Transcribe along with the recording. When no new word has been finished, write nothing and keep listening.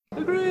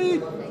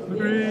Agreed.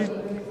 Agreed.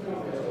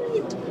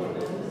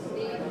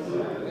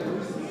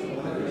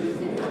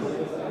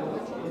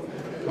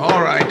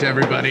 All right,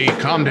 everybody,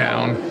 calm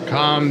down.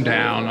 Calm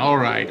down. All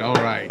right, all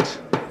right.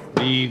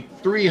 The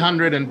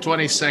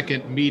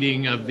 322nd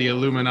meeting of the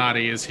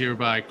Illuminati is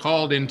hereby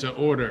called into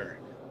order.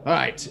 All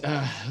right,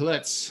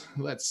 let's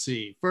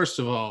see. First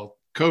of all,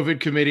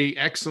 COVID committee,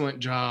 excellent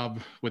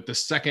job with the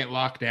second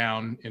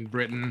lockdown in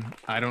Britain.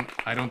 I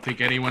don't think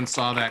anyone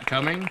saw that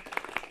coming.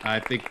 I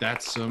think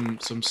that's some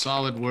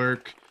solid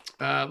work.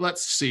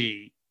 Let's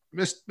see,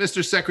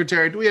 Mr.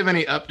 Secretary, do we have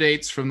any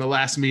updates from the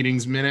last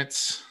meeting's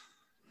minutes?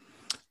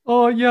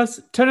 Oh, yes.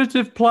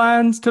 Tentative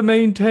plans to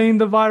maintain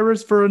the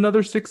virus for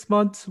another 6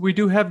 months. We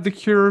do have the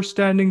cure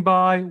standing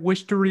by.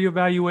 Wish to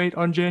reevaluate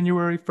on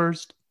January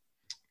 1st.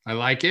 I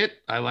like it.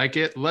 I like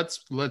it.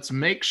 Let's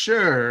make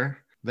sure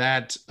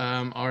that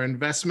our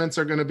investments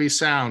are going to be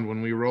sound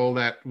when we roll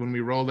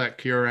that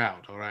cure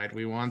out. All right.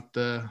 We want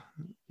the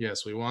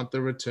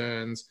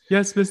returns.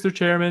 Yes, Mr.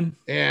 Chairman.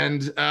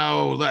 And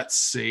let's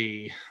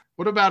see.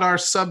 What about our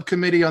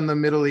subcommittee on the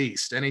Middle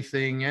East? Any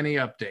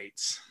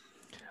updates?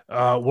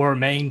 We're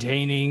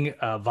maintaining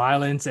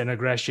violence and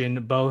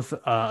aggression both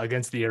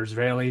against the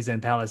Israelis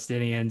and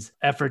Palestinians.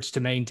 Efforts to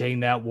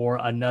maintain that war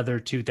another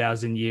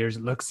 2,000 years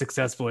look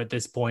successful at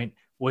this point.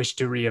 Wish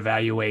to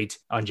reevaluate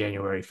on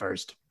January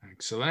 1st.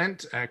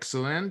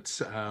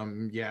 Excellent.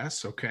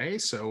 Yes. Okay.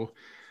 So,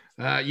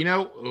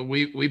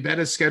 we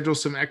better schedule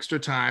some extra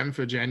time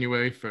for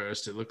January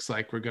 1st. It looks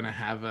like we're going to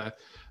have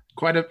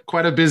quite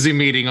a busy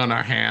meeting on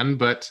our hand,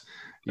 but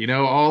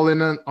all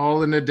in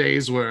a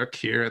day's work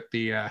here at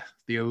the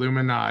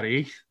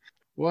Illuminati.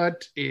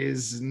 What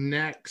is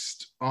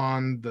next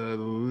on the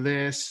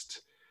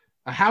list?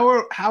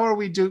 How are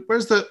we doing?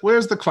 Where's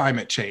the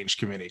climate change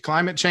committee?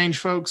 Climate change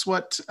folks,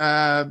 what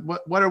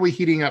are we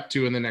heating up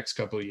to in the next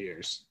couple of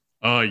years?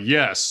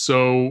 Yes.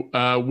 So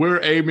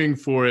we're aiming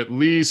for at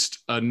least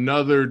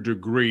another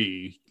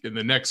degree in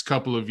the next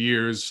couple of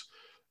years.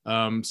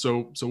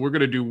 So we're going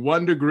to do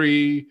 1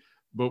 degree,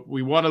 but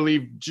we want to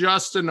leave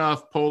just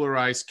enough polar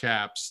ice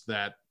caps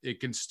that it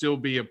can still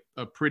be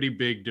a pretty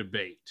big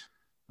debate.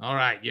 All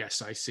right.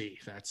 Yes, I see.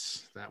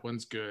 That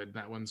one's good.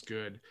 That one's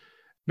good.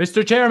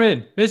 Mr.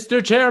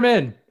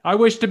 Chairman, I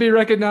wish to be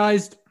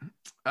recognized.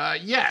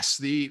 Yes,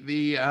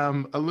 the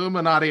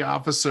Illuminati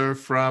officer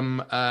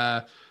from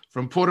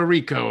Puerto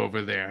Rico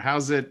over there.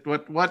 How's it?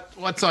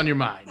 What's on your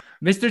mind?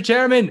 Mr.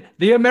 Chairman,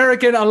 the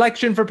American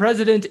election for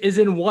president is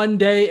in 1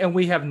 day, and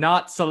we have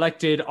not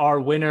selected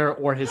our winner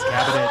or his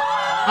cabinet.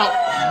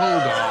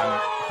 Oh,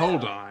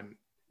 hold on.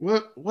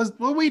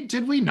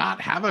 Did we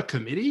not have a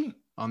committee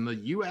on the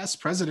U.S.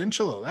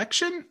 presidential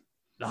election?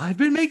 I've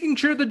been making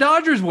sure the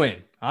Dodgers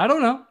win. I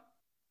don't know.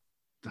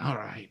 All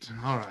right.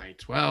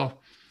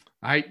 Well,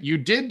 you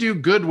did do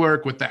good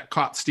work with that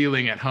caught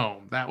stealing at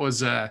home. That was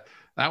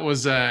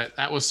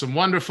some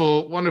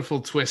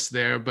wonderful twist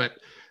there, but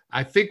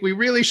I think we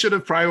really should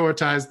have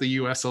prioritized the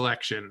U.S.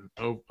 election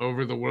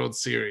over the World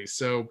Series.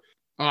 So,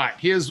 all right,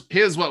 here's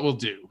what we'll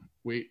do.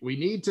 We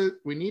need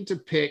to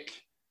pick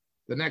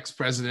the next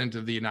president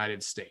of the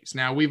United States.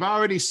 Now, we've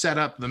already set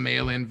up the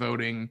mail-in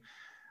voting.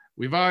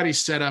 We've already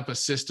set up a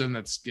system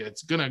it's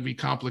going to be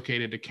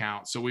complicated to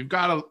count. So we've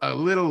got a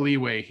little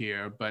leeway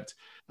here, but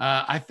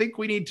I think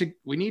we need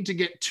to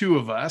get 2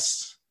 of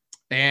us,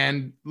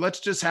 and let's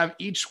just have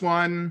each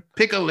one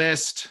pick a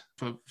list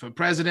for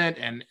president.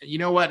 And you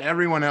know what?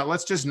 Everyone else,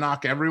 let's just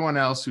knock everyone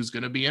else who's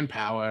going to be in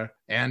power,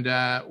 and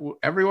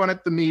everyone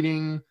at the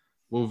meeting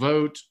will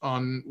vote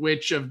on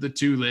which of the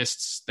 2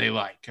 lists they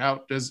like.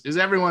 Is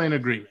everyone in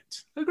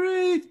agreement?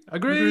 Agreed.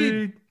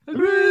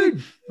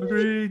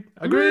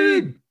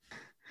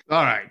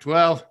 All right.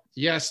 Well,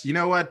 yes. You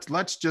know what?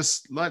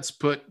 Let's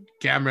put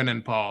Cameron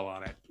and Paul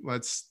on it.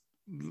 Let's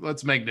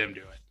make them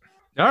do it.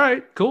 All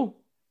right. Cool.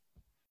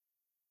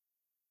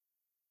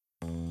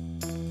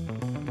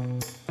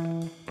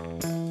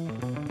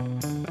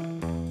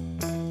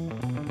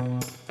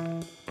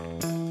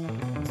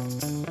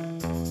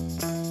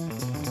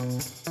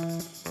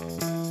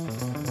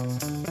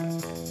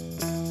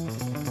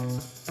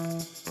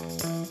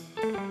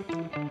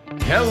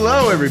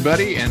 Hello,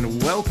 everybody,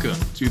 and welcome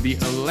to the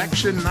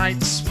election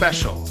night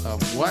special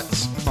of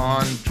What's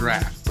on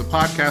Draft, the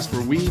podcast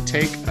where we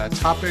take a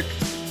topic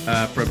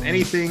from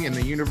anything in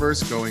the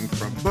universe, going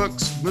from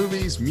books,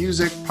 movies,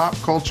 music, pop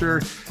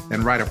culture,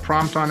 and write a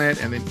prompt on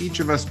it. And then each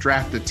of us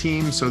draft a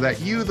team so that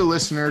you, the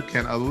listener,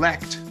 can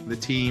elect the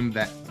team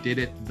that did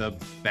it the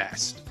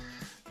best.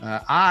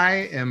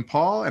 I am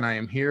Paul, and I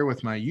am here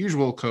with my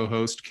usual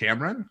co-host,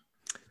 Cameron.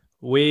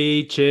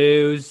 We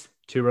choose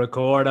to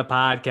record a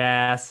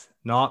podcast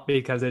not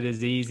because it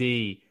is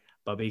easy,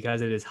 but because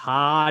it is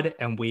hard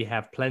and we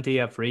have plenty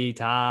of free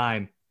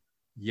time.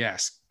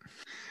 Yes.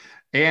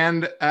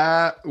 And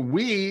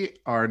we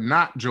are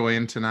not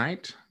joined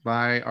tonight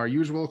by our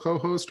usual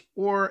co-host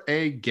or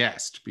a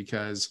guest,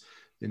 because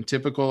in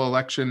typical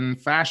election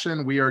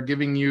fashion, we are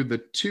giving you the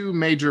 2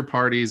 major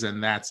parties,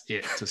 and that's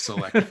it to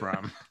select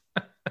from.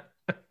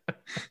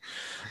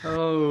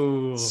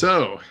 Oh,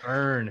 So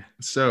burn.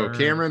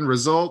 Cameron,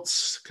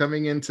 results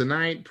coming in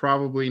tonight,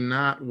 probably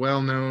not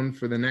well known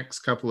for the next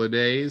couple of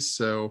days.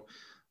 So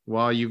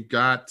while you've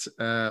got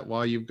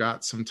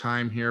some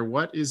time here,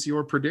 what is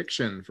your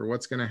prediction for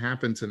what's going to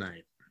happen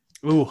tonight?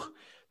 Ooh,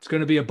 it's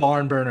going to be a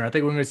barn burner. I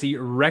think we're going to see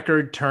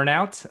record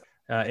turnout,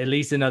 at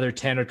least another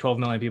 10 or 12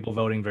 million people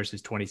voting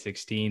versus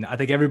 2016. I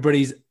think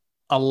everybody's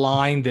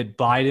aligned that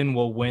Biden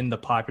will win the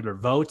popular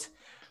vote,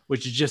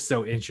 which is just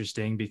so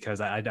interesting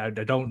because I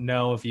don't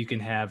know if you can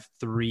have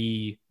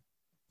three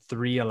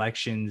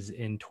elections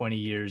in 20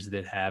 years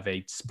that have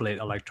a split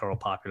electoral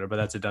popular, but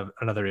that's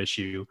another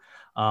issue.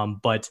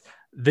 But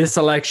this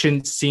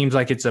election seems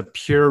like it's a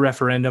pure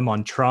referendum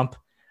on Trump,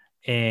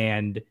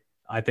 and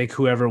I think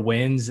whoever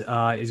wins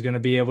is going to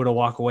be able to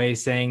walk away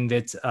saying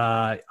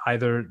that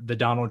either the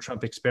Donald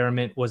Trump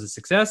experiment was a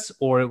success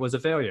or it was a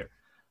failure.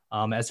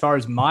 As far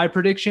as my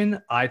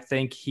prediction, I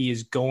think he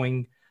is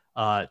going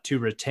to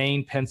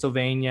retain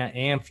Pennsylvania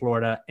and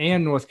Florida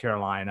and North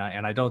Carolina.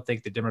 And I don't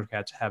think the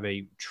Democrats have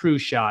a true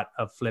shot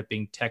of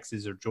flipping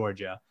Texas or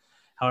Georgia.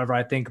 However,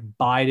 I think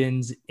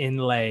Biden's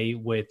inlay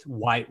with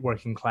white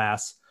working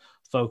class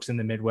folks in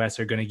the Midwest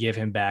are going to give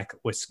him back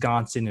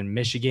Wisconsin and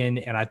Michigan.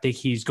 And I think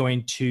he's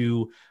going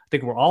to, I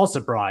think we're all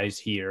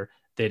surprised here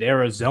that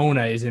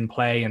Arizona is in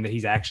play and that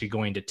he's actually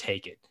going to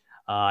take it.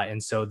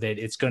 And so that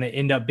it's going to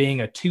end up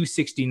being a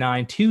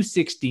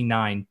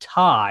 269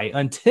 tie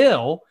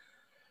until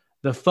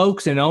the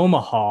folks in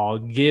Omaha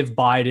give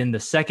Biden the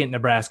second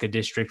Nebraska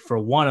district for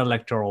one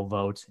electoral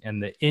vote,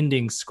 and the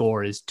ending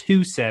score is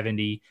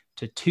 270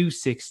 to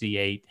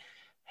 268.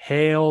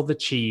 Hail the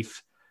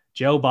chief.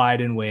 Joe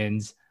Biden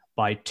wins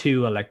by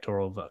 2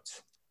 electoral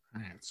votes.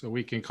 All right, so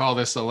we can call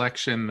this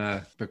election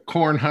the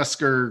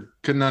Cornhusker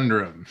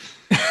conundrum.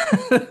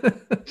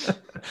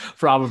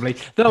 Probably.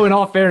 Though, in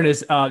all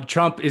fairness,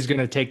 Trump is going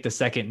to take the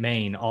second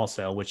Maine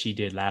also, which he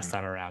did last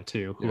time around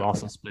too, who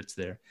also splits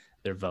their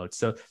votes.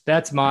 So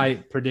that's my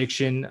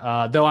prediction.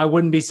 Though I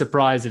wouldn't be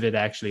surprised if it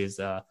actually is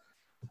a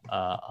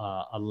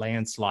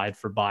landslide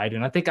for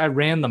Biden. I think I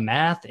ran the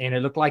math, and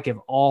it looked like if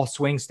all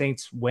swing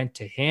states went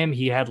to him,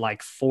 he had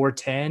like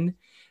 410.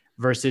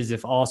 Versus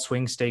if all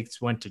swing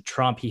states went to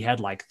Trump, he had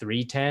like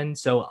 310.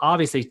 So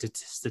obviously,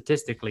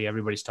 statistically,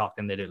 everybody's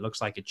talking that it looks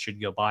like it should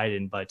go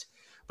Biden, but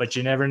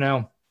you never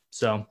know.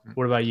 So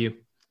what about you?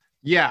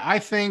 Yeah, I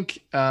think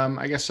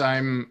I guess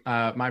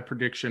my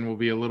prediction will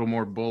be a little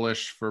more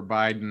bullish for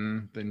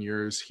Biden than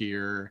yours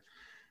here.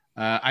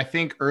 I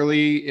think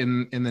early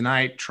in the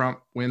night,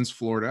 Trump wins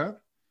Florida.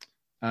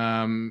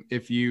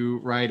 If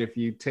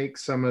you take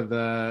some of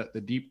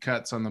the deep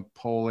cuts on the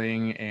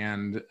polling,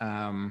 and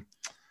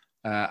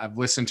I've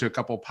listened to a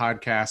couple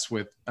podcasts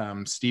with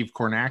Steve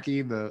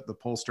Kornacki, the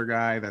pollster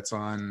guy that's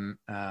on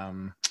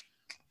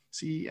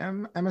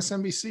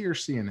MSNBC or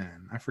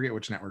CNN. I forget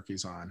which network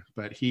he's on,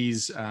 but he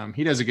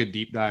does a good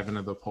deep dive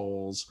into the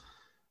polls.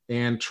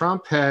 And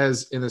Trump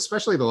has, and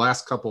especially the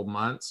last couple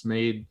months,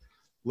 made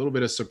a little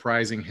bit of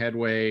surprising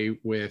headway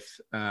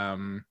with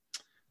the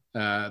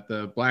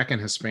Black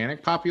and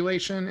Hispanic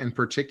population, and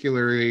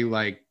particularly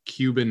like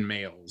Cuban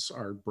males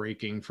are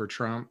breaking for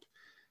Trump.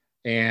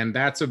 And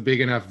that's a big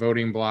enough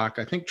voting block.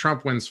 I think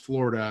Trump wins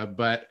Florida,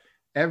 but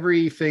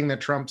everything that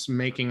Trump's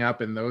making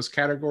up in those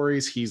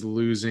categories, he's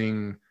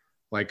losing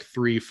like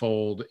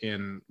threefold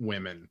in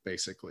women,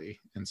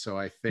 basically. And so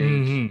I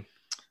think,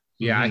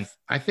 I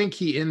think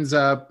he ends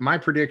up, my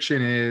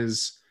prediction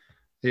is,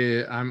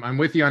 I'm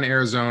with you on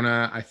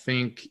Arizona. I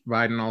think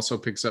Biden also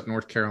picks up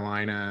North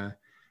Carolina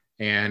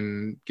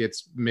and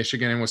gets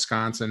Michigan and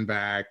Wisconsin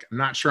back. I'm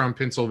not sure on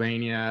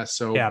Pennsylvania.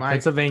 So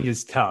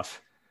Pennsylvania's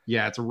tough.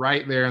 Yeah, it's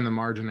right there in the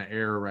margin of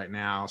error right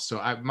now.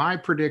 So my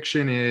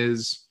prediction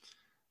is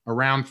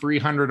around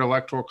 300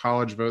 electoral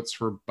college votes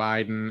for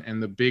Biden.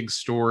 And the big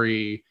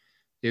story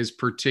is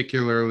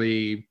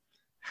particularly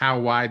how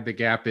wide the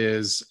gap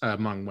is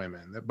among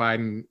women, that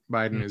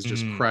Biden is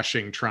just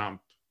crushing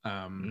Trump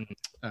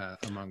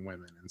among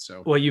women. And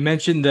so, well, you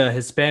mentioned the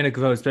Hispanic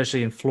vote,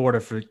 especially in Florida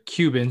for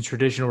Cubans,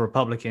 traditional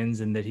Republicans,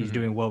 and that he's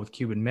doing well with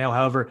Cuban male.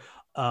 However,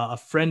 a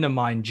friend of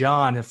mine,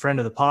 John, a friend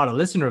of the pod, a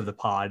listener of the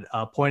pod,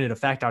 pointed a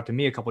fact out to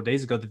me a couple of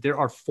days ago that there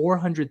are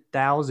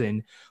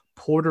 400,000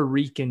 Puerto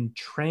Rican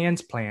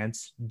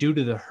transplants due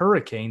to the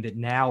hurricane that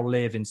now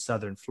live in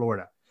southern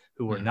Florida,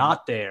 who were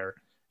not there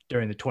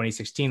during the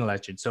 2016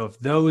 election. So if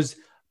those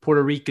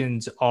Puerto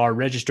Ricans are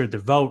registered to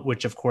vote,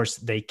 which of course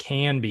they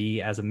can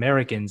be as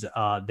Americans,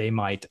 they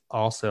might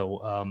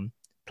also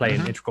play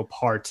an integral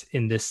part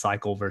in this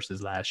cycle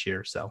versus last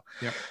year. So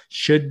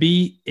should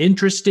be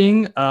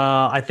interesting.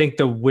 I think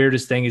the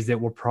weirdest thing is that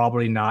we're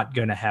probably not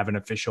going to have an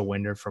official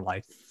winner for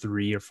like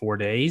 3 or 4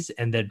 days,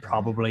 and then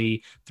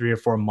probably 3 or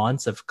 4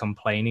 months of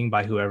complaining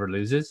by whoever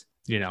loses.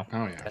 You know.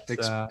 Oh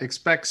yeah.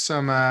 Expect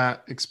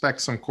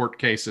some court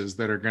cases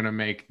that are going to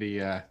make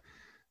the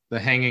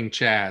hanging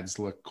chads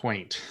look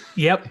quaint.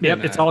 Yep.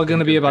 It's all going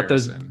to be about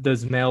those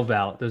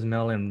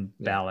mail-in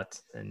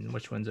ballots, and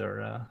which ones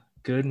are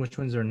good and which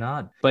ones are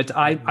not. But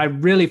I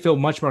really feel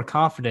much more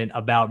confident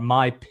about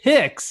my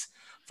picks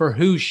for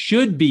who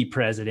should be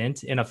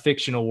president in a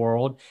fictional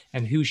world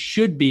and who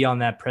should be on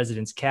that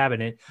president's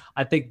cabinet,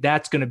 I think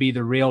that's going to be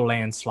the real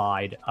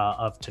landslide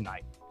of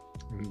tonight.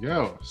 There you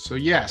go. So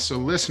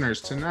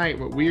listeners, tonight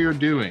what we are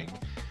doing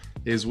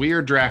is we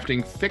are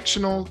drafting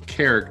fictional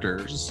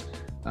characters.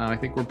 I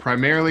think we're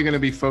primarily going to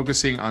be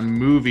focusing on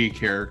movie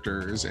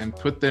characters and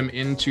put them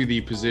into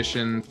the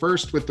position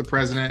first with the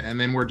president, and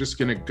then we're just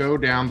going to go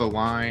down the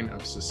line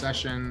of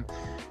succession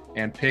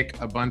and pick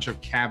a bunch of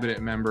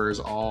cabinet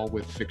members, all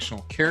with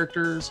fictional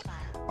characters.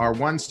 Our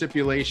one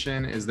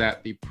stipulation is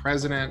that the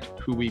president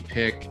who we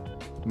pick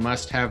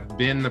must have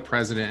been the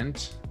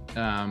president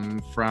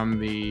from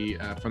the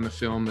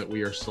film that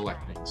we are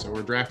selecting. So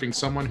we're drafting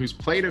someone who's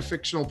played a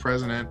fictional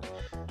president.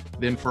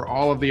 Then for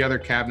all of the other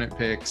cabinet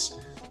picks,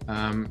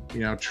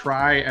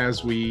 try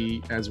as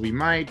we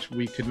might,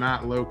 we could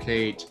not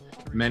locate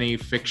many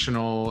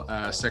fictional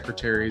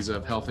secretaries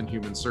of Health and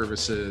Human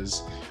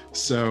Services.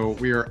 So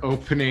we are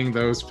opening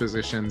those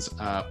positions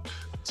up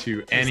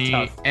to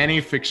any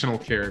fictional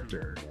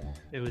character.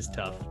 It was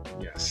tough.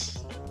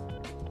 Yes.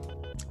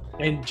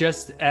 And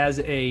just as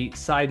a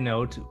side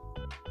note,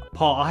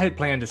 Paul, I had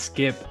planned to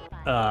skip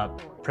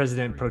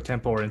President pro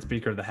tempore and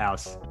Speaker of the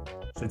House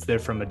since they're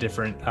from a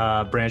different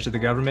branch of the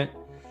government.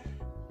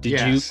 Did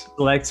you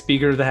select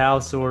Speaker of the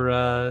House or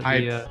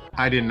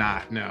I did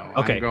not, no.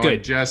 Okay, I'm going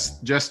good.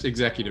 Just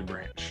executive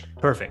branch.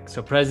 Perfect.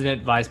 So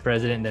president, vice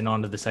president, and then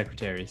on to the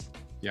secretaries.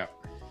 Yeah.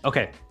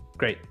 Okay,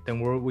 great. Then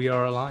we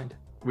are aligned.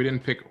 We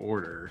didn't pick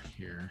order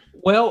here.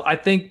 Well, I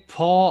think,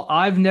 Paul,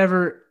 I've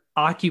never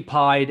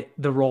occupied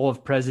the role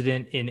of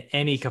president in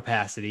any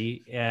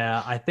capacity.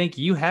 I think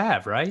you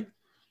have, right?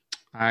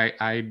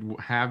 I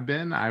have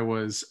been. I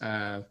was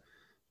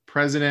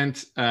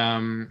president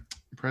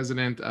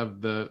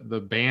of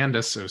the band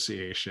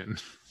association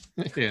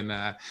in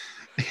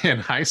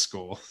high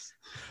school.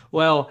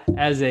 Well,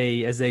 as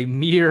a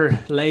mere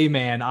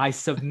layman, I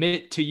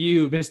submit to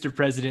you, Mr.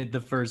 President,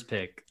 the first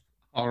pick.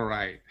 All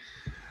right.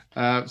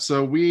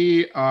 So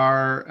we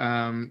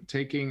are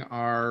taking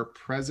our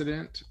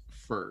president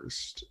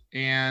first,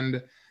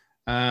 and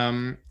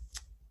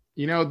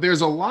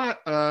there's a lot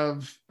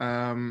of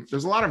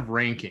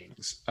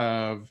rankings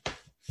of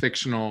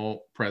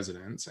fictional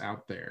presidents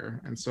out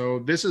there, and so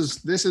this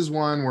is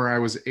one where I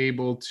was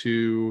able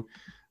to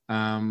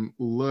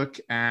look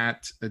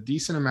at a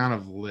decent amount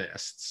of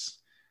lists,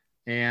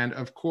 and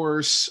of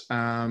course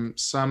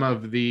some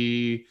of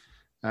the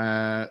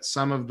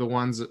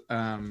ones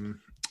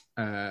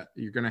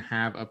you're going to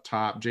have up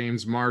top: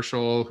 James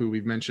Marshall, who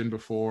we've mentioned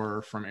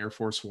before from Air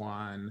Force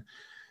One.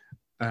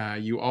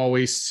 You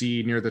always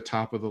see near the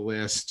top of the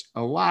list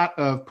a lot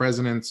of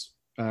presidents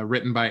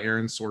written by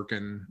Aaron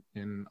Sorkin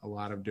in a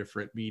lot of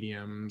different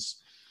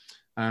mediums,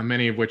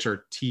 many of which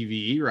are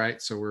TV,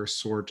 right? So we're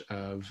sort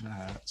of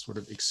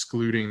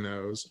excluding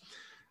those.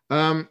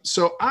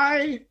 So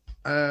I,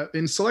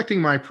 in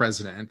selecting my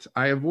president,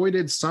 I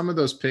avoided some of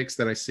those picks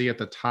that I see at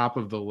the top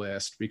of the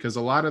list, because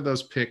a lot of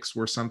those picks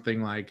were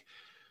something like,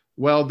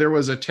 well, there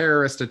was a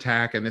terrorist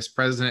attack and this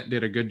president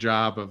did a good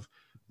job of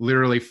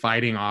literally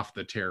fighting off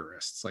the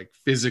terrorists, like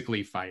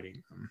physically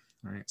fighting them,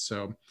 right?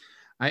 So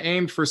I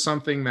aimed for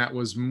something that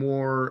was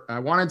more, I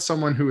wanted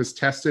someone who was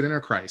tested in a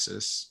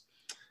crisis,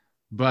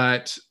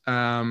 but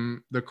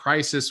the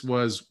crisis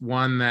was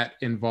one that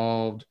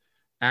involved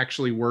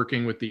actually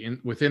working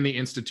within the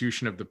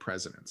institution of the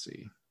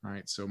presidency,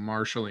 right? So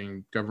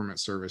marshaling government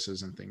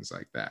services and things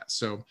like that.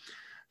 So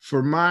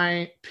for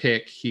my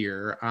pick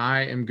here,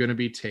 I am going to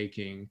be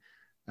taking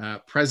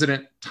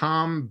President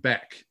Tom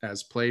Beck,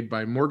 as played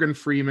by Morgan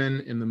Freeman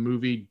in the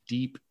movie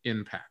Deep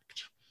Impact.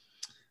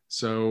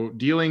 So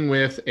dealing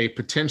with a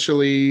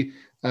potentially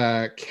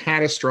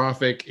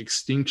catastrophic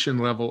extinction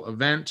level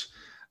event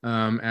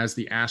as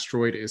the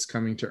asteroid is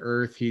coming to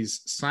Earth, he's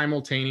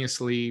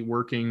simultaneously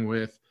working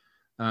with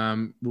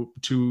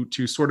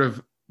to sort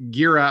of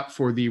gear up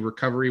for the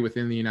recovery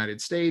within the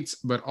United States,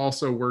 but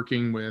also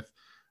working with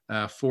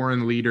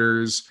foreign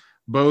leaders,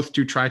 both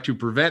to try to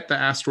prevent the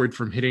asteroid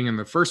from hitting in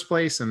the first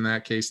place. In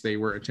that case, they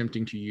were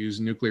attempting to use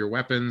nuclear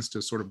weapons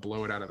to sort of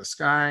blow it out of the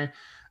sky,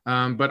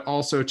 but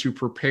also to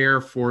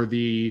prepare for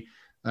the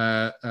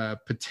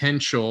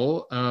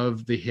potential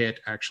of the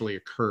hit actually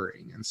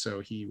occurring. And so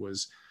he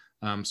was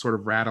sort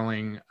of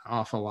rattling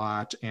off a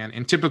lot, and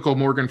in typical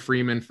Morgan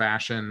Freeman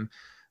fashion,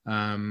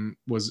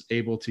 was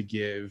able to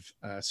give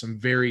some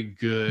very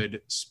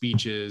good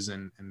speeches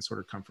and sort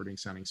of comforting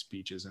sounding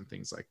speeches and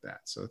things like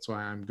that. So that's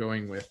why I'm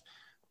going with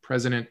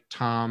President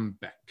Tom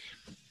Beck.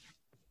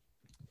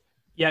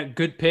 Yeah,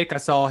 good pick. I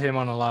saw him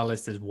on a lot of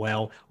lists as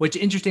well. What's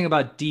interesting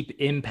about Deep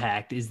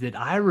Impact is that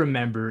I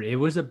remember it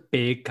was a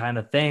big kind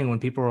of thing when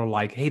people were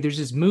like, hey, there's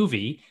this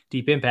movie,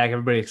 Deep Impact,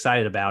 everybody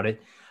excited about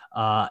it.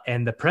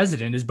 And the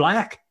president is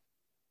black,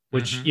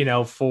 which,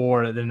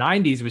 for the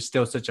 90s was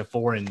still such a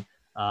foreign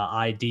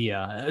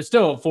idea. It's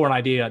still a foreign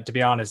idea, to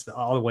be honest,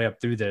 all the way up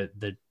through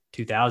the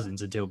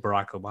 2000s until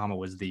Barack Obama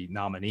was the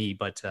nominee.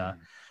 But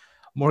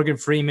Morgan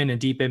Freeman in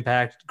Deep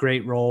Impact,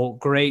 great role,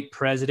 great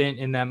president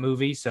in that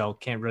movie. So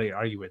can't really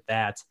argue with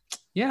that.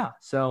 Yeah.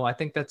 So I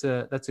think that's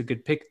a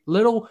good pick.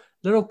 Little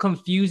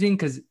confusing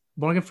because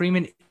Morgan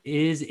Freeman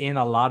is in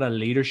a lot of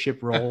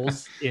leadership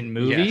roles in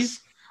movies.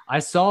 Yes. I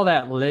saw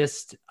that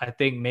list, I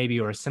think maybe,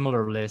 or a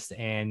similar list,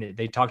 and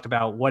they talked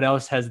about what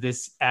else has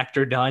this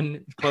actor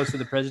done close to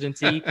the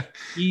presidency.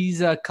 He's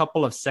a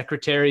couple of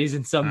secretaries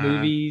in some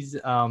movies,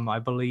 I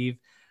believe.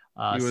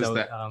 He was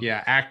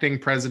acting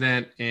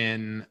president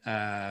in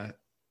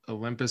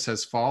Olympus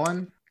Has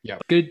Fallen. Yeah.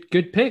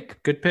 Good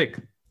pick. Good pick.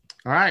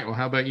 All right. Well,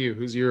 how about you?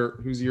 Who's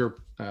your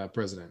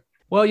president?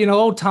 Well,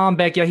 old Tom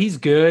Beck, yeah, he's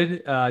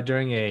good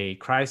during a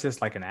crisis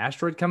like an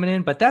asteroid coming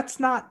in, but that's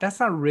not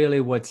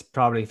really what's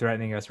probably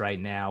threatening us right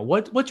now.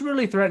 What's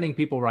really threatening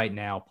people right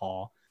now,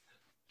 Paul?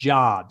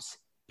 Jobs.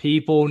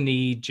 People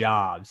need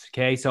jobs.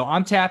 Okay, so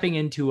I'm tapping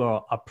into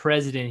a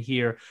president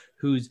here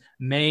whose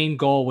main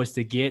goal was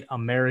to get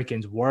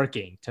Americans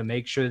working, to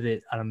make sure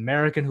that an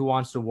American who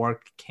wants to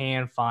work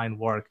can find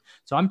work.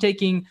 So I'm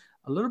taking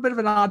a little bit of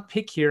an odd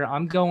pick here.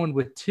 I'm going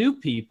with two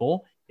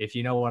people. If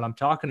you know what I'm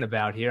talking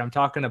about here, I'm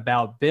talking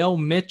about Bill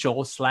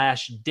Mitchell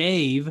 /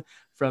 Dave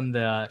from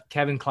the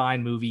Kevin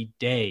Kline movie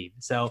Dave.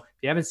 So if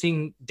you haven't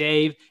seen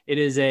Dave, it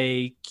is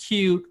a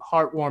cute,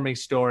 heartwarming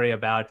story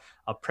about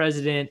a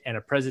president and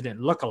a president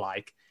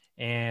lookalike.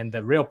 And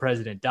the real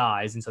president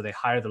dies. And so they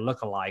hire the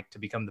lookalike to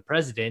become the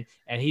president.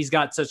 And he's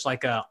got such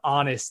like a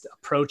honest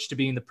approach to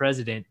being the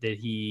president that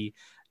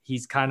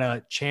he's kind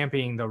of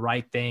championing the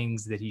right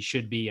things that he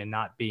should be and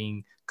not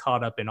being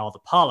caught up in all the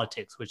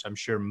politics, which I'm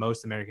sure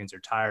most Americans are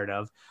tired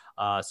of.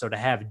 So to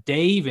have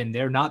Dave in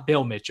there, not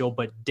Bill Mitchell,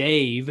 but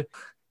Dave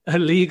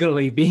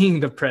illegally being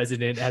the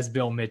president as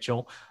Bill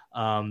Mitchell,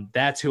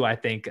 that's who I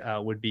think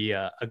would be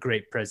a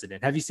great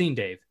president. Have you seen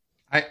Dave?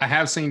 I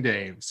have seen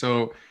Dave.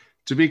 So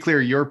to be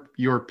clear,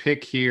 your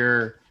pick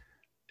here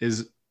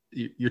is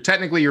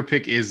your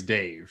pick is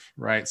Dave,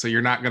 right? So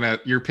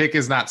your pick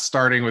is not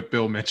starting with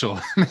Bill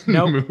Mitchell.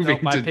 Nope,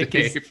 my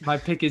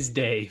pick is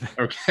Dave.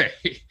 Okay.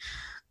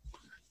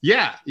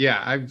 Yeah.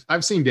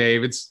 I've seen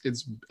Dave. It's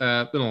been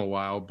a little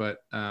while, but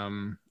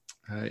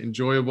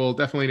enjoyable,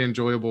 definitely an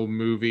enjoyable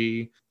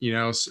movie.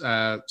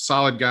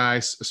 Solid guy,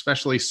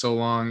 especially so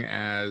long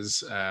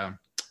as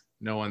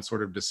no one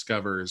sort of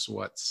discovers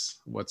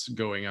what's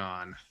going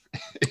on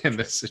in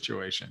this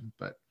situation.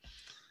 But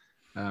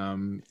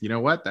you know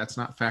what? That's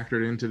not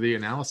factored into the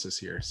analysis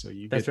here. So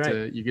you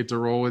get to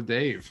roll with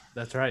Dave.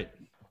 That's right.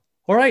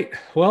 All right.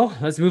 Well,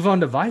 let's move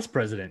on to vice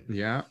president.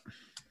 Yeah.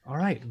 All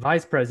right.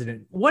 Vice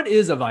president. What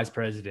is a vice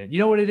president? You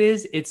know what it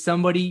is? It's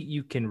somebody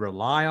you can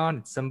rely on.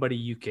 It's somebody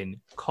you can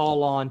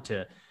call on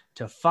to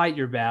fight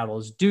your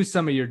battles, do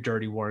some of your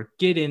dirty work,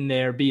 get in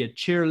there, be a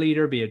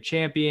cheerleader, be a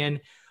champion,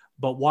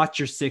 but watch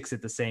your six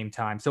at the same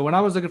time. So when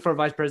I was looking for a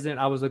vice president,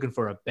 I was looking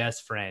for a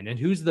best friend. And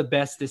who's the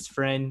bestest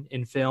friend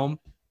in film?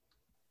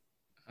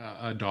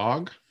 A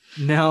dog?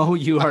 No,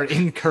 you are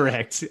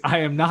incorrect. I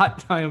am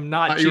not.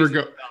 Thought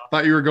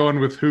you were going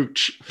with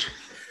Hooch.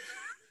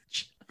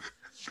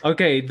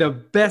 Okay, the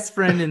best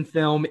friend in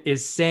film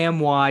is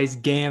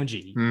Samwise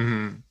Gamgee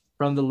mm-hmm.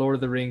 from the Lord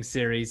of the Rings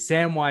series.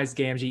 Samwise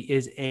Gamgee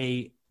is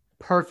a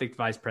perfect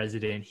vice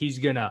president. He's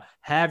going to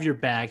have your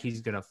back.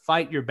 He's going to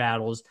fight your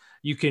battles.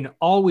 You can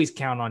always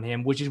count on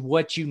him, which is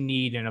what you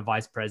need in a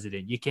vice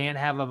president. You can't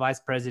have a vice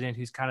president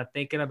who's kind of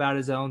thinking about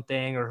his own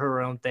thing or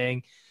her own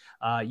thing.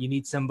 You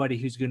need somebody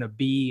who's going to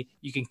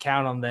you can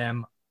count on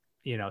them,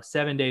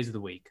 7 days of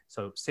the week.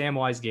 So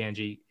Samwise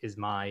Gamgee is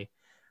my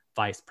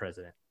vice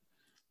president.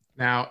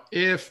 Now,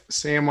 if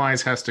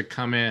Samwise has to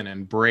come in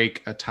and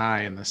break a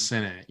tie in the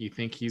Senate, you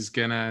think is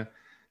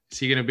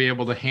he gonna be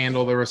able to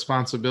handle the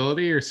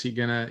responsibility, or is he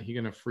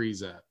gonna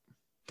freeze up?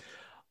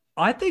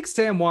 I think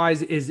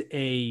Samwise is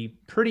a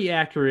pretty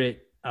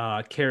accurate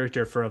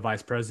character for a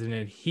vice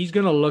president. He's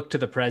going to look to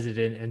the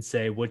president and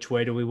say, which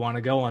way do we want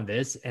to go on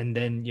this? And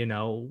then,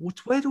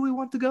 which way do we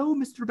want to go,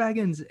 Mr.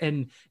 Baggins?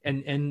 And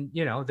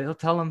they'll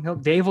tell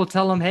him, Dave will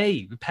tell him,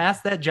 hey,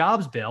 pass that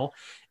jobs bill.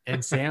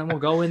 And Sam will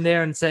go in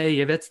there and say,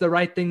 if it's the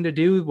right thing to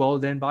do, well,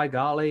 then by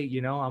golly,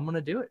 I'm going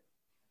to do it.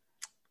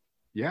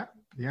 Yeah,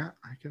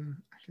 I can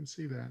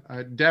see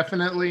that.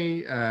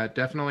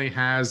 Definitely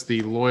has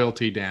the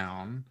loyalty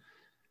down.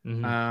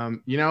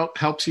 Mm-hmm.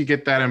 Helps you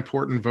get that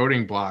important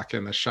voting block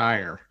in the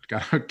Shire.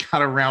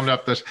 Gotta round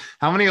up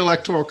how many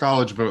electoral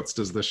college votes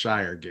does the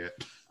Shire get?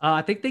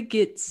 I think they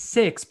get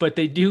 6, but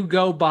they do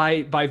go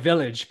by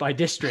village, by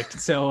district.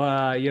 So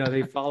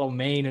they follow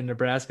Maine and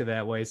Nebraska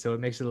that way. So it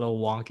makes it a little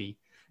wonky.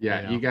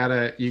 Yeah, you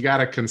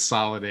gotta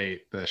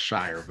consolidate the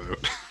Shire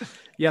vote.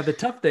 Yeah, the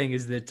tough thing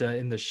is that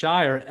in the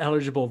Shire,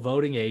 eligible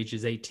voting age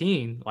is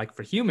 18, like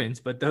for humans,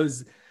 but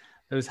those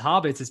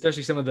hobbits,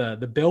 especially some of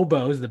the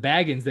Bilbos, the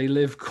Baggins, they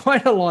live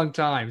quite a long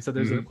time. So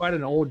there's quite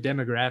an old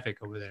demographic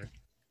over there.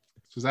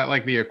 So is that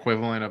like the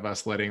equivalent of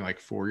us letting like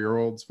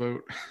 4-year-olds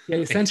vote? Yeah,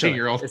 essentially.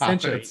 18-year-old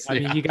Essentially, hobbits. I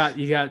mean,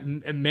 you got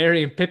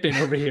Mary and Pippin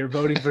over here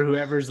voting for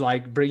whoever's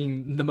like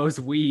bringing the most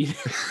weed,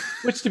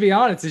 which, to be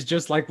honest, is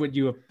just like what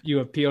you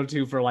appeal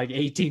to for like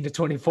 18 to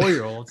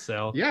 24-year-olds.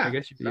 So I Yeah.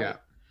 guess you're right.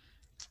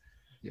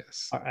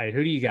 Yes. All right,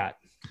 who do you got?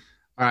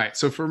 All right.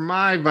 So for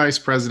my vice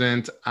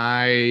president,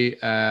 I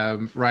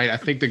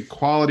think the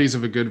qualities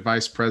of a good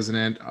vice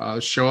president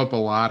show up a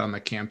lot on the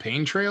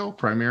campaign trail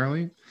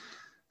primarily.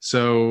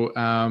 So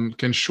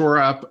can shore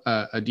up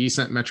a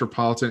decent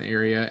metropolitan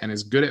area and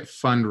is good at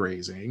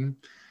fundraising.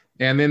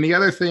 And then the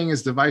other thing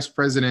is the vice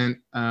president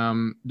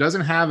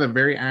doesn't have a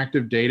very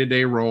active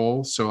day-to-day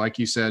role. So like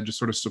you said, just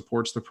sort of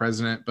supports the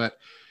president, but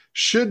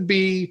should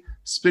be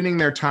spending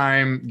their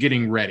time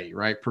getting ready,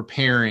 right?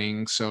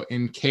 Preparing. So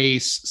in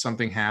case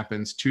something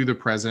happens to the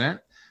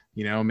president,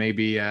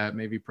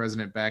 maybe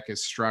President Beck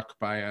is struck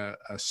by a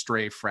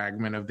stray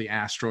fragment of the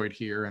asteroid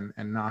here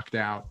and knocked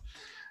out.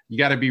 You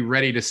got to be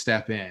ready to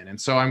step in.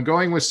 And so I'm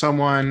going with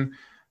someone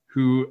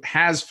who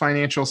has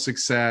financial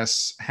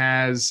success,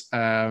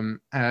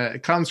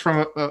 comes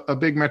from a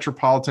big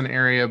metropolitan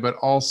area, but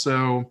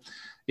also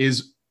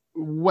is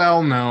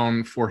well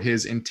known for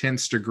his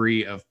intense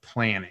degree of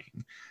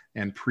planning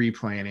and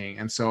pre-planning.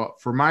 And so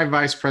for my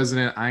vice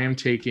president, I am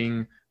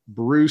taking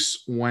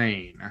Bruce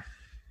Wayne.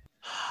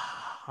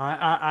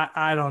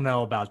 I don't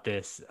know about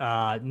this.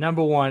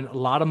 Number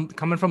one,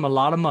 coming from a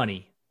lot of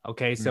money.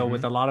 Okay, so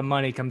with a lot of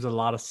money comes a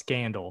lot of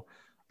scandal.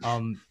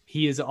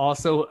 He is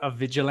also a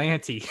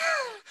vigilante.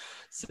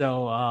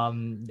 So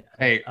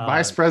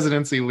vice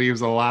presidency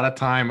leaves a lot of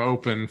time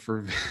open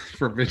for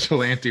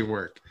vigilante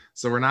work.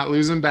 So we're not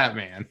losing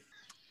Batman.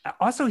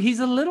 Also, he's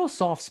a little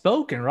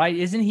soft-spoken, right?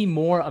 Isn't he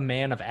more a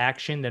man of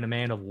action than a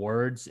man of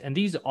words? And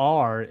these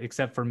are,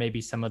 except for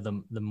maybe some of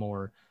the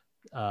more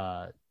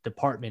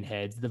department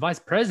heads, the vice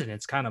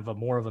president's kind of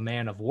more of a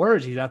man of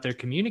words. He's out there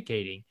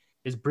communicating.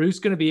 Is Bruce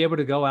going to be able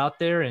to go out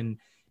there and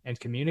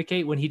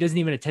communicate when he doesn't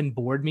even attend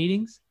board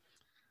meetings?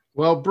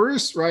 Well,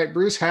 Bruce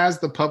has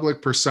the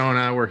public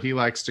persona where he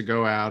likes to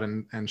go out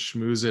and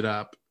schmooze it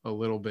up a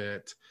little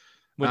bit.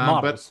 With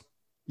models. But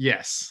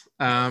yes.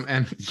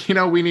 And,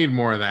 we need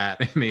more of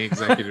that in the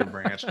executive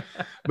branch.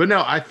 But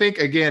no, I think,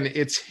 again,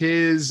 it's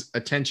his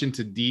attention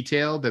to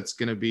detail that's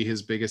going to be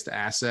his biggest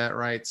asset,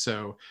 right?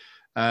 So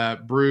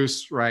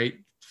Bruce, right,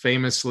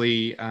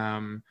 famously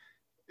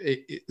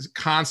is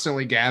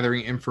constantly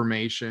gathering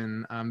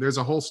information. There's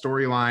a whole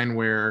storyline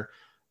where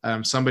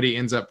somebody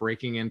ends up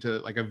breaking into,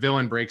 like a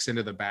villain breaks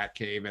into the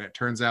Batcave, and it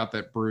turns out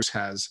that Bruce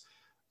has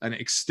an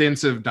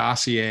extensive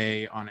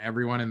dossier on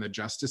everyone in the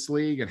Justice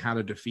League and how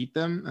to defeat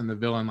them. And the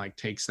villain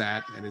takes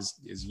that and is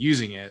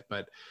using it.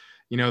 But,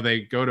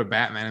 they go to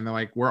Batman and they're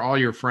like, we're all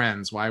your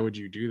friends. Why would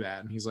you do that?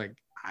 And he's like,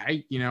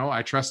 I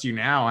trust you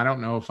now. I don't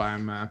know if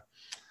I'm,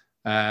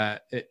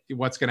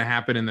 what's going to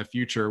happen in the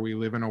future. We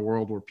live in a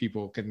world where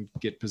people can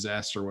get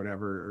possessed or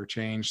whatever, or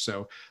change.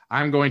 So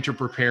I'm going to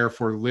prepare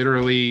for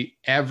literally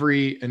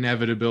every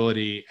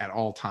inevitability at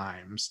all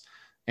times.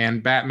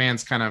 And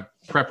Batman's kind of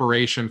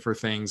preparation for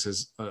things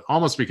has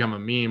almost become a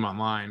meme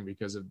online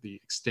because of the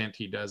extent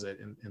he does it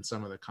in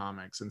some of the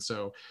comics. And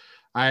so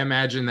I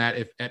imagine that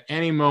if at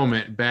any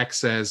moment Beck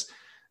says,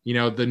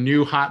 the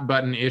new hot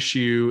button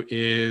issue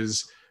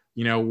is,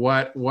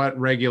 what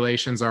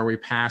regulations are we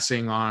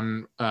passing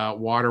on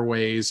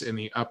waterways in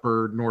the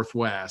upper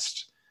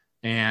Northwest?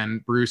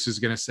 And Bruce is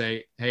going to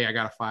say, hey, I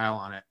got a file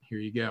on it. Here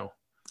you go.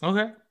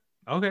 Okay.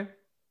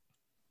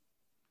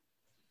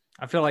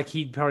 I feel like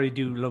he'd probably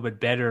do a little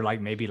bit better,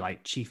 maybe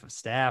chief of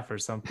staff or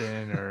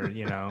something,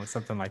 or,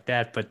 something like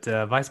that. But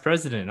vice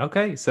president.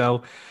 Okay.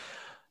 So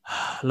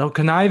a little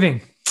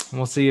conniving.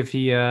 We'll see if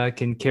he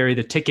can carry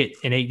the ticket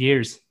in 8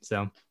 years.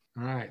 So,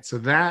 all right. So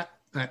that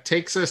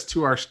takes us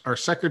to our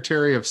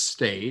Secretary of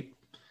State.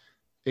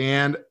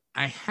 And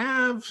I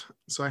have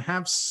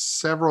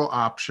several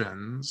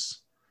options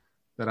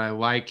that I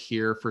like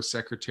here for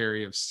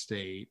Secretary of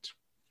State.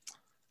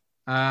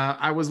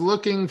 I was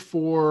looking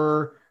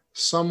for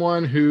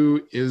someone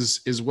who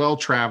is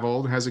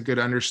well-traveled, has a good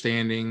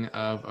understanding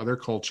of other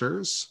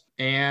cultures,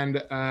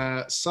 and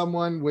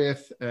someone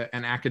with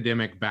an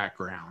academic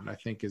background, I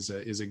think is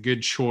a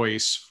good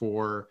choice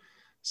for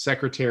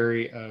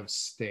Secretary of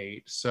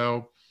State.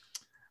 So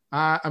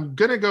I'm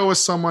going to go with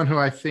someone who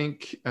I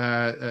think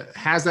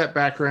has that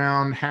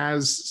background,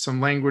 has some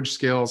language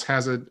skills,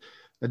 has a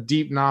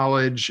deep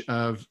knowledge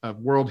of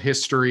world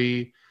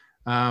history.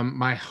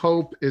 My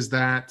hope is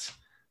that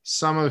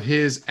some of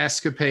his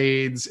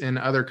escapades in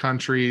other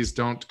countries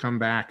don't come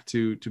back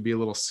to be a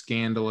little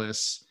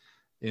scandalous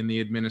in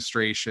the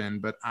administration.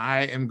 But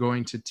I am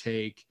going to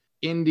take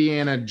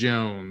Indiana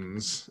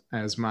Jones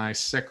as my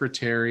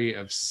Secretary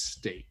of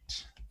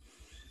State.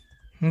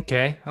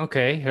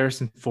 Okay.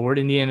 Harrison Ford,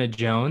 Indiana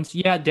Jones.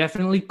 Yeah,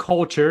 definitely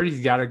cultured.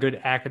 He's got a good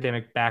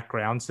academic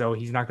background, so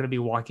he's not going to be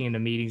walking into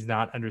meetings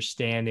not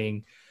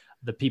understanding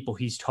the people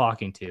he's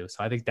talking to.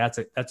 So I think that's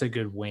a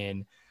good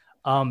win.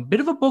 Bit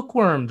of a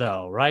bookworm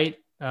though, right?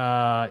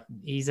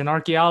 He's an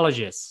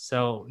archaeologist,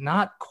 so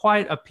not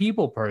quite a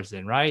people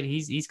person, right?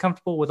 He's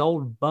comfortable with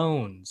old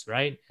bones,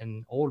 right,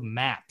 and old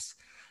maps.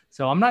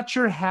 So I'm not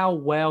sure how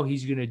well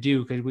he's going to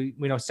do because we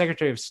know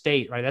Secretary of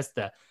State, right? That's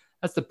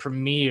the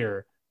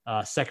premier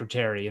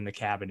secretary in the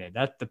cabinet.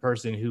 That's the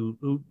person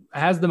who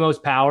has the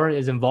most power,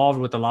 is involved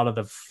with a lot of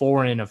the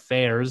foreign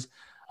affairs.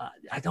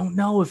 I don't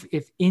know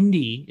if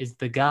Indy is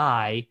the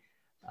guy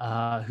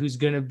who's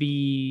going to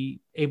be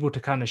able to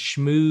kind of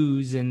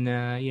schmooze and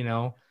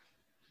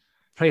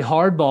play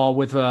hardball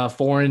with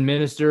foreign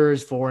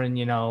ministers, foreign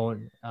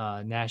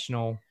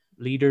national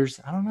leaders.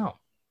 I don't know.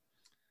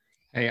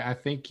 Hey, I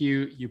think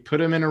you put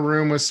him in a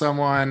room with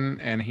someone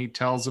and he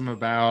tells him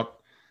about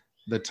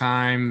the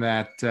time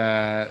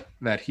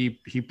that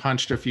he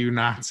punched a few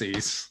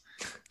Nazis,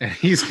 and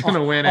he's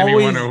gonna win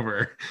anyone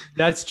over.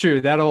 That's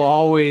true. That'll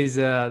always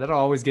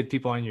get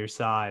people on your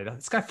side.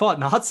 This guy fought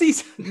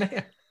Nazis,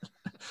 man.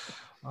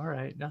 All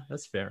right, no,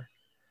 that's fair.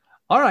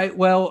 All right,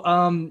 well,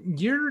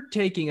 you're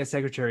taking a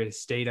Secretary of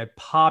State, a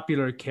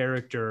popular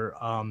character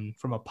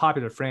from a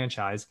popular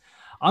franchise.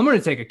 I'm going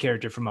to take a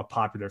character from a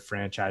popular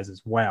franchise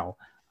as well.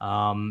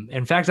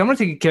 In fact, I'm going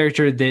to take a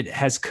character that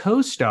has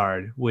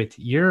co-starred with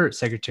your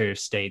Secretary of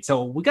State.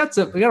 So we got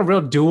a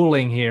real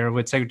dueling here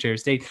with Secretary of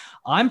State.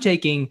 I'm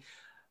taking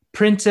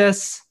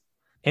Princess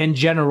and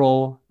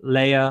General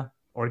Leia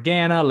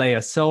Organa,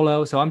 Leia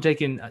Solo. So I'm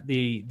taking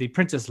the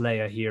Princess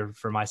Leia here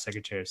for my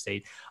Secretary of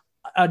State,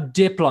 a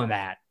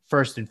diplomat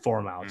first and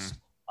foremost.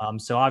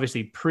 So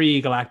obviously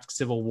pre-Galactic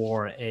Civil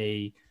War,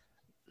 a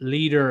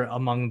leader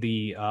among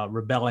the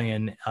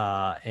rebellion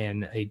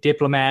and a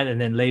diplomat, and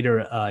then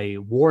later a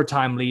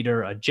wartime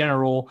leader, a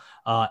general,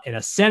 and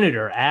a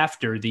senator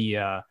after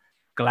the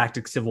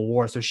Galactic Civil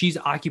War. So she's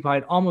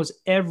occupied almost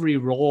every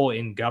role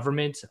in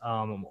government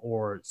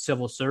or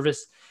civil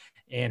service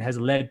and has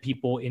led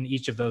people in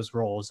each of those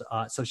roles.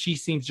 So she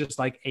seems just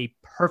like a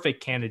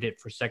perfect candidate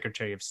for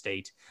Secretary of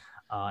State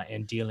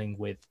and dealing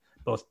with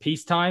both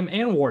peacetime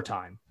and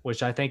wartime,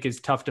 which I think is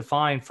tough to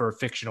find for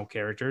fictional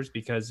characters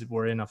because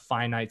we're in a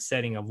finite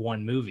setting of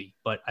one movie.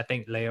 But I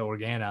think Leia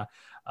Organa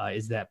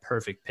is that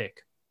perfect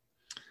pick.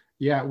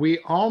 Yeah, we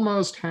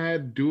almost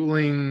had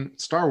dueling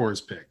Star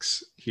Wars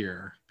picks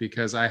here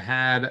because I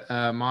had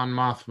Mon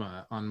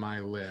Mothma on my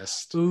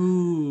list.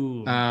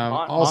 Ooh,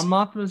 Mon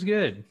Mothma's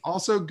good.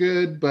 Also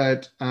good,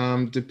 but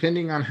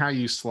depending on how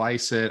you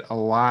slice it, a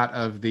lot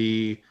of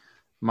the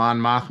Mon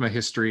Mothma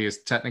history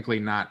is technically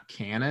not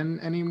canon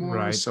anymore.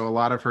 Right. So a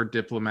lot of her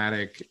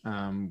diplomatic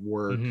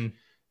work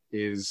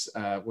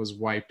was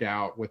wiped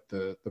out with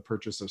the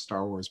purchase of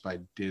Star Wars by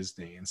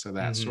Disney, and so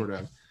that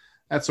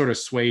sort of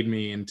swayed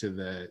me into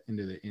the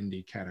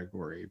indie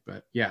category.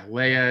 But yeah,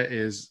 Leia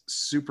is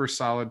super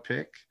solid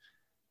pick.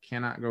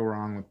 Cannot go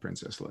wrong with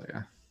Princess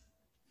Leia.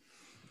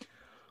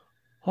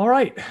 All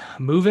right,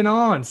 moving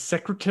on.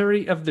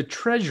 Secretary of the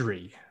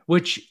Treasury.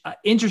 Which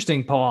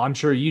interesting, Paul. I'm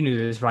sure you knew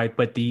this, right?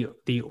 But the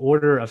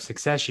order of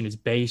succession is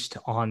based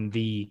on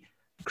the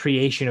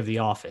creation of the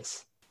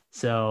office.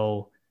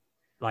 So,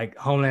 like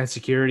Homeland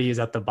Security is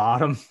at the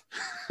bottom,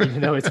 even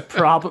though it's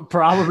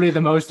probably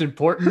the most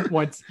important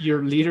once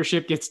your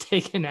leadership gets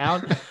taken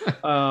out.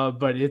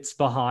 But it's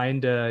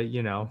behind,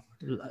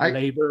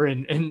 labor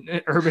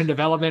and urban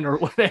development or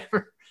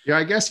whatever. Yeah,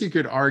 I guess you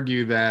could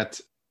argue that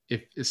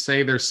if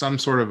say there's some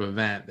sort of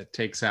event that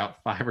takes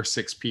out 5 or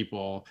 6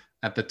 people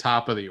at the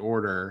top of the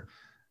order,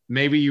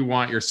 maybe you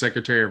want your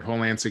Secretary of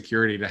Homeland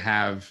Security to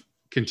have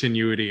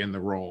continuity in the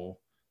role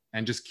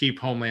and just keep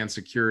Homeland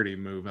Security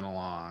moving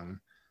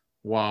along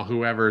while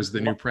whoever's the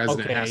new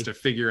president has to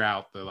figure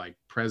out the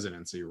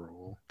presidency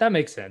role. That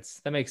makes sense.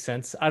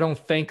 I don't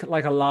think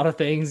like a lot of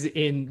things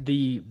in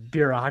the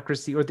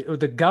bureaucracy or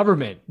the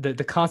government, the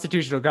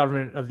constitutional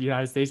government of the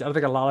United States, I don't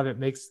think a lot of it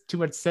makes too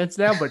much sense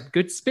now, but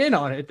good spin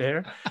on it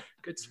there.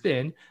 Good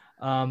spin.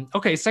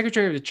 Okay,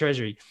 Secretary of the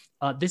Treasury.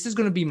 This is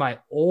going to be my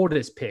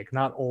oldest pick,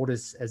 not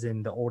oldest as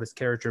in the oldest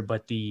character,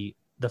 but the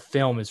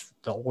film is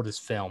the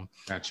oldest film.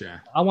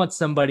 Gotcha. I want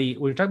somebody,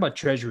 we're talking about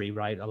Treasury,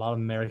 right? A lot of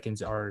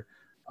Americans are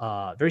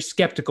very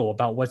skeptical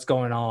about what's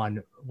going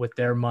on with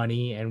their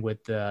money and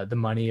with the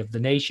money of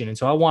the nation. And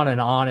so I want an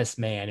honest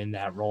man in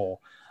that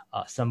role.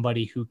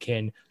 Somebody who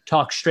can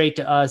talk straight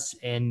to us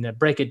and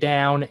break it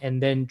down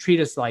and then treat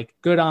us like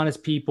good,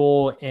 honest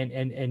people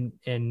and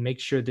make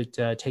sure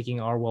that taking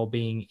our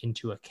well-being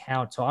into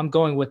account. So I'm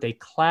going with a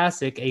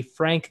classic, a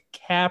Frank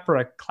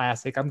Capra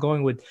classic. I'm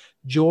going with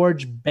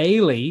George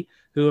Bailey,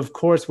 who of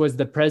course was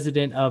the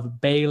president of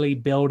Bailey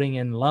Building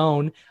and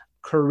Loan,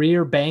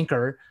 career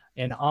banker,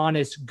 an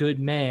honest, good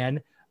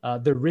man,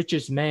 the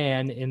richest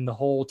man in the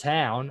whole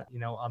town.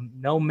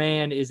 No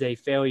man is a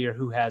failure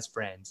who has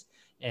friends.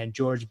 And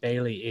George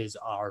Bailey is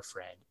our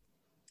friend.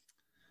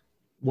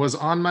 Was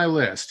on my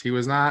list. He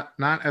was not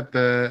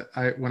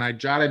at when I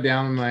jotted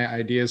down my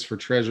ideas for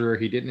treasurer,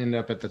 he didn't end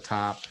up at the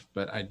top,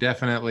 but I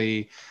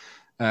definitely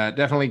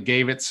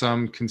gave it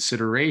some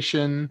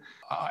consideration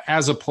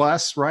as a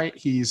plus, right?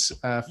 He's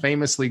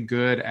famously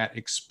good at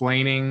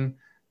explaining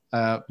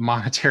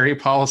monetary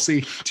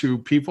policy to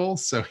people.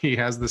 So he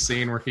has the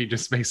scene where he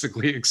just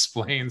basically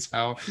explains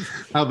how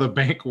the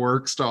bank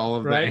works to all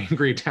of the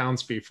angry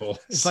townspeople.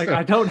 It's like,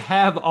 I don't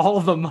have all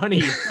the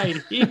money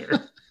right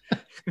here.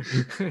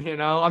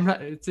 I'm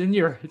not. It's in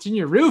your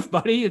roof,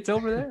 buddy. It's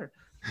over there.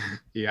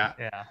 Yeah.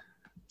 Yeah.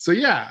 So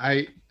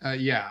yeah,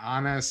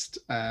 honest,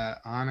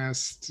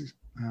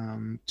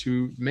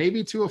 to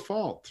a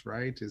fault,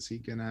 right? Is he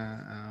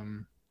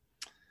gonna?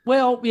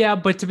 Well, yeah,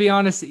 but to be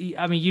honest,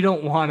 I mean, you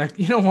don't want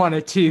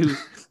a too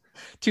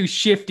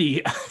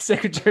shifty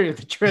Secretary of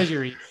the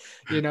Treasury.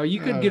 You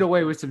could get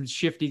away with some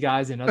shifty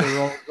guys in other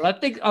roles. But I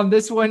think on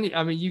this one,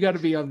 I mean, you got to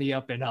be on the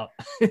up and up.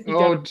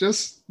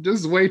 Just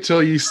wait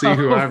till you see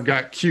who I've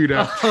got queued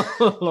up.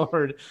 Oh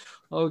Lord,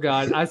 oh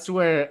God! I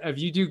swear, if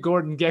you do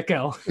Gordon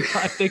Gekko,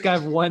 I think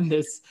I've won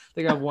this.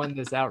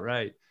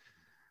 Outright.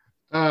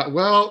 I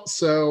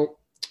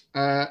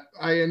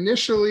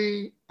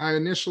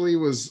initially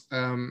was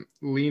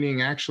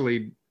leaning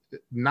actually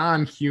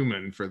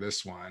non-human for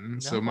this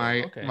one. So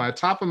my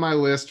top of my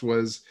list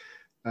was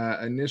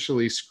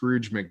initially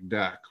Scrooge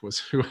McDuck was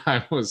who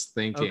I was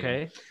thinking.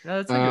 Okay, no,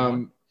 that's a good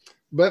one.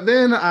 But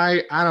then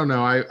I don't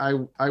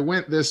know. I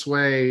went this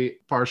way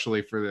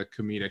partially for the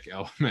comedic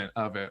element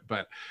of it,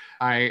 but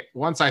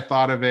once I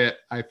thought of it,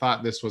 I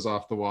thought this was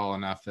off the wall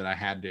enough that I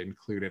had to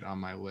include it on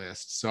my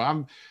list.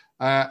 So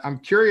I'm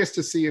curious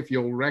to see if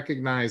you'll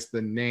recognize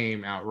the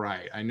name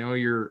outright. I know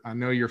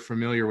you're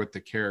familiar with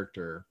the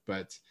character,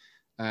 but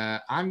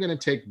I'm going to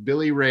take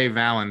Billy Ray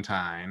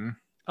Valentine.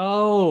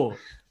 Oh,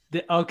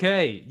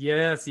 okay.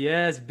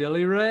 Yes.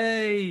 Billy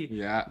Ray.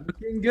 Yeah.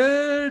 Looking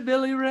good,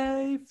 Billy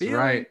Ray. That's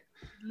right.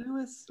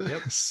 Lewis.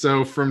 Yep.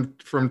 So from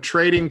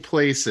Trading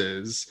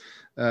Places,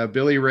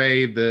 Billy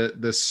Ray,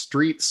 the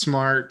street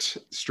smart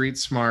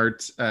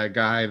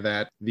guy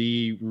that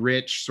the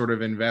rich sort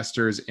of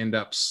investors end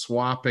up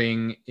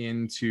swapping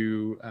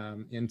into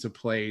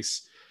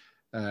place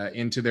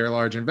into their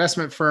large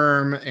investment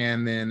firm,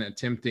 and then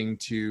attempting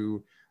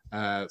to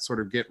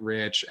sort of get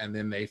rich, and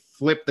then they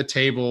flip the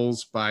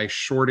tables by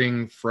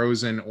shorting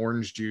frozen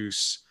orange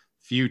juice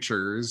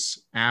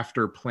futures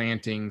after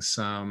planting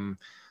some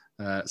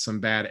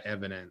bad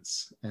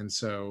evidence. And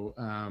so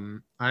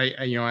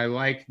I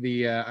like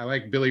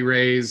Billy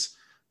Ray's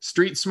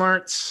street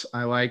smarts.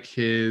 I like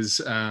his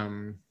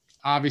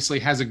obviously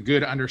has a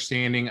good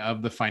understanding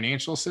of the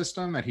financial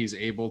system, that he's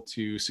able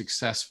to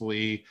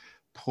successfully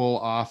pull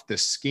off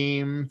this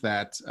scheme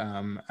that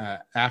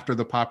after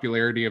the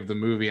popularity of the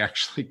movie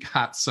actually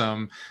got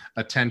some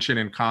attention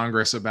in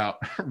Congress about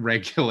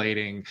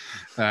regulating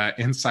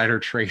insider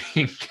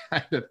trading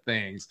kind of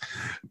things.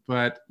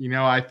 But,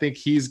 I think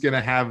he's going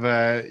to have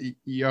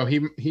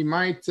he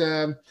might,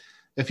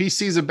 if he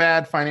sees a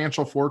bad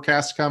financial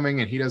forecast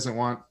coming and he doesn't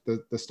want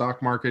the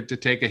stock market to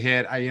take a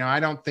hit, I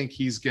don't think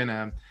he's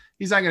not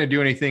going to do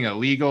anything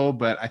illegal,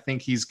 but I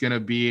think he's going to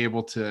be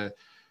able to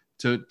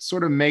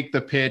sort of make the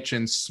pitch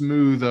and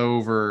smooth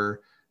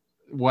over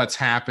what's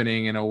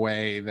happening in a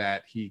way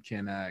that he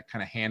can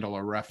kind of handle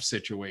a rough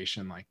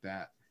situation like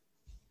that.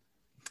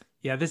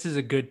 Yeah, this is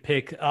a good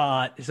pick.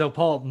 So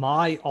Paul,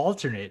 my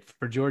alternate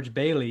for George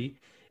Bailey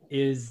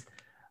is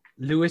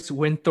Louis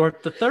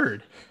Winthorpe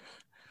III.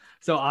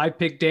 So I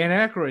picked Dan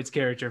Aykroyd's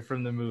character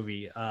from the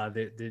movie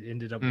that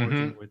ended up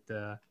working with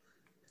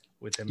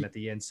him at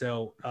the end.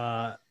 So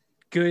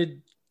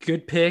good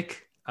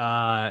pick.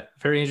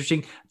 Very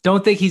interesting.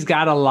 Don't think he's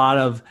got a lot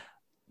of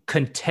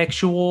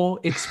contextual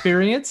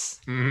experience,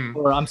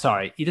 or I'm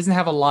sorry, he doesn't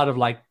have a lot of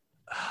like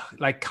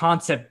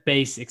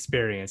concept-based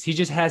experience. He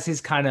just has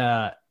his kind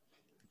of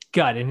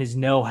gut and his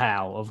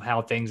know-how of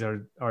how things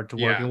are to work.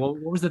 Yeah. And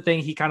what was the thing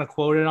he kind of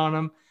quoted on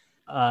him?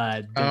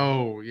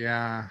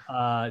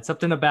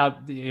 Something about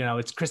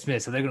it's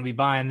Christmas, so they're going to be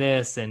buying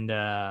this, and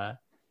I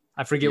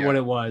forget what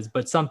it was,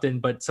 but something.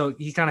 But so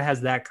he kind of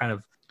has that kind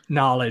of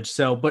knowledge.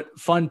 So, but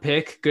fun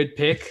pick, good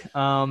pick.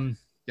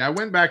 I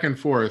went back and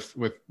forth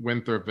with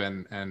Winthorpe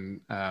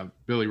and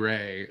Billy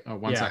Ray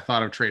once I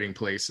thought of Trading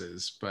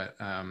Places, but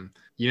I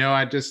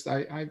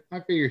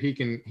figure he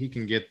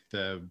can get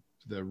the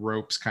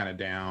ropes kind of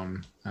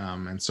down,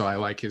 and so I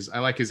like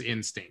his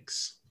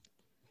instincts.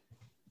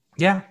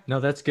 Yeah, no,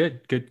 that's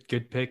good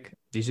pick.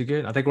 These are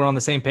good. I think we're on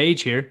the same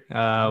page here.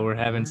 We're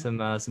having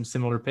some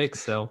similar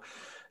picks. So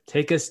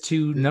take us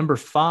to number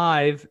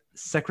 5,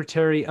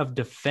 Secretary of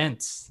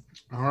Defense.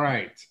 All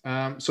right.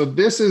 So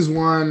this is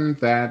one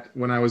that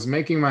when I was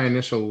making my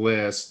initial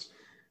list,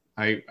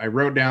 I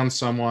wrote down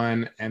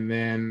someone and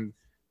then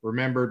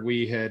remembered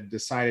we had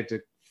decided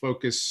to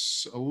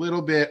focus a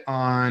little bit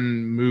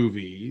on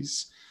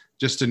movies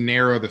just to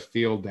narrow the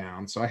field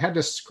down. So I had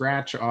to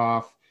scratch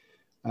off.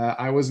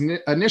 I was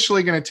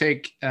initially going to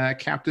take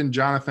Captain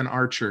Jonathan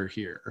Archer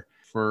here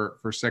for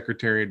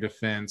Secretary of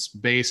Defense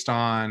based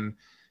on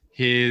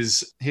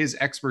his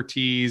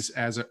expertise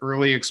as an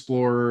early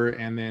explorer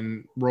and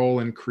then role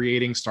in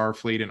creating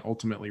Starfleet and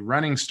ultimately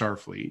running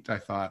Starfleet. I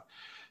thought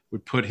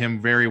would put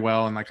him very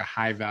well in like a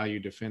high value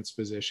defense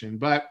position.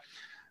 But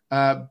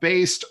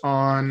Based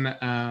on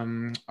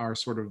our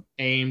sort of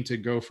aim to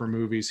go for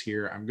movies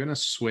here, I'm going to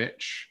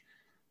switch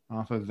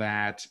off of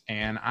that,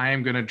 and I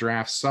am going to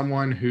draft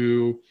someone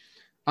who,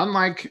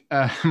 unlike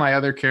my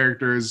other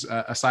characters,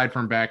 aside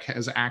from Beck,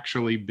 has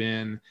actually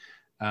been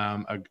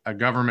a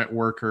government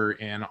worker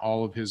in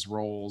all of his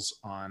roles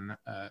on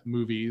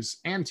movies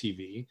and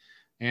TV.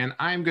 And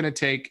I'm going to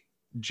take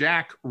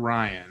Jack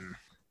Ryan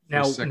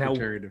for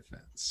Secretary of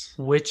Defense.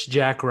 Which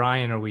Jack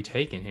Ryan are we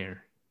taking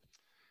here?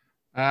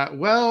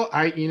 Well,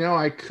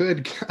 I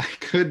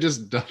could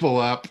just double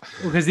up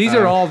because these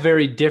are all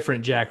very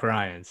different Jack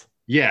Ryans.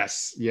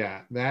 Yes,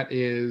 yeah, that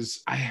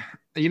is. I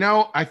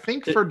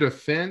think for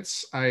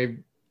defense, I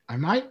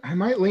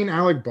might lean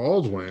Alec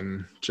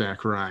Baldwin,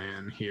 Jack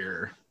Ryan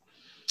here.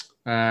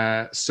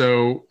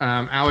 So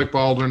Alec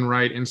Baldwin,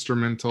 right,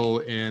 instrumental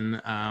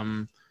in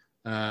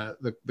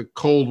the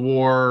Cold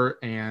War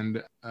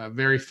and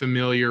very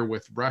familiar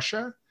with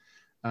Russia.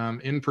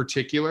 In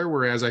particular,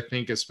 whereas I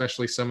think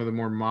especially some of the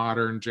more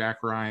modern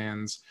Jack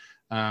Ryans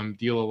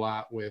deal a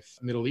lot with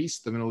the Middle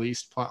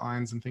East plot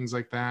lines and things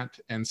like that.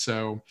 And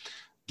so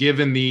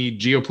given the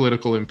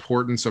geopolitical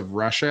importance of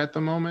Russia at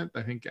the moment,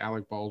 I think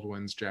Alec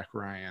Baldwin's Jack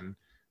Ryan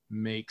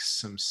makes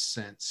some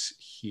sense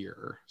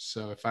here.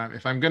 So if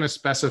I'm going to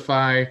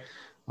specify,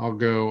 I'll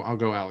go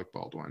Alec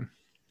Baldwin.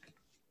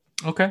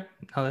 Okay.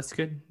 Oh, that's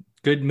good.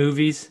 Good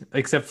movies,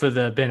 except for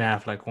the Ben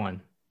Affleck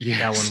one.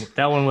 Yes.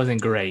 That one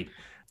wasn't great.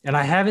 And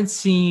I haven't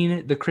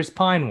seen the Chris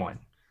Pine one.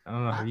 I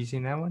don't know. Have you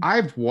seen that one?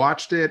 I've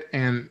watched it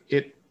and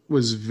it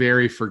was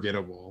very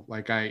forgettable.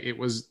 It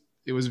was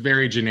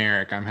very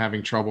generic. I'm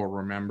having trouble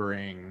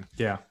remembering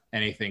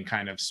anything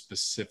kind of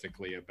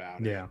specifically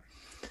about it.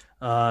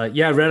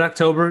 Red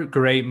October,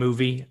 great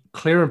movie.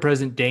 Clear and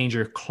Present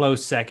Danger,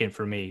 close second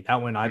for me.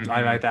 That one, I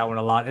like that one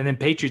a lot. And then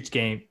Patriot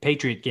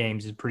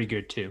Games is pretty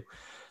good too.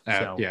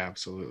 Yeah,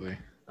 absolutely.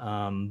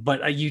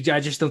 But I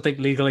just don't think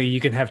legally you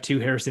can have two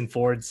Harrison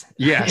Fords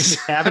in the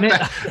cabinet.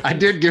 I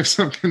did give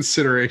some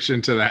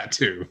consideration to that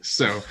too.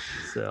 So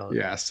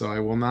I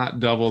will not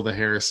double the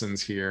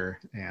Harrisons here.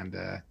 And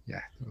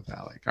with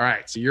Alec. All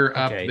right, so you're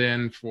up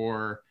then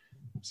for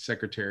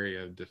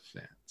Secretary of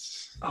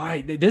Defense. All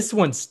right, this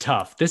one's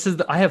tough.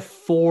 I have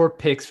 4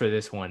 picks for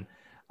this one.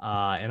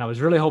 And I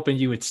was really hoping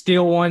you would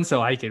steal one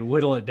so I could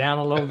whittle it down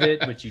a little bit,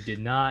 but you did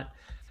not.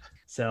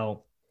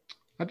 So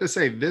I have to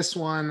say, this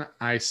one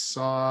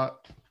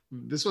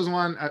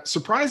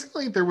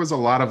surprisingly, there was a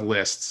lot of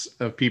lists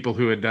of people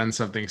who had done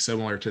something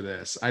similar to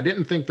this. I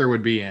didn't think there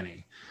would be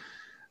any,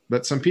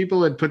 but some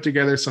people had put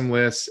together some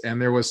lists,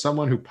 and there was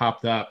someone who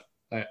popped up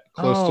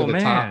close to the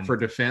top for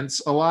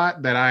defense a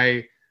lot that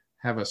I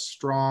have a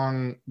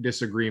strong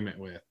disagreement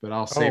with, but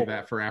I'll save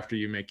that for after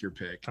you make your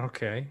pick.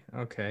 Okay.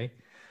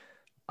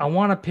 I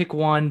want to pick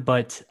one,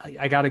 but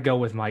I got to go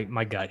with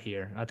my gut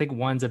here. I think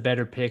one's a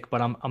better pick,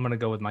 but I'm going to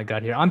go with my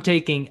gut here. I'm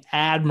taking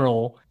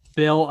Admiral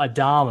Bill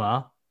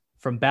Adama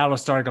from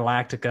Battlestar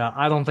Galactica.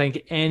 I don't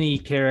think any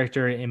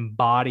character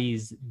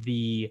embodies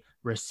the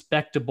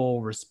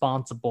respectable,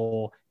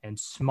 responsible, and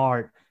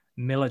smart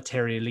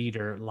military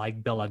leader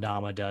like Bill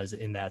Adama does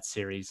in that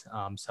series.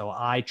 So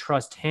I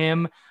trust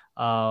him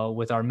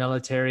with our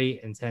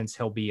military, and since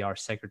he'll be our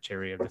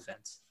Secretary of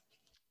Defense.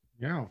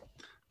 Yeah.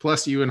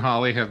 Plus, you and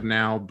Holly have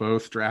now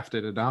both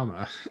drafted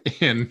Adama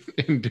in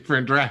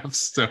different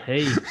drafts. So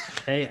hey,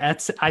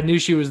 I knew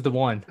she was the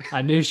one.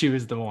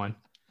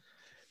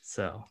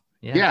 So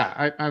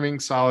I mean,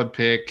 solid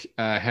pick.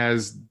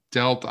 Has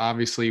dealt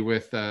obviously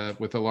with a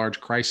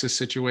large crisis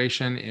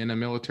situation in a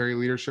military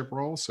leadership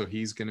role. So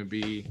he's going to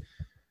be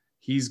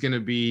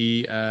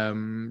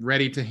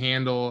ready to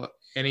handle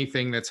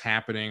anything that's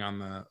happening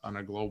on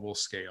a global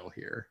scale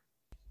here.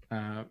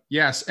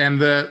 Yes, and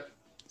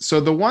So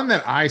the one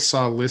that I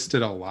saw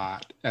listed a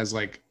lot as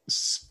like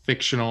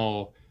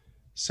fictional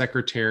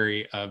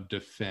Secretary of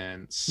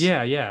Defense.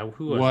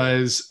 Who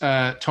was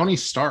Tony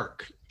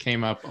Stark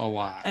came up a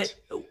lot.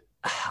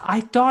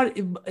 I thought,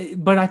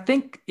 but I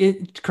think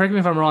correct me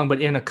if I'm wrong,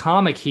 but in a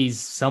comic, he's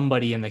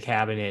somebody in the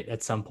cabinet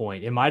at some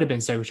point. It might've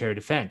been Secretary of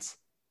Defense.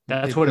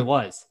 That's what it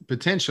was.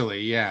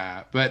 Potentially,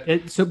 yeah. But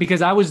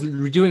because I was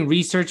doing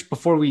research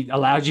before we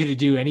allowed you to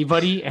do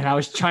anybody, and I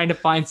was trying to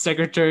find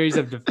secretaries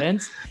of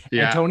defense.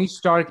 Yeah. And Tony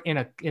Stark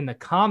in the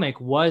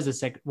comic was the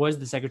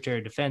Secretary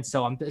of Defense.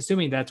 So I'm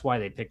assuming that's why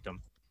they picked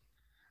him.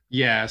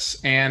 Yes,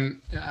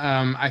 and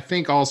I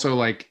think also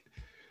like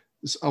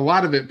a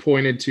lot of it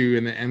pointed to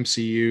in the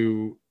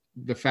MCU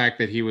the fact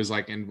that he was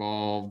like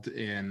involved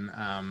in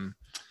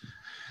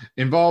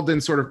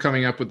sort of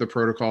coming up with the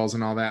protocols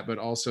and all that, but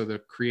also the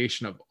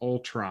creation of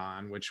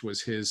Ultron, which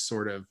was his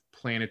sort of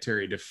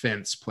planetary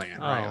defense plan,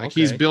 right?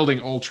 He's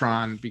building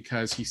Ultron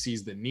because he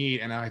sees the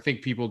need. And I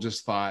think people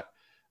just thought,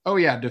 oh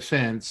yeah,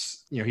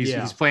 defense,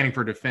 he's planning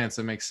for defense.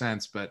 That makes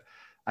sense. But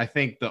I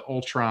think the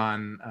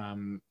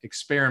Ultron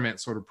experiment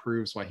sort of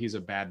proves why he's a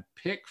bad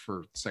pick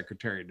for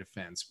Secretary of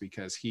Defense,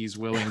 because he's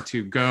willing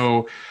to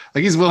go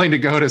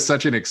to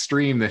such an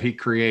extreme that he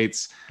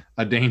creates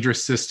a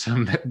dangerous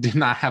system that did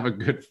not have a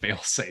good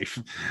fail-safe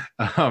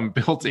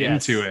built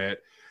into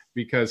it.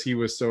 because he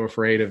was so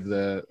afraid of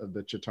the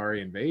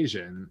Chitauri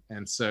invasion.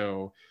 And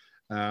so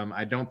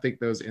I don't think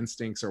those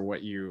instincts are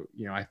what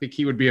I think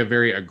he would be a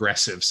very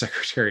aggressive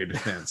Secretary of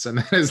Defense. And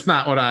that is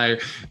not what I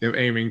am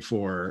aiming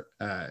for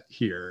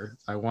here.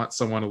 I want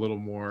someone a little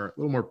more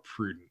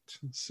prudent.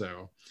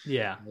 So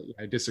Yeah.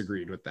 I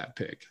disagreed with that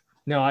pick.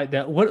 No,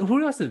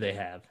 who else did they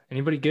have?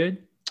 Anybody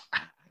good?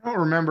 I don't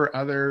remember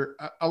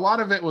a lot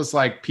of it was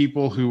like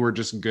people who were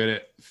just good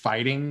at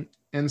fighting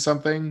in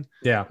something.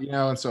 Yeah.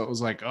 And so it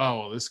was like,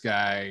 oh, this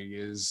guy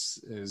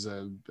is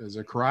a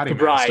karate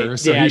Right. master,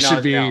 so Yeah, he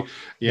should be. no.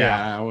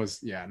 Yeah, I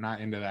was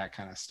not into that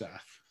kind of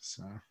stuff.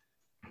 So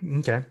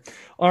Okay.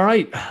 All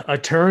right.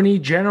 Attorney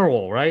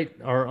General, right?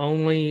 Our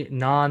only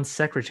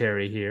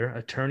non-secretary here,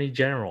 Attorney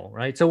General,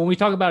 right? So when we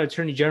talk about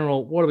Attorney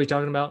General, what are we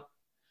talking about?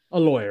 A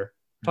lawyer.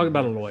 Talking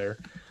about a lawyer.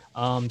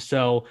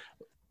 So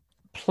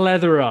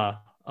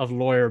plethora of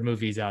lawyer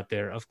movies out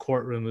there, of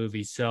courtroom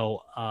movies.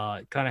 So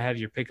kind of have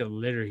your pick of the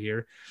litter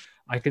here.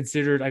 I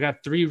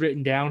got 3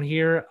 written down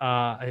here.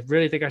 I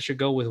really think I should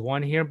go with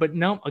one here, but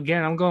no,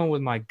 again, I'm going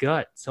with my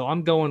gut. So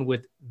I'm going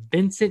with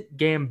Vincent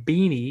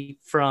Gambini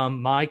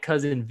from My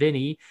Cousin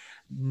Vinny.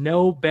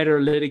 No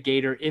better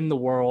litigator in the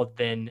world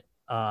than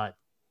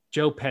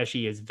Joe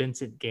Pesci as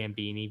Vincent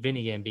Gambini,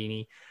 Vinny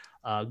Gambini.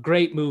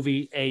 Great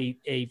movie,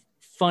 a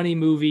funny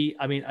movie.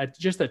 I mean,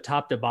 just a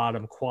top to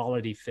bottom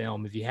quality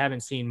film. If you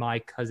haven't seen My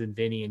Cousin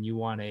Vinny and you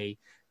want a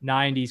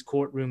 90s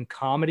courtroom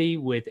comedy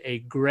with a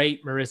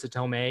great Marissa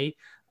Tomei,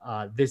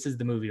 this is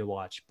the movie to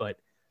watch. But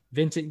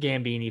Vincent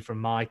Gambini from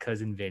My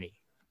Cousin Vinny.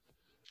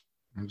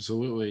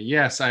 Absolutely.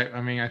 Yes.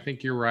 I mean, I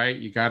think you're right.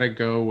 You got to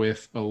go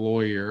with a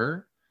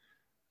lawyer.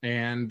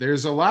 And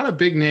there's a lot of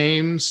big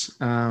names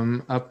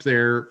up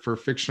there for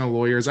fictional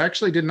lawyers. I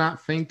actually did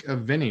not think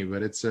of Vinny,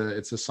 but it's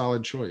a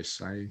solid choice.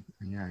 I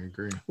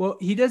agree. Well,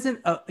 he doesn't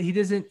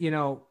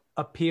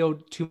appeal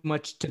too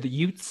much to the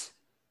Utes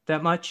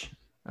that much.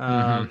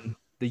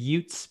 The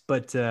Utes,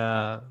 but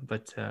a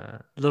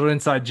little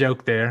inside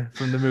joke there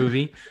from the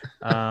movie.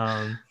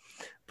 Yeah,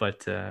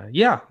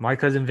 My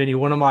Cousin Vinny,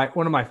 one of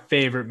my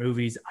favorite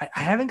movies. I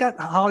haven't got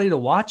Holly to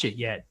watch it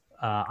yet.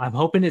 I'm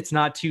hoping it's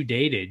not too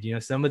dated.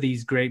 Some of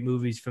these great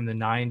movies from the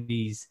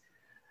 90s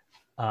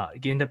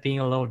end up being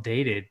a little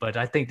dated, but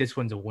I think this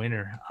one's a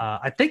winner.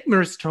 I think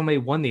Marissa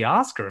Tomei won the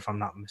Oscar, if I'm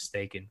not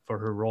mistaken, for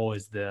her role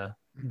as the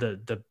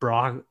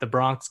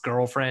Bronx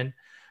girlfriend,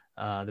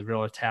 the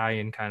real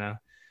Italian kind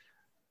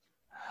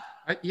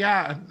of.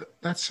 Yeah,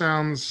 that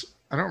sounds.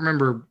 I don't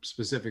remember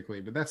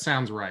specifically, but that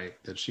sounds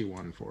right that she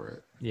won for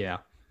it. Yeah.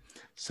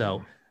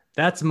 So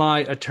that's my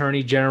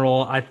Attorney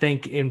General. I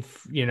think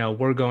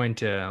we're going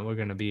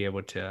to be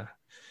able to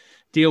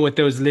deal with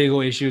those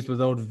legal issues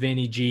with old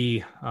Vinny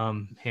G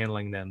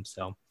handling them.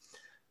 So,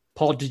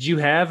 Paul, did you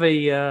have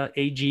a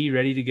AG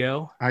ready to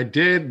go? I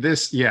did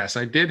this. Yes,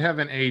 I did have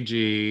an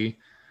AG,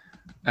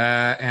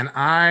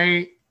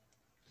 and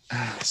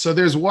so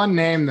there's one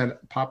name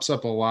that pops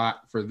up a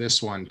lot for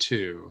this one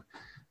too,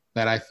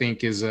 that I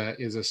think is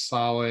a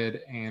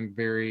solid and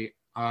very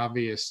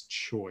obvious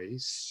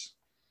choice.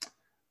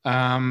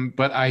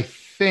 But I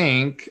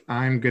think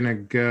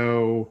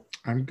so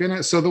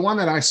the one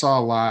that I saw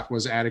a lot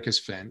was Atticus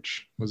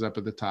Finch, was up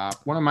at the top.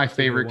 One of my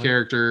favorite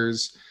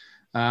characters.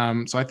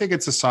 So I think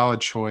it's a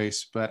solid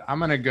choice, but I'm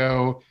going to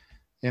go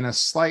in a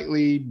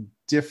slightly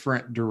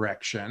different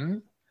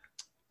direction,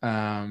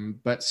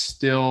 but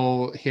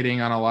still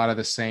hitting on a lot of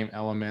the same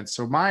elements.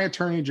 So my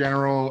Attorney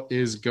General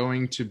is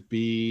going to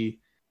be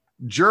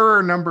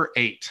juror number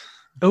 8.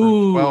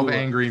 Ooh, 12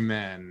 Angry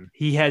Men.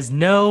 He has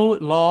no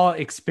law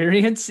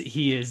experience.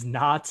 He is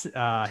not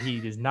a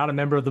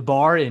member of the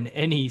bar in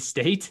any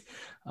state.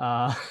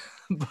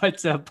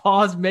 But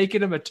Paul's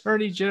making him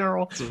Attorney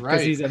General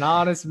because he's an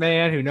honest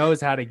man who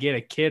knows how to get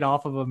a kid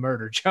off of a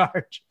murder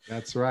charge.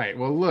 That's right.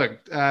 Well,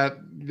 look,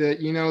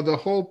 the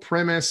whole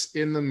premise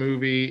in the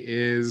movie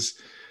is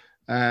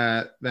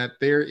that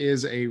there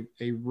is a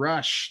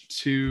rush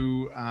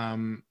to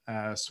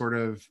sort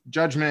of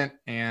judgment,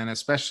 and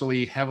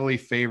especially heavily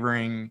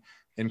favoring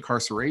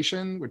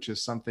incarceration, which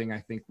is something I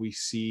think we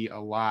see a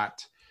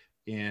lot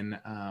in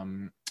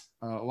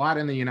the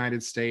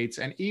United States,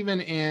 and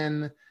even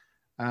in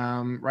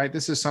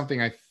this is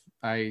something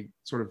I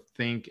sort of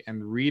think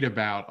and read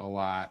about a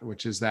lot,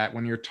 which is that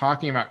when you're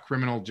talking about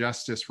criminal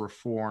justice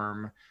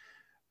reform,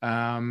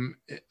 a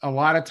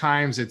lot of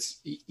times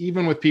it's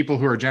even with people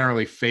who are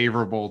generally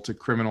favorable to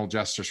criminal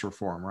justice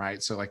reform,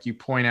 right? So like you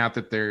point out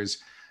that there's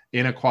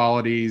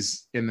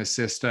inequalities in the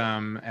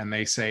system, and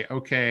they say,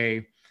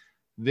 okay,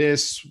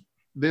 this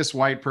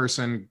white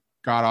person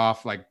got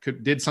off,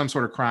 did some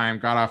sort of crime,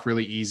 got off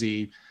really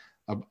easy.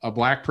 A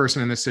black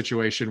person in this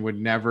situation would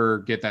never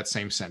get that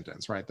same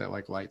sentence, right?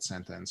 That light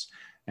sentence.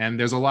 And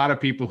there's a lot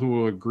of people who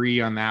will agree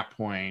on that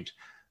point.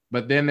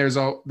 But then there's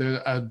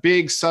a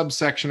big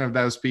subsection of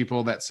those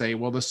people that say,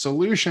 well, the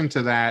solution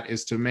to that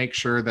is to make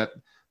sure that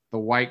the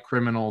white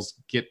criminals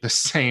get the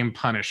same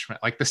punishment,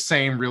 like the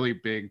same really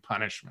big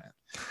punishment.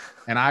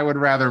 And I would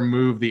rather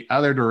move the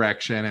other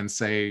direction and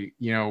say,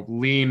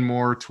 lean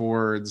more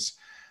towards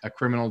a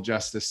criminal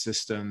justice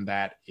system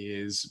that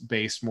is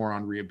based more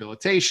on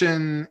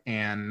rehabilitation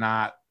and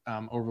not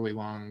overly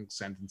long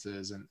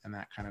sentences and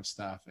that kind of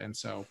stuff. And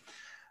so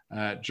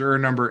juror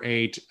number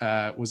 8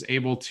 was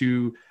able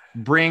to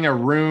bring a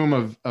room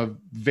of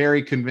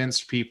very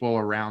convinced people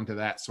around to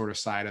that sort of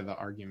side of the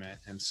argument.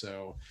 And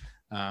so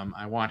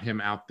I want him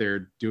out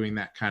there doing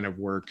that kind of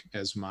work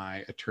as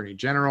my attorney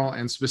general.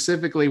 And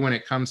specifically when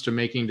it comes to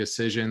making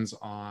decisions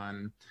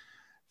on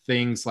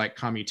things like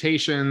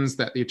commutations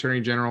that the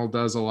attorney general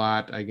does a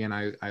lot. Again,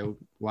 I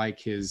like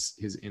his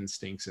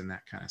instincts and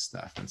that kind of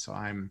stuff. And so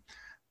I'm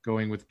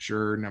going with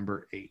juror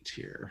number 8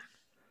 here.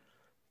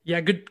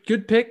 Yeah,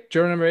 good pick.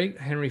 Juror number 8,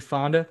 Henry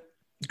Fonda.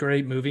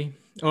 Great movie.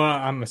 Well,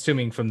 I'm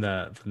assuming from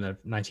the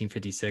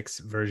 1956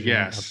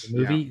 version of the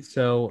movie. Yeah.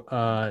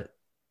 So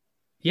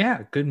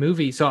yeah, good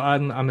movie. So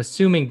I'm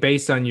assuming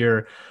based on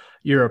your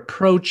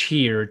approach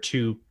here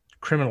to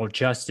criminal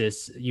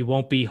justice, you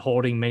won't be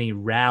holding many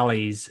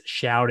rallies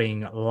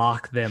shouting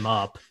 "lock them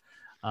up"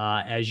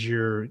 as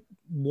your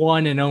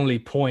one and only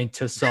point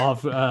to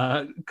solve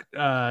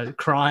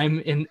crime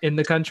in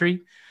the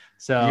country.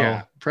 So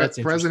yeah,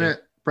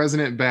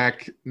 President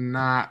Beck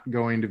not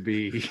going to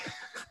be.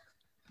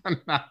 I'm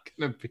not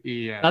going to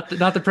be not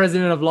the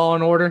president of Law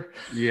and Order.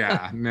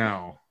 Yeah,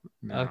 no.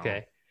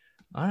 Okay.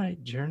 All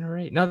right, juror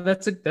 8. No,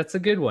 that's a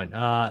good one.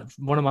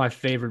 One of my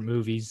favorite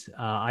movies.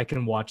 I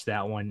can watch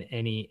that one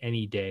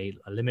any day.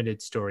 A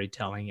limited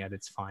storytelling at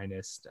its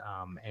finest,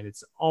 and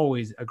it's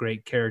always a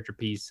great character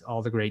piece.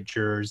 All the great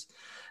jurors.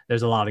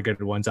 There's a lot of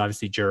good ones.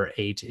 Obviously, juror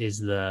 8 is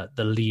the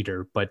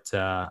leader, but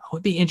it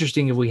would be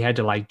interesting if we had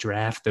to like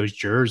draft those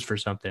jurors for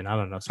something. I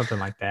don't know, something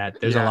like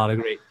that. There's a lot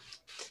of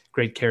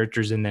great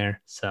characters in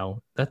there.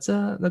 So that's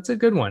a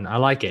good one. I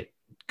like it.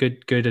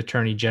 Good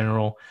attorney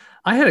general.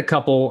 I had a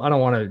couple. I don't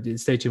want to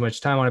stay too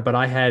much time on it, but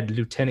I had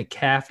Lieutenant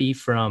Caffey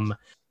from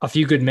A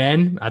Few Good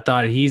Men. I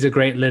thought he's a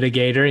great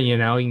litigator. You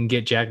know, you can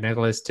get Jack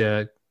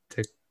Nicholson,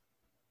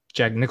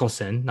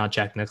 not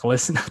Jack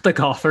Nicklaus, not the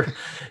golfer.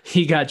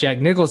 He got Jack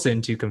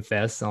Nicholson to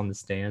confess on the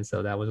stand.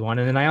 So that was one.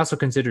 And then I also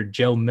considered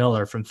Joe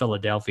Miller from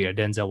Philadelphia,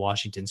 Denzel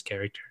Washington's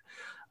character.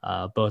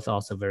 Both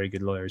also very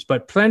good lawyers,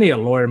 but plenty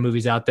of lawyer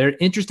movies out there.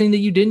 Interesting that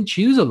you didn't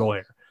choose a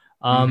lawyer.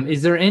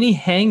 Is there any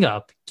hang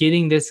up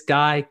getting this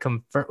guy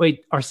confirmed?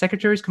 Wait, are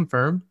secretaries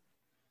confirmed?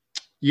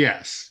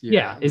 Yes.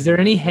 Yeah. Is there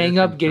any hang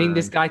up getting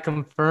this guy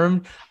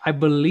confirmed? I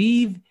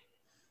believe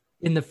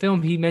in the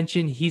film he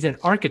mentioned he's an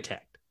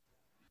architect.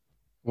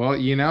 Well,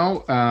 you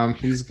know,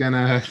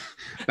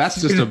 that's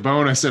just a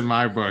bonus in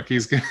my book.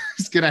 He's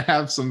gonna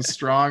have some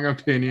strong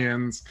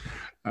opinions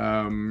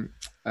on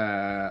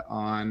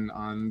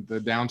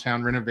the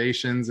downtown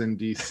renovations in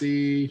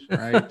DC,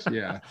 right?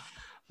 Yeah.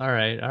 All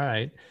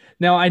right.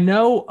 Now, I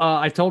know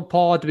I told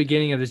Paul at the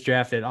beginning of this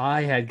draft that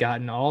I had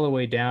gotten all the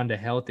way down to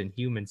Health and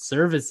Human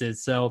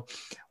Services. So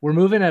we're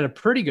moving at a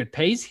pretty good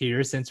pace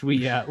here since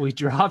we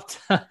dropped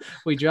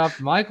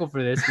Michael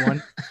for this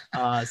one.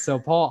 So,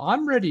 Paul,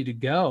 I'm ready to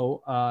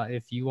go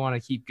if you want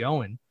to keep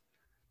going.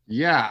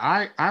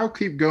 Yeah, I'll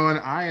keep going.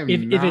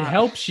 If it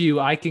helps you,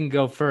 I can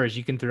go first.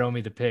 You can throw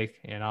me the pick,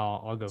 and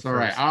I'll go first. All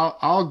right,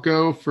 I'll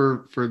go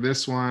for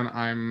this one.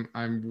 I'm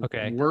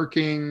okay.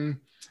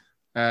 working.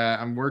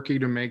 I'm working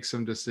to make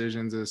some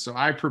decisions. So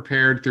I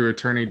prepared through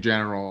Attorney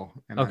General,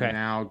 and okay.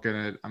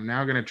 I'm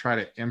now gonna try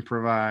to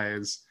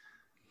improvise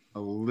a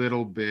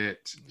little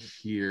bit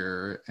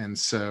here. And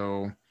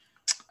so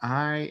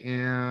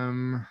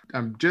I'm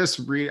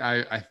just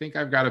I think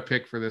I've got a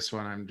pick for this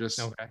one. I'm just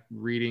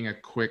reading a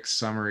quick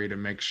summary to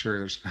make sure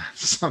there's not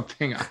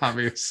something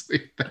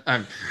obviously that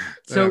I'm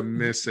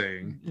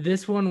missing.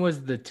 This one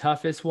was the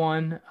toughest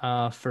one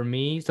for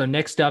me. So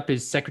next up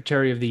is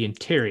Secretary of the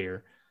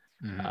Interior.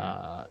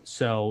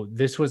 So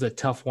this was a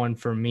tough one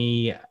for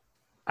me.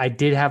 I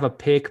did have a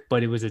pick,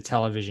 but it was a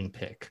television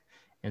pick.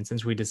 And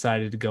since we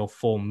decided to go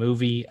full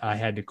movie, I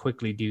had to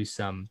quickly do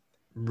some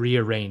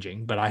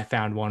rearranging, but I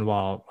found one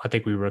while I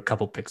think we were a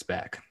couple picks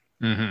back.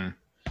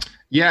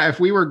 Yeah, if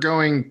we were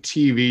going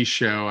TV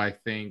show, I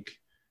think,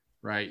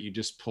 right, you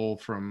just pull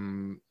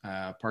from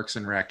Parks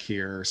and Rec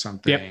here or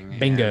something. Yep,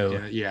 bingo.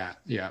 And, yeah.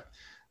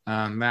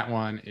 That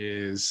one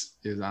is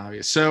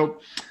obvious.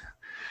 So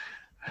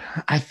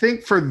I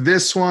think for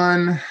this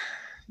one,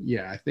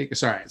 I think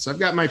it's all right. So I've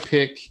got my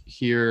pick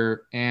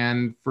here,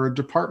 and for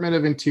Department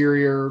of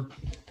Interior,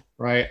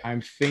 right,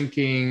 I'm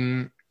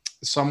thinking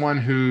someone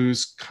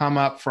who's come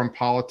up from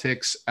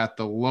politics at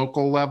the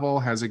local level,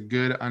 has a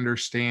good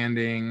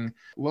understanding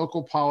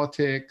local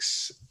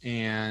politics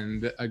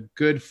and a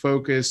good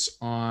focus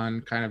on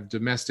kind of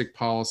domestic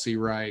policy,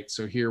 right?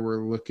 So here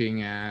we're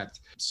looking at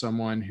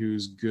someone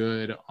who's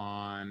good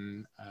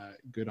on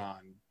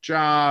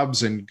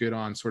jobs and good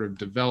on sort of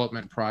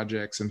development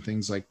projects and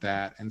things like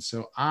that. And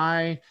so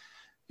I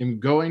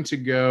am going to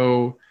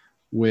go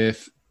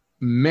with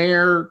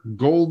Mayor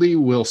Goldie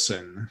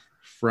Wilson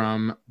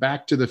from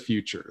Back to the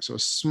Future. So a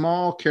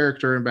small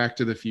character in Back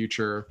to the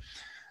Future.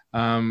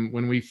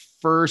 When we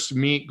first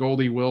meet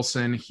Goldie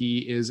Wilson, he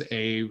is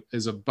a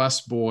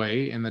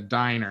busboy in the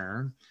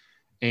diner,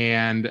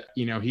 And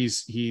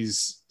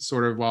he's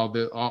sort of, while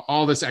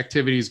all this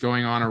activity is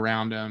going on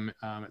around him,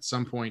 at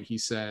some point he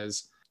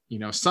says,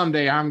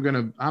 someday I'm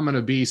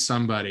gonna be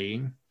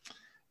somebody.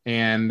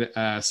 And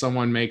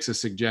someone makes a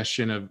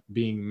suggestion of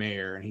being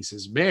mayor, and he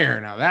says, "Mayor,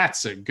 now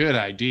that's a good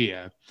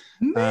idea."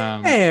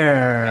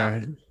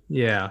 Mayor,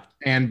 yeah.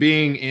 And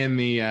being in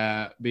the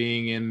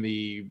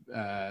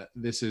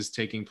this is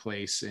taking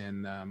place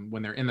in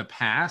when they're in the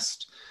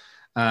past,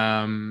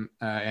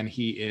 and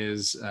he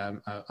is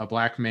a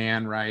black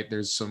man, right?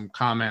 There's some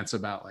comments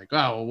about like,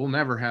 oh, we'll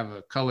never have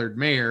a colored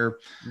mayor,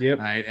 Yep.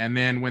 right? And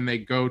then when they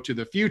go to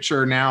the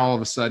future, now all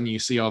of a sudden you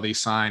see all these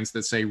signs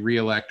that say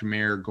 "Reelect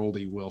Mayor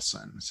Goldie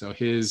Wilson." So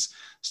his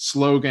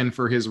slogan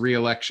for his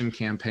reelection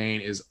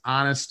campaign is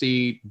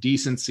honesty,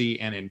 decency,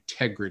 and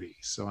integrity.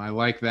 So I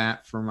like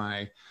that for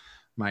my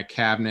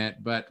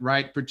cabinet. But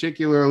right,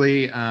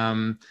 particularly,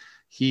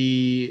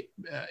 he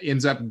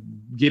ends up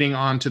getting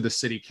onto the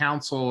city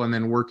council and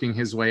then working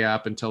his way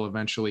up until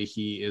eventually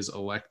he is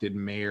elected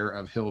mayor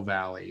of Hill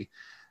Valley.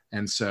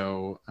 And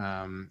so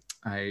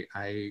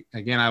I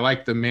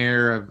like the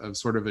mayor of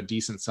sort of a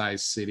decent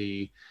sized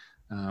city,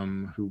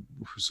 who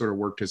sort of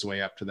worked his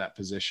way up to that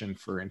position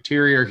for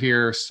interior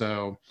here.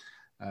 So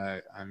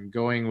I'm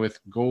going with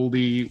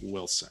Goldie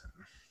Wilson.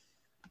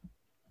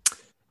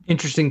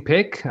 Interesting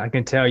pick. I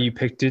can tell you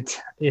picked it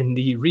in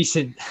the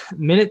recent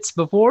minutes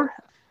before.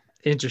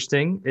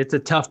 Interesting. It's a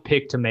tough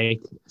pick to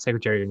make,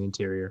 Secretary of the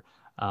Interior.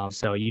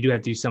 So you do have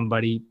to do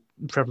somebody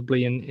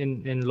preferably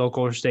in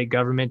local or state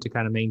government to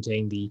kind of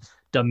maintain the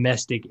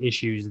domestic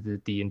issues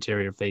that the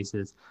Interior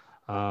faces.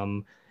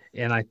 And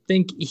I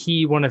think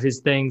one of his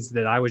things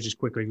that I was just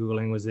quickly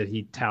Googling was that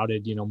he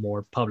touted,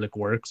 more public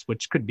works,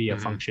 which could be a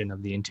function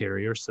of the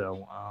Interior.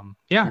 So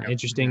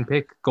interesting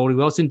pick. Goldie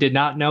Wilson, did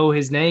not know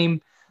his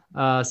name.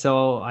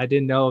 So I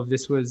didn't know if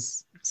this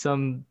was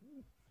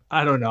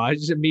I don't know. I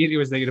just immediately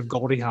was thinking of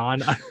Goldie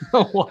Hawn. I don't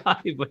know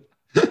why, but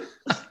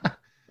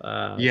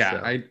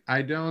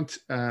I don't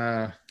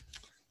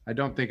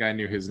think I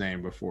knew his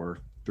name before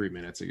 3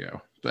 minutes ago.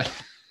 But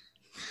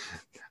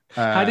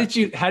how did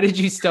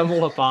you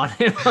stumble upon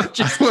him? I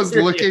was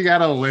looking at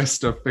a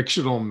list of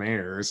fictional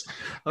mayors,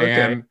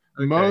 and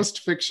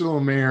most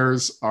fictional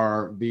mayors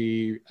are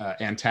the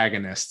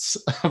antagonists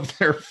of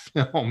their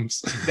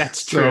films.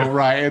 That's true. So,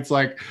 right, it's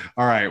like,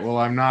 all right, well,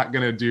 I'm not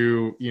gonna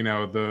do,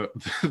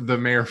 the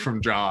mayor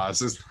from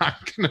Jaws is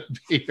not gonna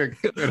be a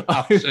good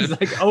option. It's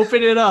like,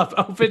 open it up,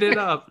 let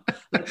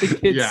the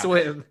kids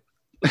swim.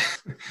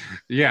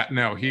 Yeah,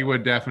 no, he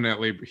would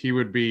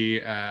be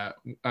a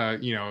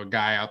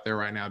guy out there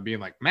right now being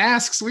like,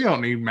 masks, we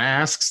don't need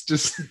masks,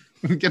 just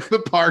get the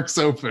parks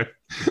open.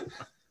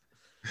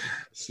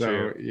 So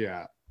true.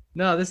 Yeah,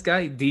 no, this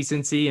guy,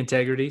 decency,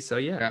 integrity. So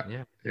yeah.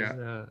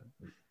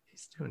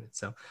 He's doing it.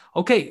 So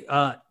okay,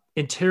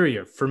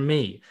 Interior for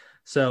me.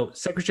 So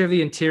Secretary of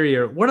the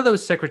Interior, one of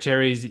those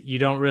secretaries you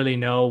don't really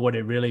know what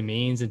it really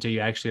means until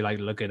you actually like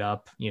look it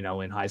up,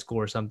 in high school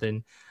or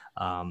something.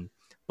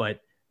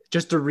 But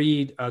just to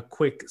read a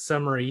quick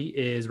summary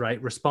is,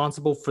 right,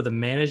 responsible for the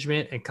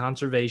management and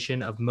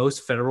conservation of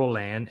most federal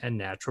land and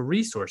natural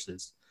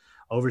resources,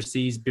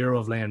 oversees Bureau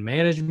of Land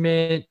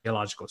Management,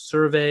 Geological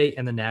Survey,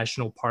 and the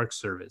National Park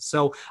Service.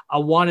 So I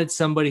wanted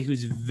somebody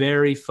who's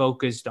very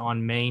focused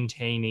on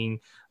maintaining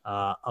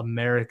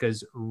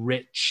America's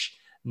rich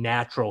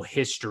natural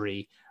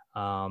history,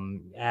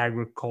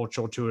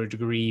 agricultural to a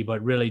degree,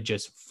 but really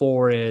just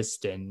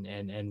forest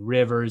and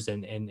rivers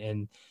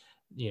and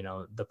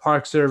the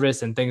Park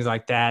Service and things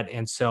like that.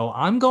 And so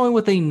I'm going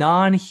with a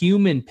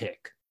non-human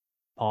pick,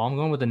 Paul. I'm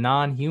going with a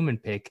non-human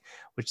pick,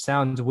 which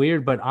sounds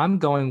weird, but I'm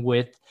going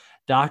with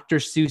Dr.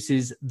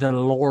 Seuss's The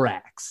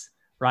Lorax,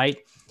 right?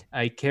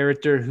 A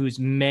character whose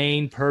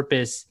main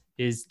purpose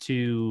is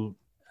to,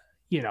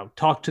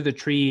 talk to the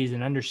trees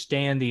and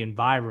understand the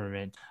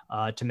environment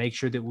to make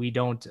sure that we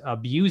don't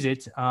abuse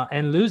it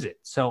and lose it.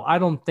 So I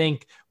don't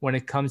think when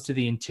it comes to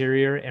the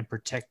interior and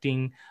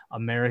protecting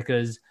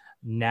America's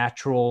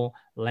natural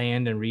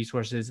land and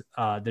resources,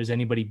 there's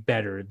anybody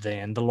better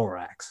than the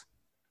Lorax.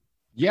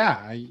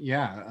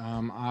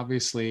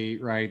 Obviously,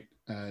 right,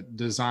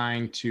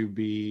 designed to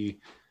be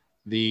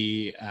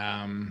the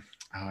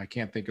I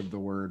can't think of the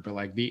word, but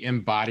like the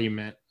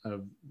embodiment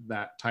of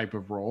that type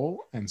of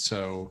role, and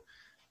so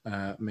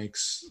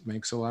makes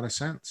a lot of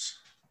sense.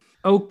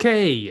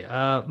 Okay,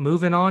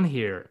 moving on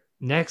here.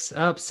 Next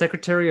up,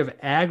 Secretary of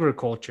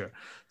Agriculture.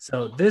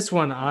 So this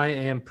one I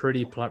am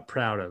pretty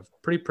proud of.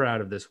 Pretty proud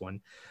of this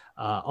one.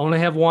 Only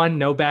have one,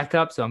 no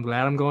backup, so I'm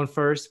glad I'm going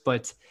first.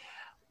 But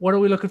what are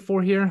we looking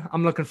for here?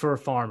 I'm looking for a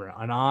farmer,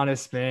 an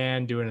honest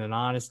man doing an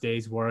honest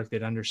day's work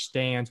that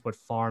understands what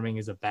farming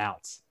is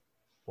about.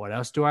 What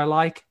else do I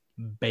like?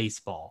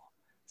 Baseball.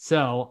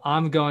 So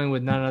I'm going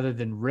with none other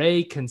than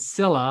Ray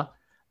Kinsella,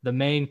 the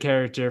main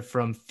character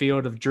from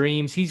Field of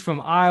Dreams. He's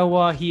from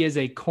Iowa. He is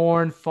a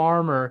corn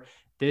farmer.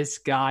 This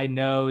guy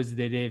knows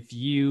that if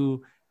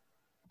you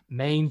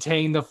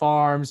maintain the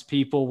farms,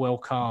 people will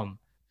come.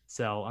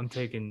 So I'm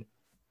taking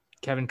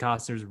Kevin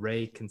Costner's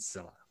Ray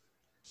Kinsella.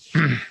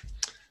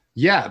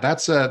 Yeah,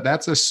 that's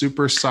a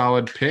super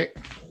solid pick.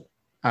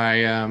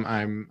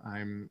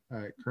 I'm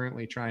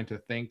currently trying to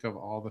think of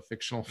all the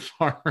fictional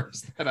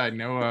farmers that I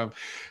know of,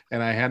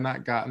 and I had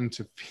not gotten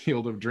to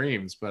Field of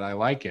Dreams, but I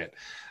like it.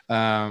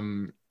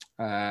 Not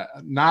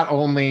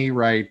only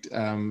right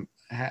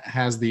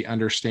has the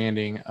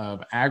understanding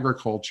of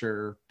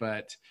agriculture,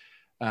 but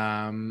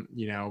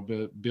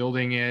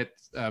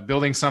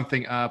building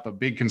something up, a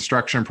big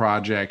construction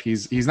project.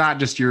 He's not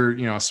just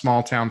your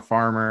small town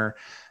farmer.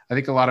 I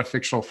think a lot of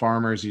fictional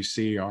farmers you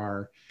see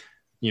are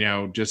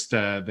just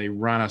they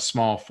run a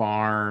small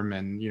farm,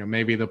 and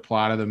maybe the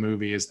plot of the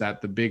movie is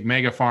that the big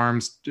mega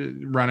farms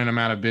running them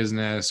out of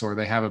business, or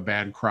they have a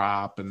bad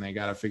crop and they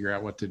got to figure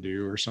out what to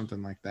do or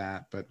something like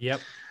that. But Yep.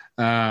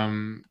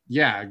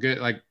 Yeah,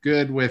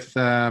 good with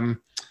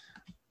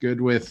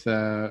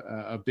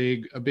a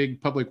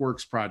big public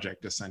works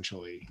project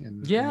essentially.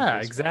 Yeah,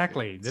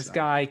 exactly. This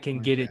guy can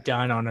get it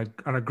done on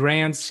a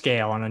grand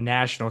scale, on a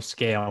national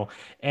scale.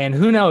 And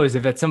who knows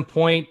if at some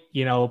point,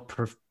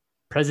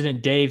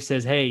 President Dave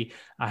says, "Hey,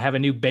 I have a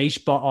new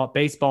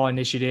baseball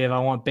initiative. I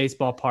want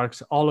baseball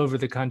parks all over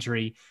the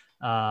country."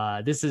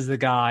 This is the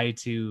guy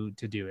to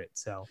do it.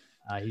 So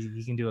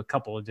he can do a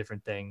couple of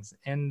different things,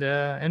 and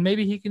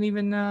maybe he can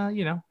even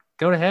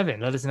go to heaven.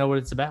 Let us know what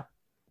it's about.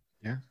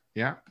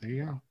 Yeah, there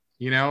you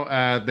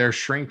go. They're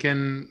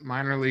shrinking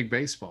minor league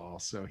baseball,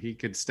 so he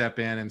could step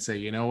in and say,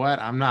 "You know what?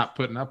 I'm not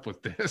putting up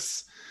with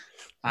this.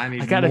 I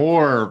need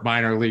more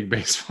minor league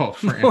baseball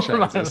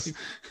franchises."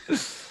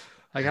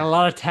 I got a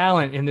lot of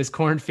talent in this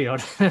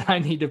cornfield that I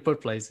need to put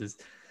places.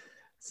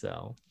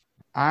 So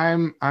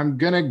I'm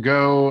gonna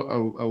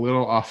go a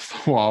little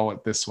off the wall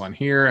with this one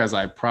here, as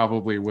I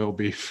probably will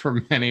be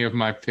for many of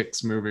my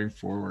picks moving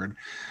forward.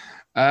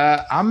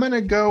 I'm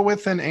gonna go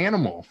with an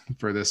animal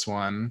for this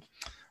one.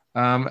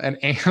 An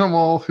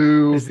animal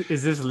who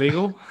is this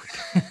legal?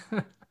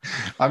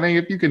 I mean,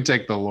 if you can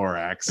take the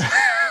Lorax,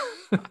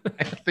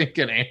 I think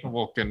an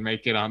animal can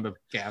make it on the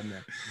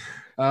cabinet.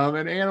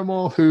 An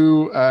animal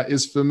who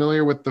is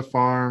familiar with the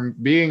farm,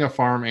 being a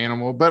farm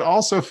animal, but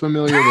also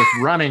familiar with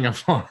running a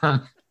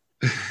farm,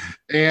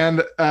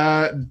 and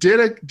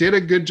did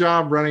a good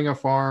job running a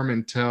farm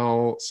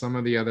until some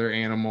of the other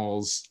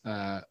animals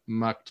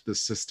mucked the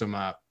system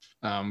up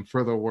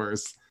for the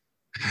worse.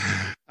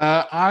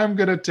 I'm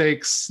gonna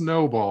take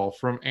Snowball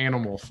from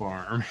Animal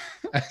Farm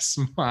as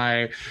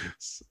my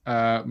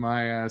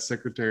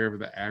Secretary of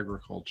the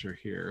Agriculture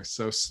here.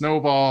 So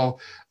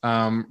Snowball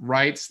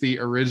writes the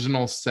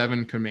original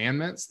 7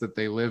 commandments that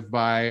they live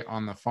by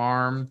on the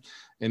farm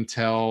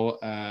until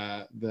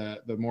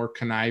the more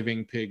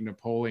conniving pig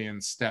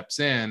Napoleon steps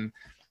in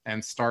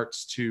and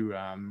starts to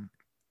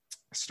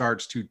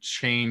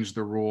change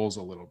the rules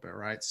a little bit,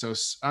 right? So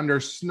under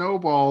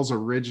Snowball's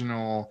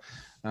original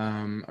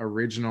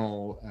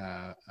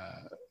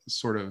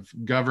sort of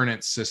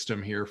governance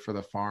system here for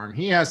the farm,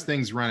 he has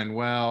things running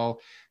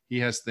well. He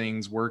has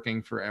things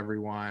working for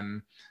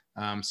everyone.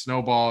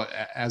 Snowball,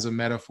 as a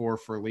metaphor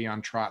for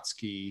Leon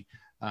Trotsky,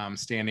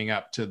 standing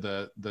up to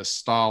the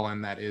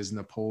Stalin that is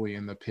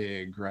Napoleon the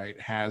pig, right?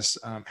 Has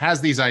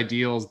these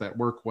ideals that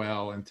work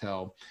well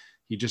until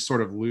he just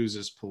sort of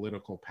loses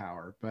political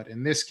power. But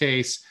in this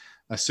case,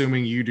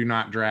 assuming you do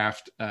not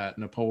draft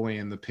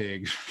Napoleon the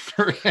pig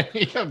for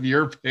any of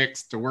your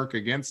picks to work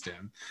against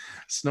him,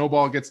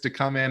 Snowball gets to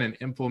come in and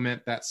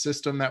implement that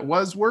system that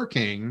was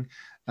working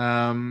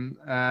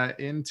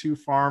into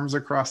farms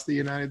across the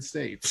United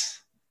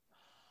States.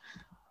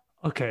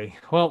 Okay.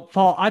 Well,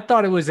 Paul, I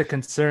thought it was a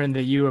concern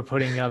that you were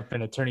putting up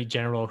an attorney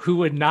general who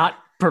would not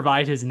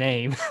provide his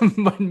name,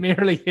 but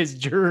merely his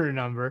juror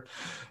number.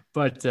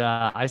 But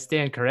I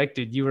stand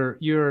corrected.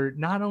 You're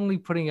not only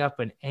putting up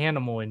an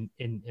animal in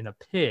a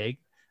pig,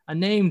 a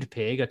named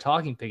pig, a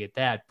talking pig at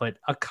that, but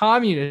a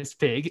communist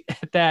pig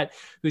at that,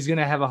 who's going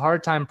to have a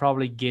hard time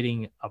probably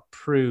getting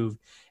approved.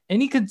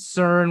 Any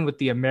concern with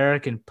the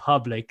American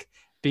public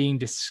being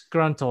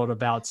disgruntled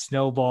about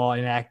Snowball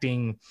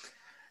enacting,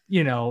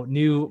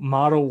 new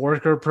model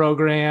worker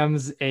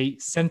programs, a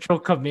central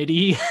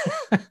committee,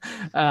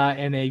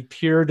 and a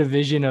pure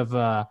division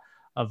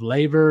of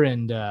labor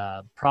and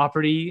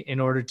property in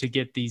order to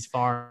get these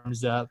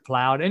farms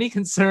plowed? Any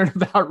concern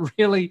about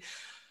really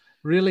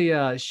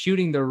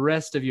shooting the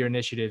rest of your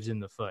initiatives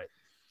in the foot?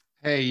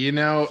 Hey,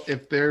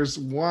 if there's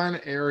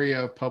one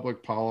area of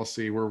public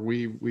policy where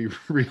we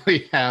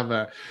really have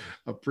a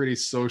pretty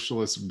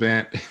socialist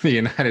bent in the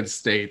United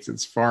States,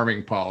 it's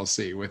farming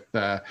policy with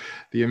the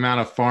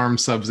amount of farm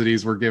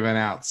subsidies we're giving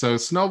out. So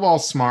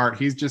Snowball's smart.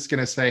 He's just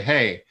going to say,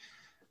 hey,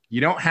 you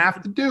don't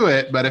have to do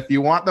it, but if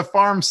you want the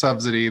farm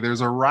subsidy,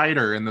 there's a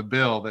rider in the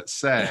bill that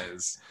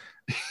says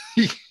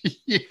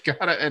you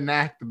got to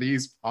enact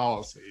these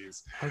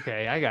policies.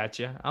 Okay, I got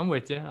you. I'm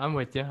with you.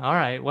 All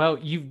right. Well,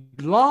 you've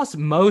lost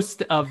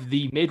most of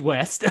the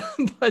Midwest,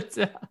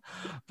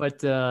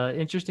 but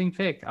interesting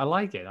pick. I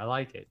like it.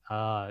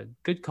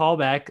 Good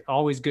callback.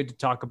 Always good to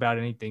talk about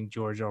anything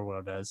George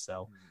Orwell does.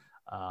 So,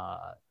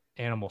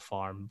 Animal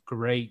Farm,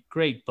 great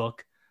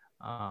book.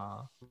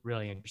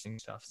 Really interesting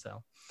stuff.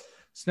 So,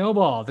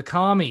 Snowball, the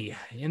commie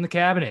in the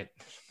cabinet.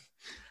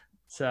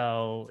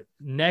 So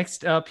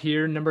next up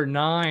here, number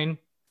 9,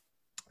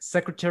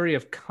 Secretary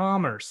of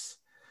Commerce.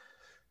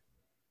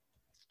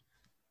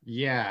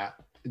 Yeah.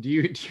 Do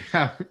you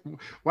have,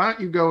 why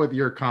don't you go with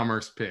your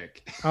commerce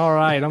pick? All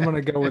right, I'm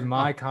gonna go with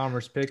my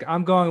commerce pick.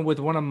 I'm going with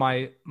one of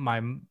my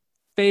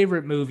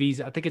favorite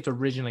movies. I think it's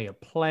originally a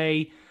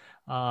play.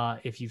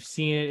 If you've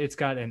seen it, it's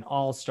got an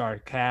all-star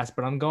cast,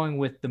 but I'm going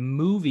with the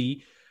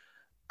movie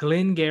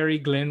Glengarry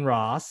Glen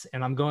Ross,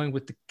 and I'm going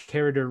with the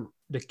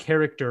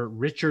character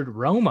Richard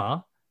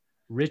Roma,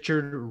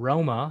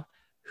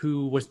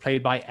 who was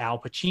played by Al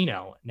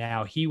Pacino.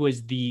 Now, he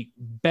was the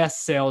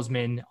best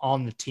salesman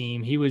on the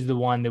team. He was the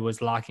one that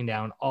was locking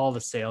down all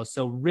the sales.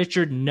 So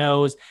Richard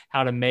knows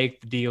how to make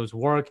the deals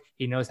work.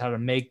 He knows how to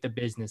make the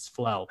business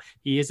flow.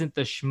 He isn't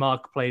the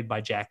schmuck played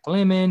by Jack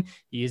Lemmon.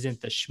 He isn't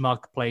the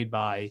schmuck played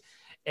by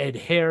Ed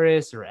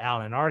Harris or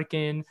Alan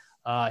Arkin.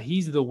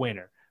 He's the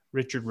winner.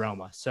 Richard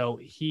Roma. So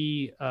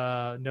he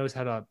knows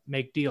how to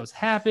make deals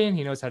happen.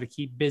 He knows how to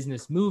keep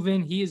business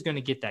moving. He is going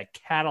to get that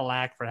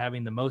Cadillac for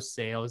having the most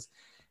sales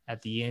at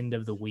the end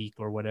of the week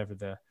or whatever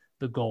the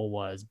goal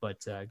was.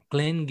 But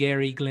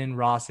Glengarry Glen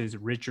Ross is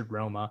Richard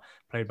Roma,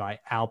 played by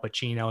Al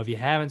Pacino. If you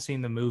haven't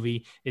seen the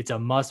movie, it's a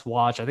must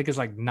watch. I think it's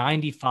like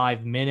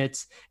 95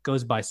 minutes,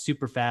 goes by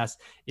super fast.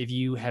 If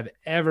you have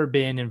ever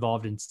been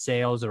involved in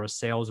sales or a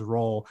sales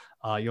role,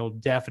 you'll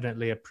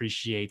definitely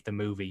appreciate the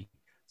movie.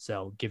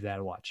 So give that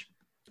a watch.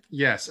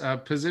 Yes, a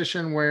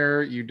position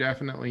where you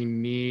definitely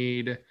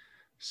need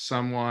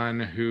someone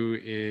who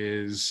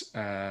is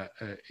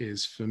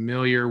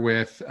familiar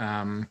with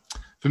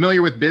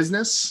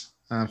business,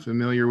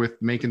 familiar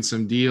with making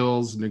some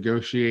deals,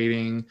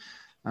 negotiating,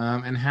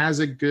 and has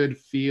a good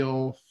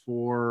feel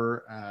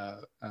for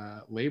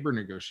labor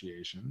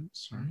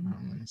negotiations.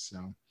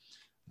 So,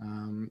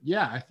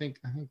 yeah, I think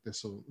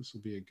this will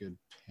be a good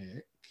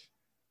pick.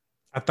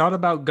 I thought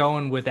about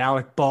going with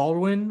Alec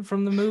Baldwin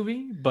from the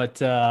movie, but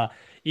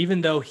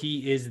even though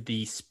he is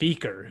the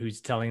speaker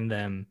who's telling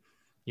them,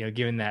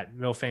 giving that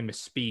real famous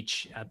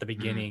speech at the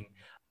beginning,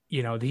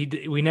 he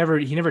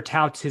never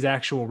touts his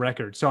actual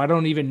record. So I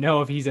don't even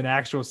know if he's an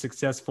actual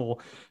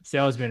successful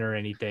salesman or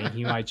anything.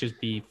 He might just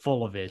be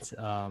full of it.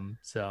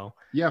 So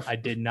yeah, I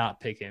did not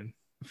pick him.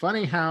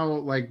 Funny how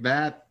like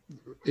that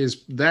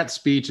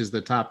speech is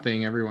the top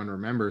thing everyone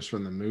remembers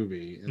from the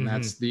movie, and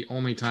that's the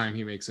only time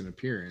he makes an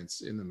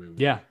appearance in the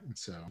movie. Yeah.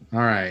 So all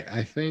right,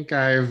 I think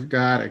I've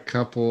got a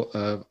couple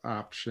of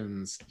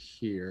options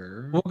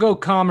here. We'll go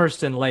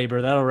commerce and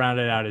labor. That'll round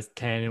it out as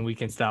 10, and we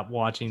can stop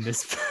watching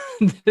this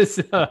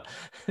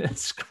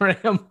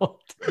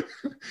scrambled.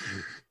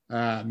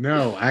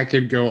 No, I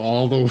could go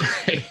all the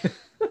way.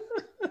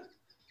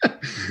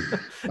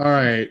 All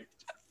right.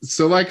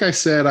 So like I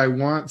said, I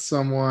want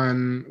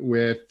someone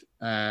with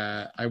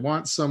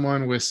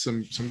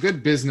some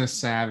good business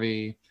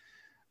savvy,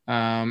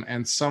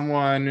 and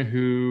someone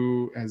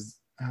who has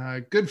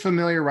good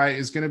familiar, right,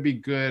 is going to be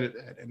good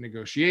at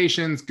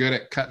negotiations, good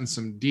at cutting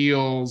some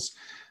deals,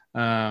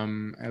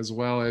 as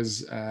well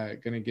as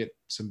going to get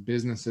some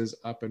businesses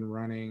up and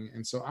running.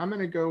 And so I'm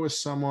going to go with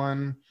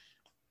someone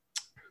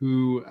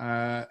who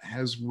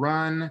has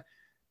run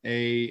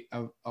a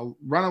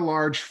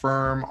large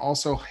firm,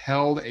 also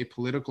held a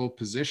political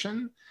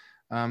position.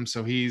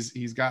 So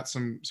he's got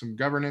some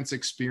governance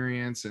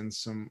experience and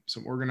some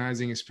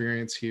organizing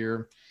experience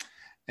here.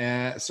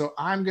 So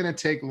I'm gonna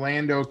take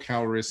Lando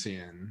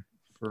Calrissian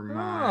for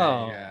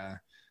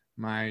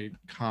my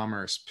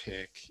commerce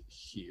pick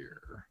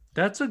here.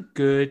 That's a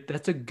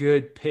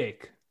good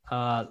pick.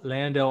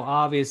 Lando,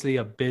 obviously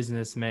a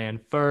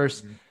businessman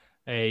first,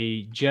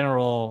 a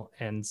general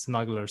and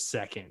smuggler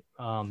second.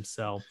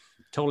 So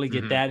totally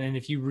get that. And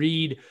if you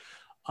read,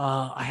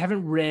 I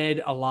haven't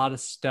read a lot of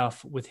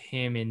stuff with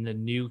him in the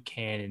new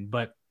canon,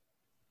 but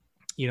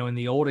in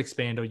the old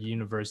Expando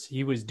universe,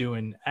 he was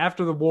doing,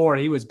 after the war,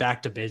 he was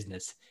back to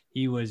business.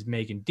 He was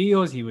making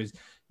deals. He was,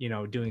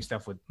 doing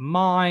stuff with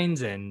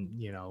mines and,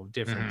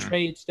 different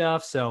trade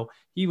stuff. So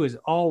he was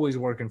always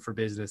working for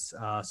business.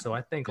 So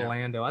I think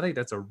Lando, I think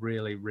that's a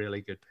really,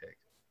 really good pick.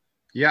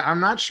 Yeah. I'm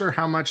not sure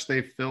how much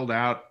they filled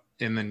out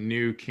in the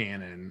new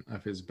canon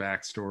of his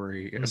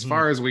backstory. As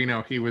far as we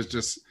know, he was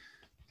just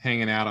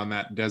hanging out on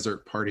that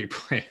desert party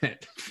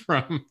planet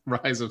from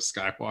Rise of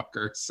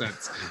Skywalker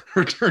since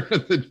Return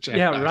of the Jedi.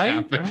 Yeah,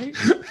 right.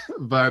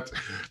 But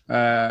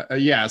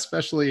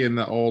especially in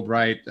the old,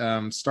 right,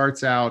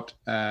 starts out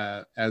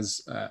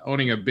as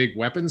owning a big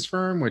weapons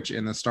firm, which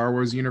in the Star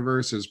Wars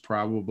universe is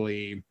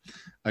probably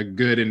a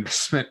good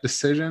investment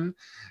decision.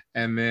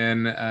 And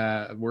then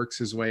works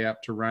his way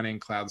up to running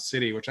Cloud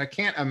City, which I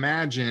can't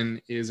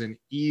imagine is an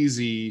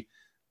easy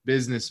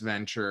business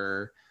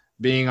venture,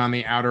 being on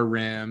the Outer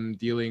Rim,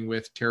 dealing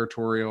with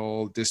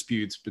territorial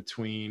disputes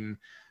between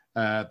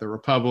the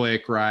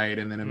Republic, right,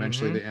 and then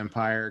eventually the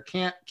Empire.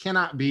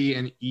 Cannot be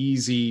an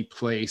easy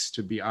place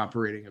to be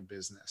operating a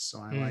business. So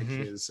I like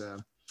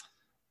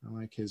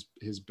his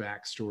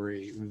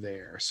backstory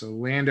there. So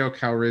Lando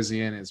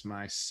Calrissian is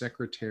my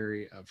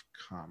Secretary of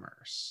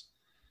Commerce.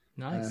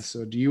 Nice.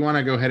 So do you want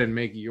to go ahead and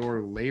make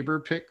your labor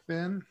pick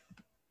then?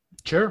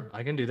 Sure,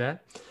 I can do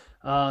that.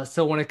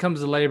 So when it comes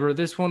to labor,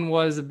 this one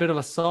was a bit of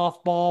a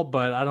softball,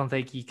 but I don't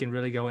think you can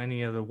really go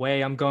any other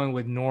way. I'm going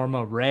with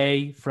Norma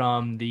Ray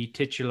from the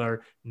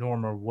titular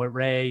Norma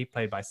Ray,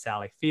 played by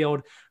Sally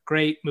Field.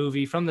 Great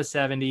movie from the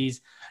 70s.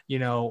 You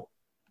know,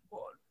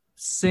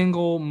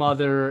 single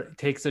mother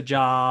takes a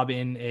job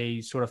in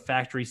a sort of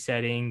factory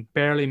setting,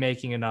 barely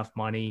making enough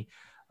money,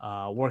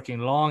 working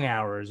long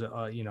hours,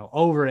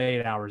 over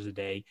 8 hours a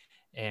day.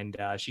 And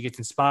she gets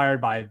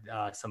inspired by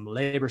some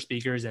labor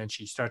speakers, and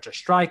she starts a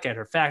strike at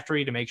her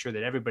factory to make sure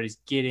that everybody's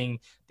getting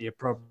the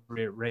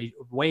appropriate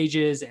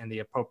wages and the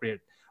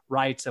appropriate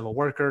rights of a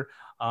worker.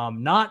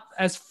 Not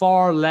as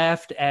far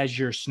left as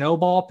your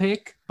snowball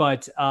pick,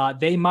 but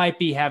they might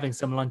be having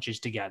some lunches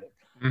together,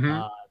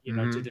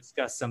 to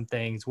discuss some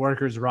things.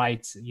 Workers'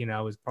 rights,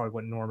 is probably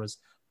what Norma's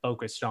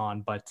focused on.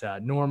 But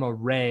Norma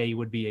Ray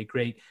would be a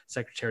great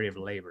Secretary of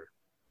Labor.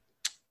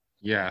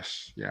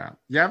 Yes. Yeah.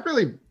 I've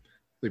really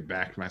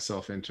backed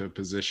myself into a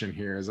position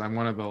here as I'm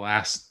one of the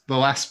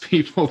last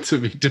people to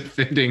be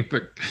defending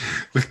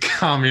the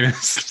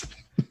communist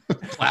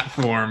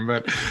platform.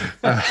 But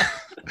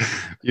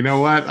you know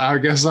what? I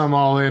guess I'm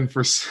all in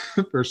for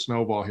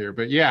snowball here.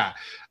 But yeah,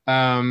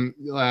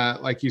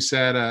 like you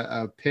said,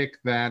 a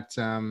pick that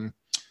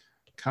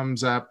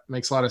comes up,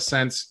 makes a lot of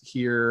sense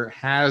here,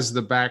 has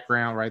the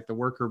background, right? The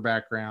worker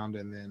background,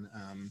 and then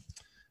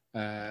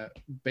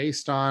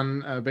based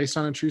on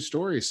a true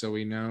story. So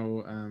we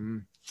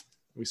know,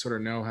 we sort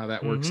of know how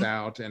that works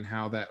out, and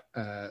how that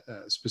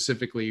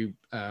specifically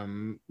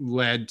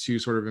led to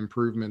sort of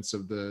improvements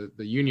of the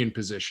union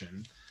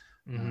position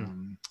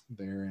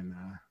there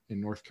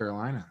in North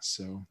Carolina.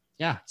 So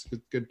yeah, it's a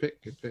good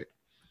pick.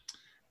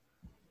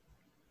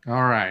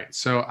 All right.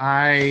 So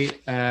I,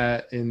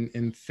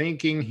 in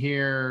thinking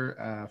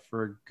here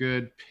for a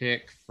good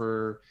pick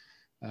for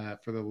the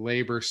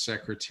labor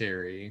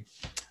secretary,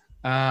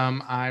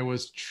 I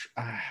was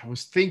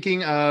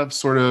thinking of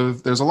sort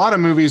of, there's a lot of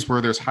movies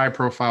where there's high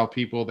profile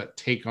people that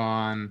take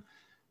on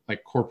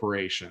like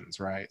corporations,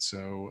 right?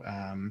 So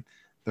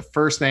the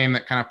first name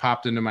that kind of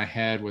popped into my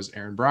head was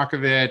Erin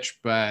Brockovich,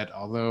 but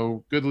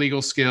although good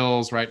legal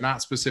skills, right,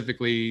 not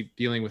specifically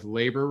dealing with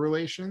labor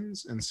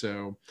relations, and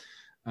so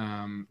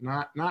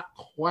not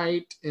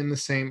quite in the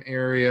same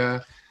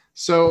area.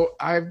 So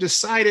I've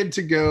decided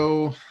to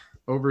go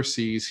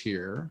overseas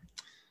here.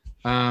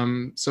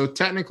 So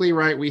technically,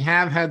 right, we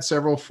have had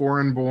several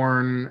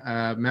foreign-born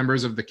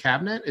members of the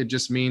cabinet. It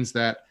just means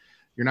that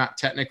you're not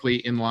technically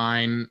in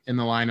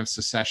the line of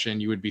succession.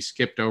 You would be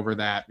skipped over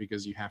that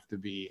because you have to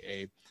be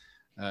a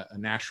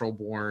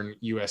natural-born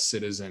U.S.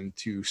 citizen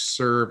to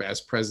serve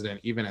as president,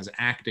 even as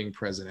acting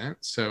president.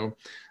 So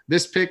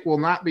this pick will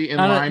not be in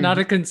line. Not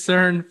a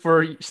concern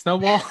for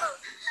Snowball.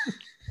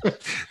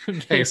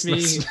 Hey,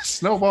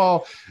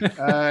 Snowball.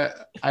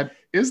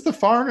 Is the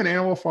farm an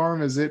animal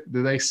farm?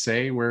 Do they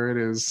say where it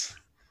is?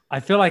 I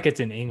feel like it's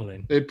in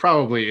England. It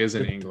probably is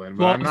in England,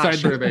 but I'm not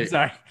sure they.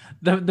 Sorry,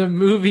 the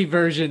movie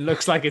version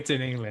looks like it's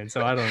in England,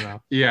 so I don't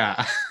know.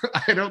 Yeah,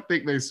 I don't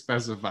think they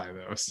specify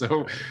though.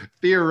 So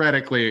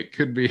theoretically, it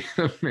could be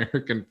an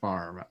American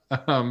farm.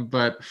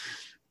 But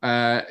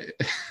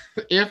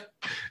if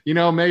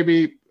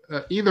maybe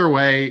either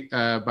way,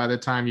 by the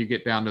time you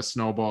get down to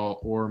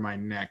Snowball or my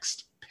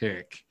next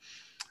pick,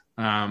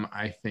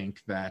 I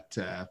think that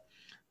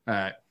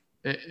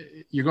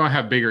you're going to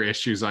have bigger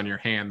issues on your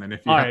hand than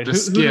if you have to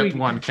skip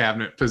one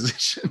cabinet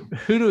position.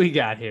 Who do we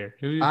got here?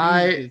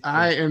 I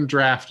am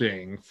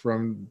drafting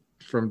from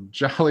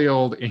jolly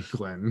old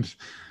England.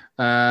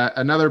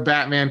 Another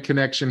Batman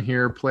connection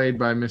here, played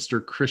by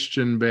Mr.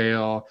 Christian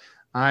Bale.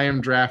 I am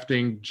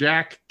drafting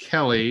Jack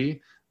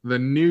Kelly, the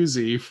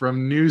Newsie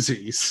from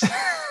Newsies.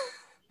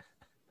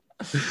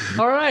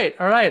 All right.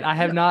 I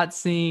have not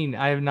seen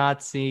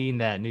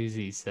that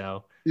Newsies,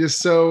 so. Yeah,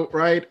 so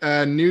right,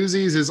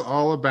 Newsies is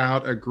all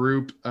about a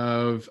group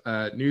of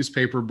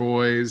newspaper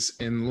boys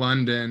in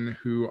London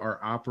who are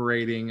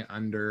operating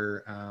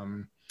under.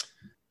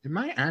 It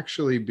might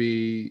actually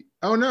be.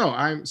 Oh no,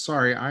 I'm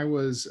sorry. I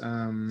was.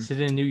 Is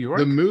it in New York?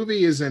 The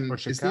movie is in.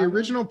 Is the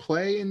original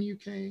play in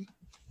UK?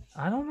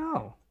 I don't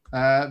know.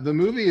 The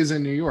movie is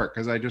in New York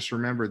because I just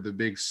remembered the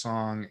big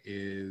song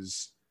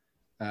is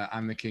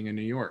 "I'm the King of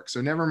New York." So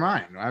never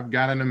mind. I've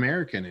got an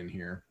American in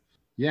here.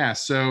 Yeah,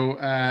 so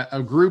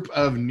a group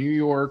of New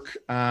York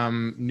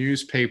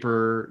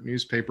newspaper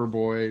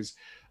boys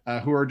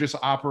who are just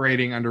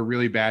operating under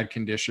really bad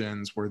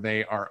conditions where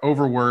they are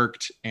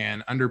overworked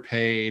and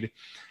underpaid,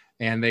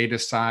 and they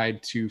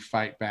decide to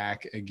fight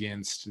back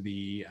against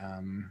the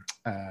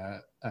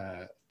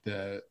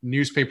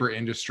newspaper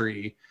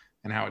industry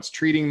and how it's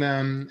treating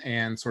them,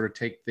 and sort of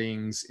take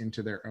things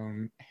into their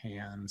own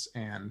hands.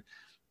 And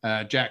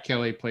Jack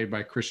Kelly, played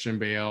by Christian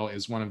Bale,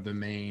 is one of the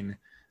main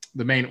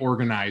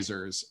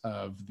organizers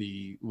of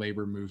the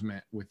labor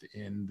movement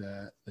within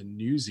the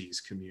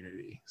Newsies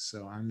community.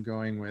 So I'm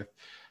going with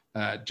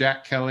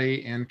Jack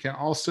Kelly, and can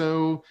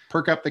also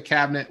perk up the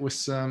cabinet with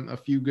a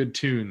few good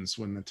tunes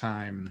when the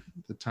time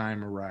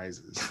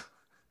arises.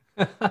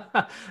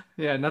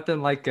 Yeah,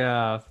 nothing like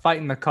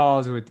fighting the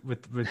cause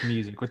with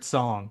music, with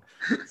song.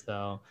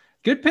 So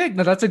good pick.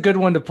 No, that's a good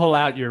one to pull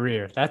out your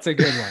rear. That's a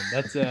good one.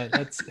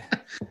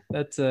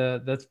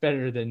 That's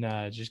better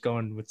than just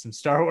going with some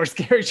Star Wars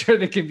character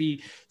that can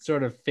be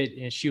sort of fit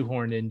and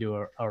shoehorned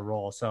into a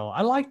role. So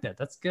I like that.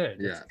 That's good.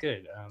 That's Yeah.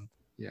 good.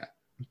 Yeah.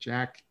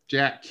 Jack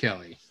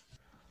Kelly.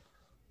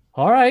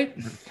 All right.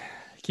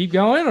 Keep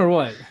going or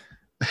what?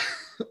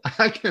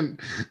 I can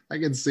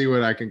see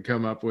what I can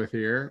come up with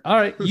here. All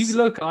right, you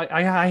look.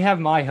 I have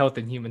my Health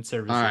and Human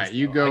Services. All right,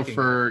 you go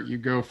for.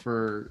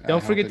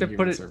 Don't forget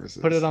to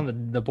Services. put it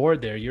on the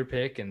board there. Your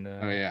pick and.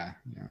 Oh yeah.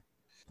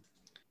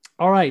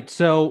 All right,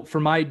 so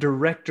for my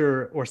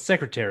director or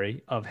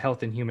secretary of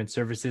Health and Human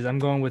Services, I'm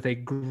going with a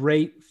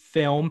great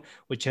film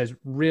which has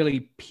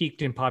really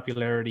peaked in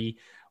popularity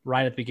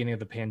right at the beginning of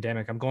the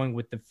pandemic. I'm going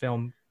with the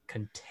film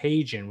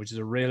Contagion, which is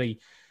a really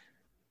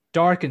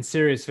dark and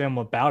serious film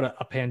about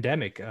a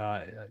pandemic,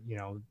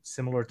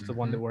 similar to the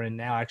one that we're in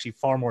now, actually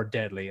far more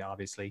deadly,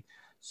 obviously.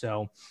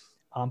 So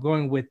I'm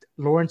going with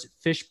Lawrence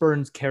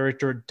Fishburne's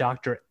character,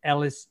 Dr.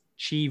 Ellis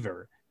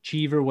Cheever.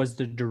 Cheever was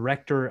the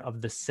director of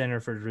the Center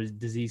for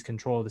Disease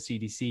Control, the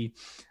CDC,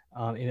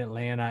 in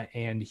Atlanta,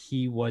 and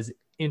he was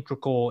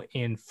integral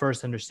in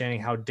first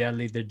understanding how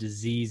deadly the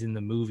disease in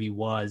the movie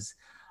was,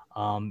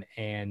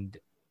 and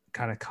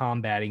kind of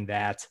combating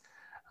that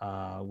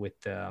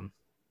with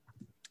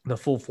the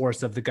full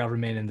force of the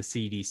government and the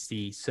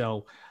CDC.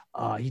 So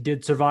he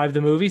did survive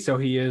the movie, so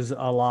he is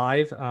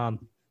alive.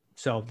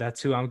 So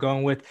that's who I'm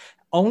going with.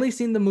 Only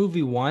seen the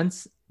movie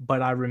once,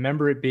 but I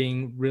remember it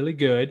being really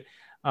good,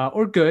 a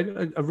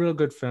real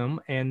good film.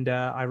 And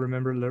I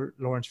remember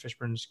Lawrence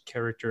Fishburne's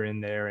character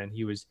in there, and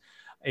he was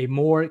a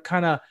more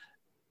kind of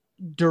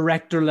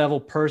director level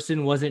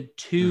person, wasn't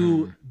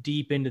too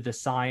deep into the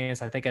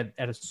science. I think at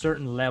a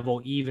certain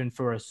level, even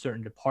for a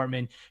certain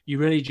department, you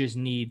really just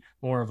need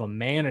more of a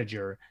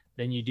manager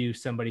than you do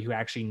somebody who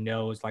actually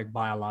knows like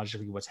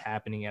biologically what's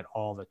happening at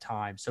all the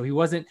time. So he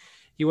wasn't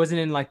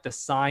in like the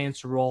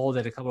science role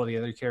that a couple of the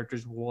other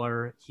characters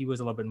were. He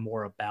was a little bit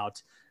more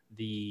about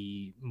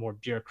the more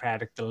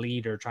bureaucratic, the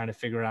leader trying to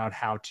figure out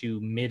how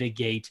to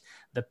mitigate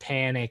the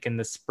panic and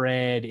the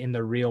spread in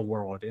the real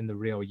world, in the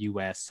real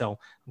US. So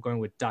I'm going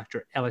with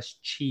Dr. Ellis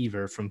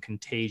Cheever from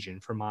Contagion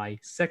for my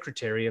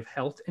Secretary of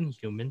Health and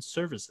Human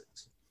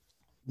Services.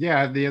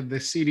 Yeah, the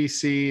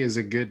CDC is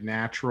a good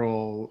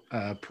natural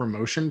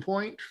promotion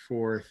point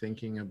for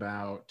thinking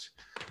about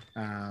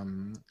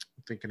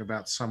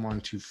someone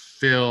to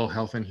fill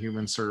Health and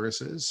Human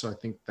Services. So I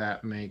think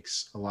that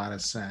makes a lot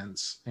of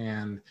sense.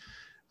 And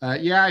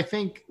I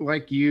think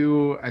like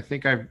you, I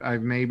think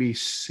I've maybe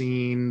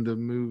seen the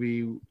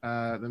movie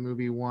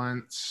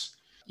once.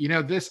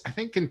 I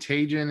think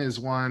Contagion is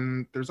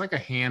one. There's like a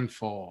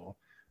handful,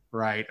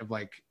 right, of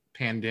like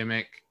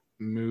pandemic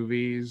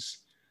movies,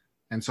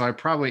 and so I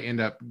probably end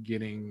up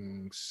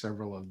getting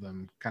several of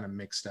them kind of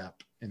mixed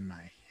up in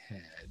my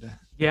head.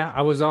 Yeah,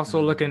 I was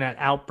also looking at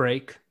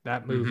Outbreak,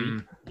 that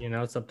movie,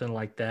 something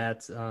like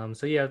that.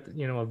 So yeah,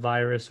 a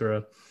virus or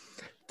a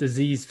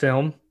disease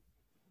film.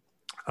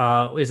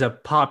 Is not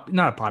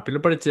a popular,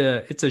 but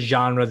it's a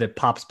genre that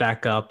pops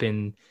back up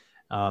in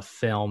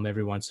film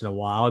every once in a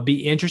while. It'd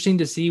be interesting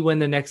to see when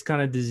the next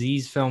kind of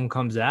disease film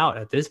comes out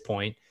at this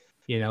point.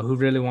 Who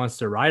really wants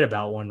to write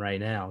about one right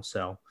now?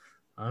 So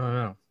I don't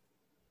know.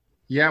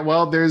 Yeah,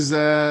 well, there's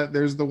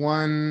the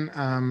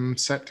one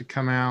set to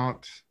come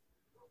out.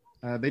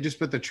 They just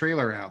put the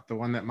trailer out, the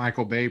one that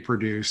Michael Bay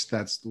produced.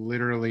 That's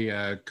literally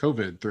a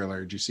COVID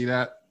thriller. Did you see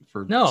that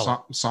for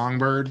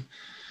Songbird?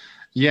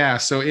 Yeah,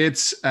 so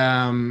it's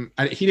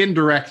he didn't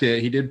direct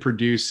it, he did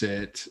produce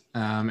it,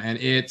 and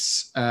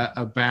it's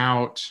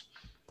about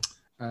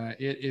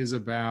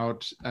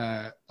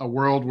a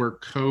world where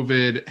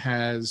COVID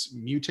has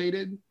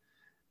mutated,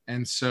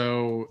 and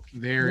so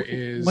there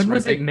is. When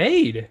was it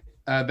made?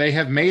 They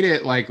have made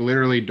it like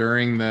literally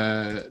during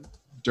the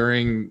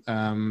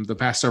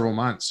past several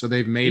months. So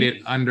they've made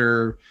it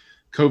under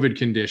COVID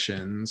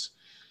conditions.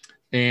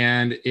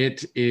 And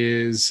it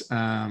is,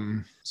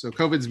 so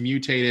COVID's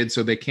mutated,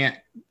 so they can't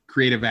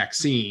create a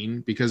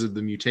vaccine because of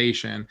the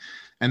mutation.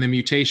 And the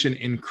mutation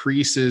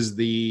increases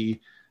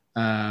the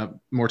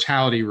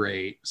mortality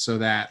rate so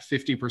that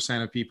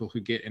 50% of people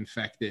who get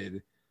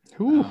infected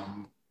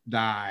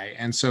die.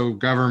 And so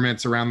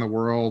governments around the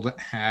world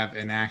have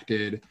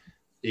enacted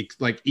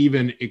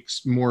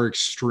more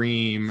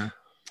extreme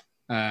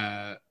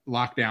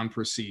lockdown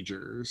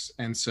procedures.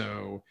 And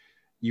so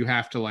you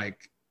have to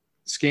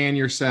scan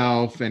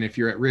yourself, and if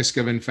you're at risk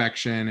of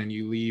infection and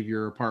you leave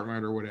your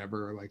apartment or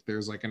whatever,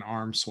 there's an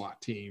armed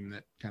SWAT team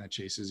that kind of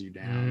chases you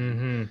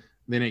down.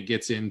 Then it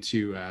gets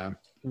into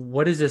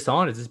what is this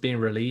on? Is this being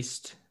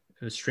released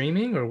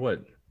streaming or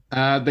what?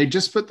 They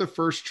just put the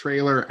first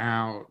trailer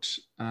out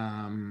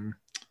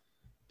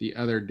the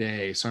other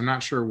day, so I'm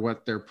not sure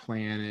what their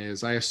plan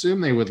is. I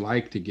assume they would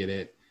like to get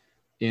it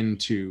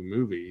into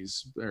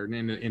movies or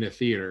into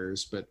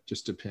theaters, but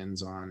just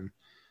depends on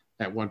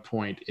at what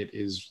point it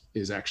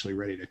is actually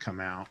ready to come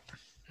out.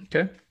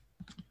 Okay.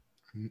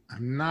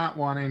 I'm not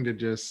wanting to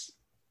just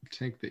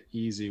take the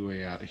easy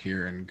way out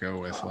here and go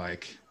with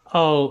like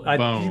Oh,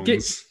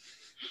 Bones.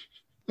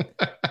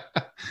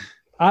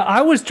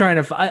 I was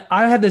trying to.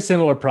 I had the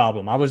similar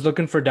problem. I was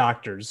looking for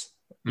doctors,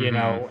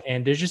 Mhm.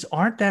 and there just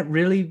aren't that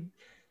really.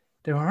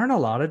 There aren't a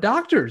lot of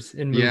doctors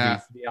in Yeah.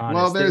 movies, to be Well,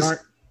 honest.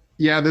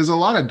 They aren't there's a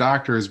lot of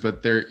doctors,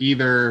 but they're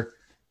either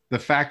the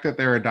fact that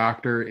they're a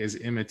doctor is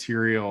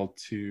immaterial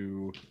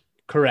to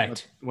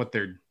correct. what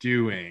they're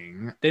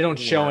doing, They don't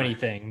show or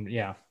anything.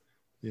 Yeah.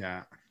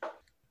 yeah.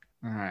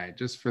 All right,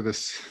 just for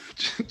this,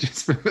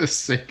 just for the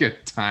sake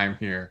of time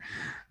here,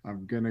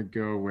 I'm gonna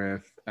go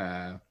with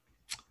one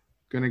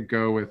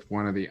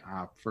of the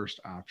first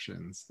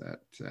options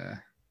that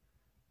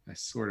I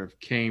sort of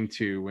came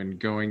to when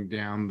going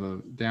down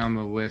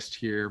the list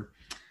here.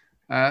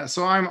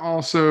 So I'm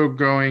also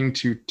going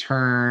to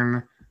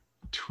turn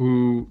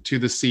to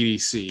the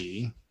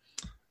CDC.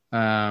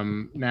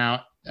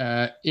 Now,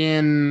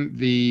 in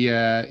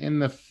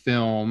the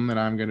film that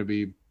I'm going to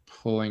be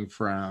pulling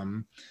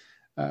from,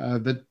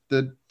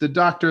 the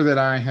doctor that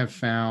I have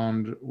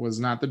found was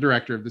not the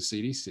director of the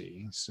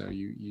CDC, so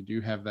you do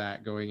have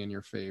that going in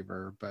your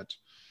favor, but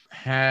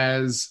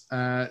has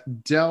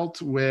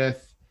dealt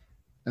with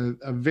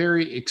a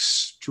very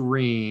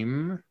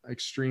extreme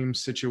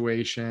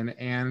situation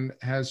and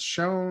has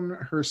shown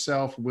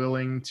herself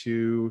willing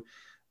to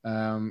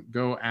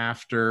go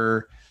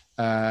after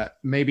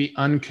maybe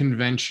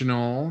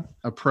unconventional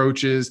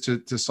approaches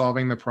to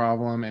solving the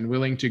problem, and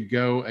willing to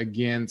go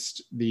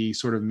against the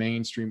sort of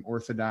mainstream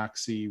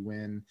orthodoxy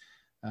when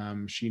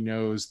she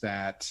knows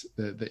that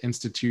the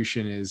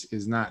institution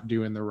is not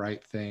doing the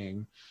right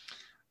thing.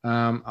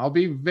 I'll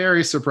be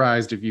very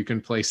surprised if you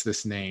can place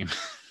this name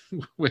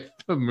with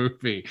the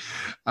movie.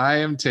 I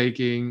am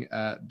taking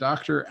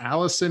Dr.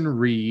 Allison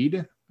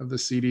Reed of the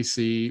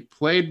CDC,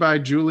 played by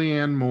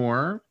Julianne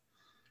Moore.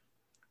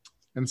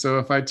 And so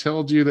if I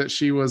told you that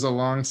she was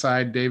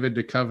alongside David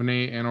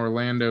Duchovny and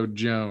Orlando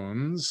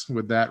Jones,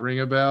 would that ring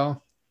a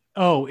bell?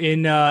 Oh,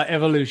 in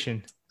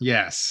Evolution.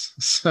 Yes.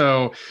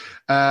 So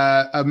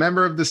a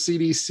member of the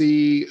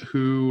CDC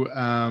who,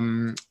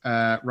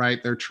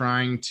 right, they're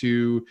trying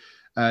to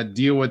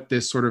deal with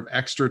this sort of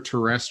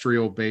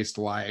extraterrestrial based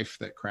life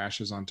that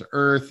crashes onto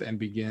Earth and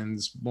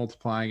begins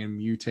multiplying and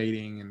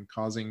mutating and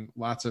causing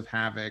lots of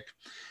havoc.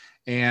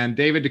 And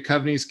David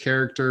Duchovny's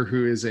character,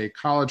 who is a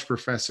college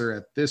professor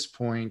at this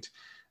point,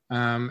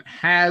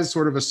 has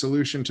sort of a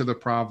solution to the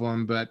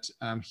problem, but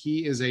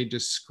he is a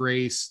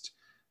disgraced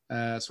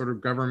sort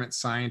of government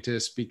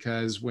scientist,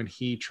 because when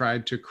he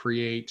tried to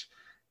create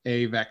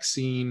a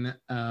vaccine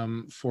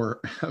for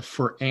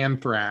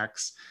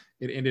anthrax,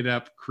 it ended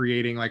up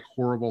creating like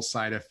horrible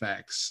side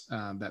effects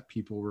that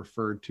people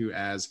referred to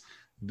as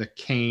the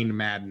Kane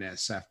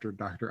madness, after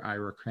Dr.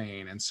 Ira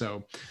Kane. And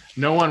so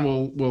no one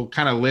will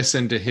kind of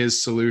listen to his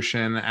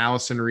solution.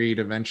 Allison Reed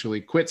eventually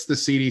quits the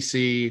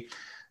CDC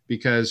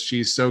because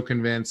she's so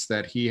convinced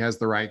that he has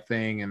the right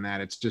thing, and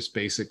that it's just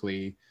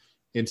basically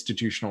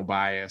institutional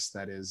bias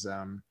that is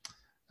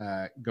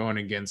going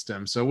against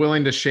him. So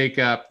willing to shake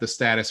up the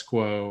status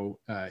quo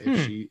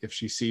if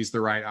she sees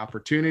the right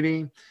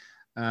opportunity,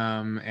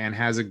 and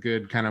has a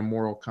good kind of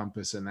moral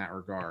compass in that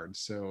regard.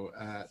 So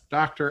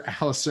Dr.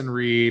 Allison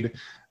Reed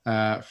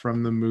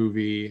from the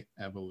movie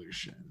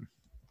Evolution.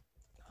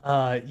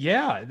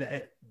 Yeah,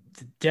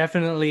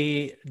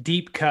 definitely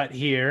deep cut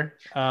here.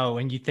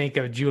 When you think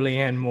of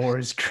Julianne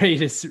Moore's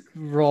greatest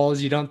roles,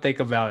 you don't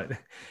think about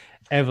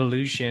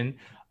Evolution.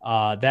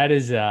 That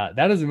is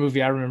a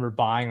movie I remember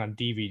buying on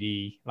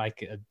DVD,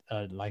 like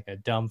a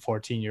dumb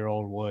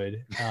 14-year-old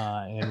would,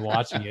 and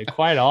watching it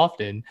quite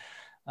often.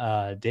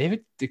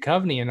 David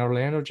Duchovny and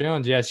Orlando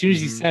Jones. Yeah, as soon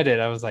as you said it,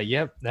 I was like,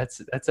 "Yep,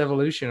 that's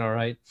Evolution, all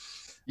right."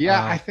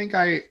 Yeah, I think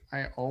I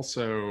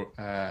also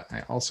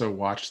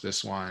watched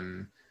this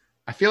one.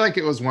 I feel like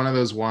it was one of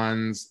those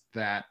ones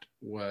that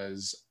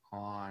was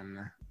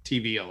on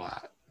TV a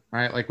lot,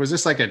 right? Like, was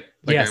this like a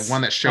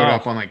one that showed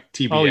up on like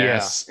TBS? Oh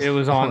yeah, it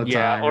was on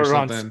or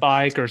on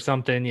Spike or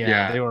something.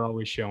 Yeah, they were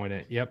always showing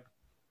it. Yep.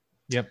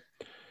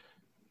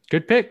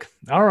 Good pick.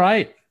 All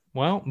right.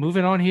 Well,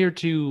 moving on here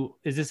to,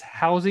 is this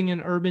housing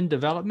and urban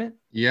development?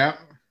 Yeah.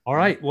 All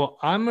right. Well,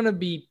 I'm going to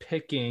be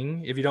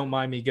picking, if you don't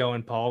mind me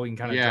going, Paul, we can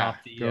kind of drop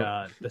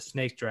the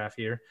snake draft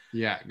here.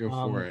 Yeah, go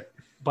for it.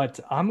 But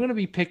I'm going to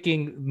be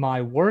picking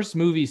my worst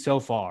movie so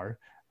far.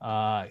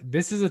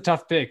 This is a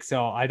tough pick,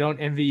 so I don't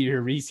envy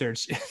your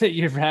research that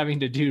you're having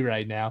to do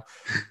right now.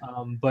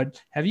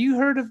 But have you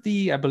heard of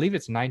I believe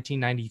it's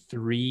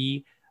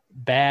 1993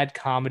 bad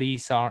comedy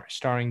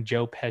starring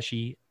Joe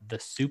Pesci, The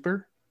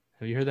Super?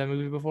 Have you heard that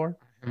movie before?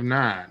 I have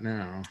not,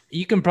 no.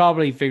 You can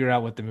probably figure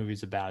out what the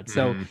movie's about.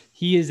 So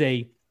he is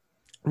a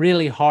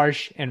really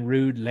harsh and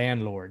rude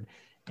landlord,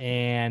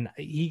 and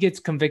he gets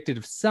convicted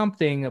of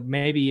something,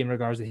 maybe in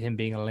regards to him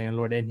being a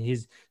landlord, and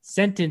his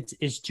sentence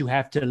is to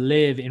have to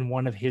live in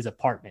one of his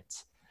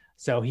apartments.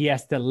 So he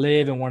has to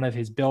live in one of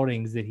his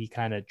buildings that he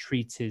kind of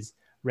treats his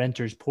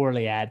renters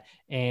poorly at,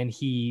 and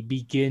he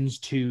begins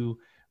to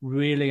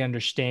really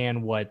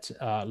understand what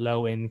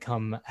low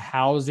income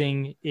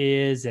housing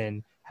is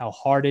and how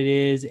hard it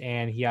is.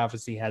 And he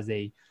obviously has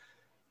a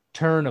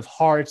turn of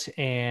heart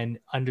and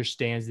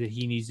understands that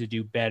he needs to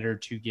do better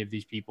to give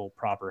these people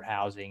proper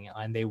housing,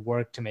 and they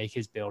work to make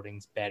his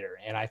buildings better.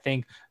 And I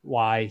think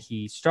why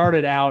he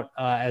started out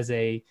as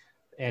a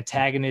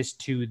antagonist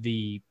to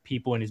the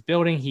people in his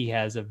building, he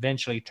has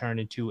eventually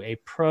turned into a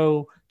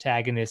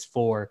protagonist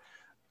for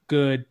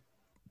good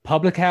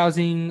public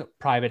housing,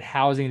 private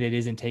housing that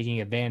isn't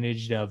taking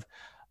advantage of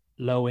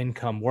low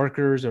income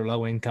workers or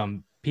low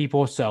income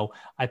people. So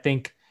I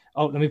think,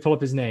 oh, let me pull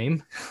up his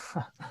name.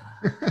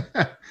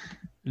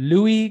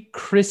 Louis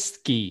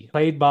Kristke,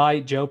 played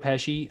by Joe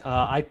Pesci.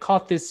 I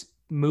caught this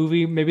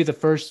movie, maybe the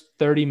first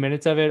 30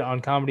 minutes of it on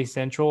Comedy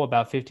Central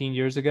about 15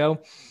 years ago.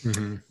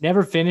 Mm-hmm.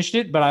 Never finished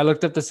it, but I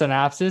looked up the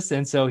synopsis.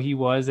 And so he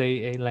was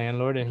a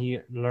landlord, and he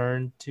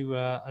learned to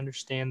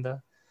understand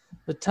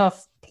the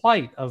tough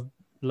plight of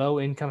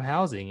low income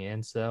housing.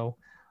 And so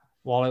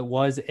while it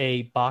was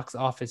a box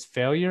office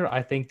failure,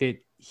 I think that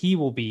he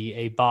will be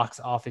a box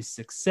office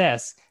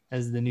success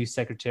as the new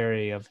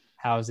Secretary of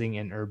Housing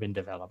and Urban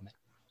Development.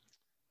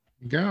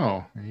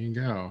 There you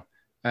go.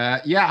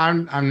 Yeah,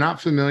 I'm not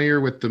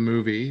familiar with the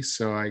movie,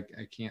 so I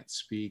can't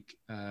speak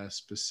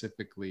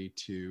specifically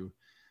to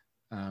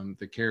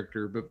the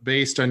character, but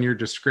based on your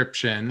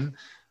description,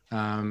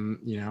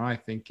 I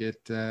think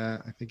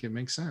it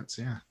makes sense.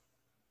 Yeah.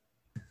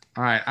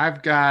 All right,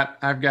 I've got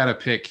a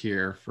pick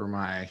here for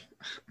my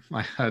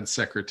HUD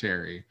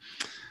secretary,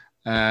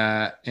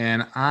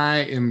 and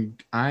I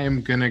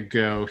am gonna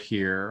go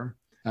here.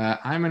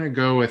 I'm gonna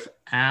go with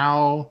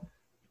Al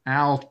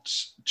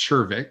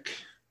Chervik,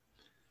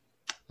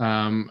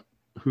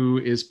 who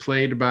is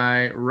played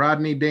by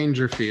Rodney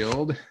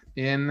Dangerfield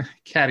in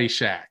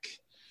Caddyshack.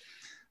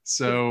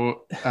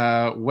 So,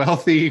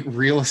 wealthy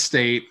real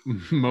estate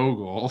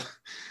mogul.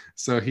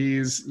 So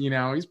he's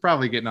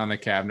probably getting on the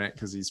cabinet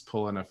because he's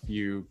pulling a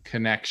few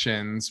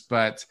connections.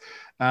 But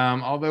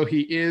although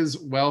he is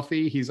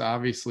wealthy, he's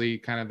obviously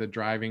kind of the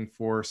driving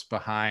force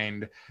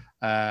behind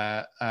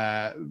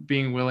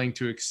being willing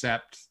to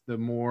accept the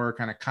more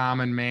kind of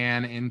common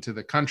man into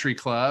the country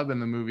club in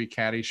the movie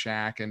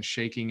Caddyshack and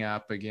shaking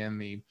up again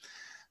the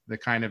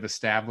kind of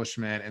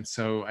establishment. And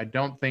so I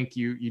don't think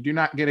you do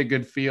not get a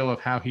good feel of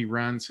how he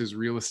runs his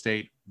real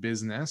estate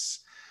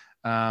business.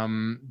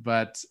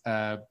 But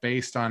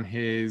based on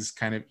his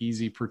kind of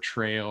easy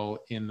portrayal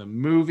in the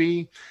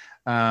movie,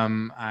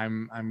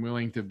 I'm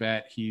willing to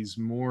bet he's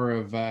more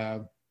of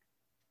a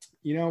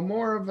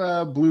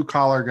blue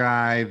collar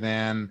guy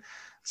than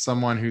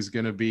someone who's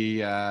going to be,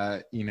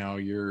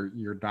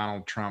 your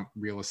Donald Trump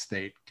real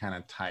estate kind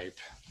of type.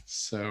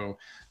 So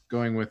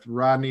going with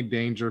Rodney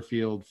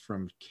Dangerfield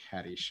from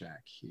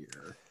Caddyshack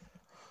here.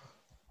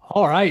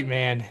 All right,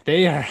 man.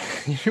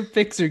 Your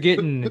picks are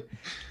getting,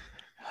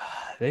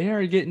 they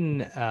are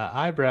getting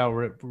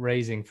eyebrow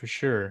raising for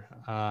sure.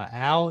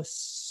 Al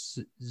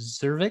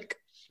Chervik.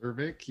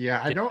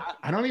 Yeah, I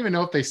don't even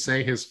know if they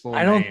say his full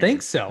name. I don't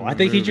think so. I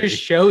think he just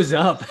shows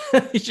up.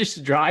 He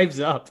just drives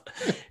up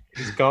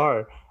his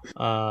car.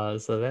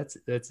 So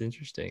that's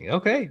interesting.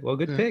 Okay, well,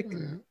 good pick.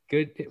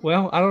 Good.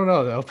 Well, I don't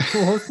know though.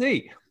 We'll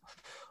see.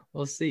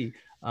 We'll see.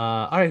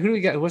 All right, who do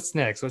we got? What's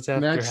next? What's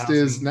after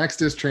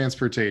next is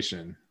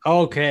transportation.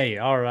 Okay,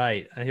 all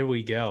right. Here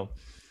we go.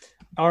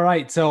 All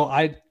right, so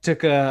I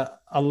took a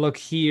look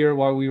here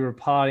while we were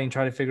potting,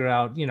 trying to figure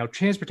out,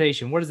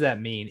 transportation. What does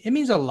that mean? It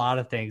means a lot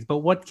of things, but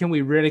what can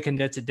we really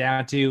condense it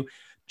down to?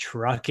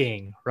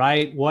 Trucking,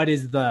 right? What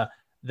is the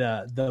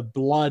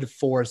blood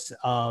force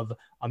of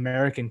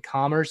American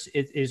commerce?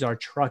 It is our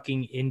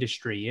trucking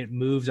industry. It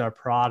moves our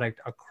product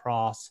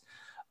across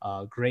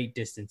great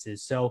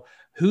distances. So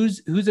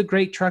who's a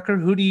great trucker?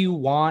 Who do you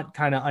want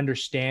kind of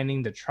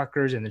understanding the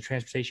truckers and the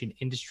transportation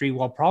industry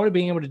while probably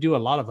being able to do a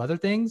lot of other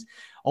things?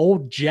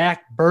 Old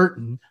Jack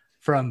Burton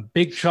from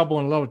Big Trouble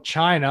in Little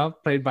China,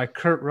 played by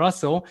Kurt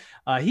Russell.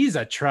 He's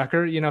a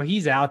trucker.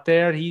 He's out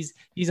there. He's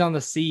on the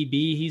CB.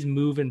 He's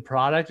moving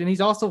product, and he's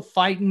also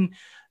fighting,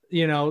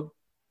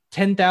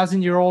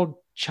 10,000-year-old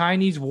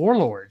Chinese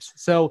warlords.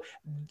 So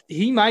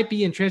he might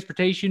be in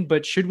transportation,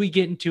 but should we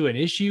get into an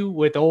issue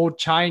with old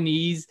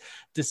Chinese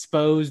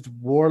disposed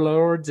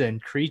warlords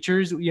and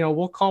creatures,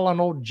 we'll call on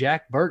old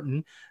Jack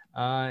Burton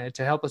to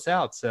help us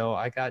out. So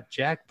I got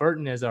Jack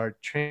Burton as our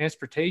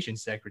transportation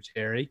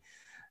secretary.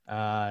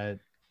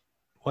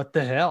 What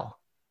the hell?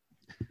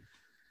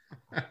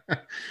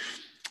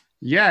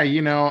 Yeah,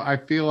 I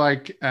feel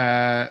like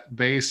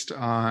based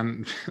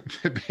on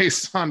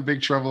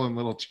Big Trouble in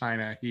Little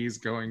China, he's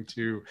going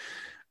to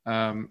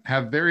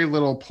have very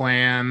little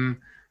plan,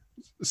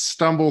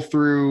 stumble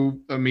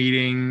through a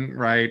meeting,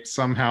 right?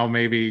 Somehow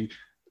maybe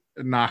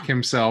knock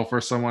himself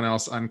or someone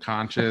else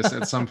unconscious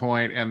at some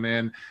point, and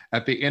then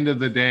at the end of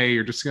the day,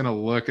 you're just going to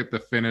look at the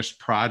finished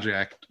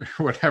project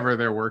or whatever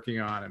they're working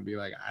on and be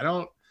like, I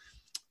don't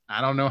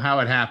know how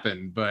it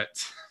happened, but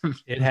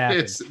it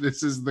happened.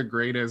 This is the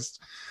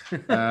greatest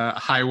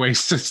highway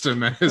system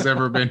that has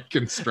ever been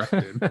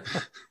constructed.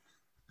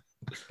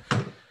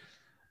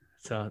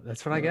 So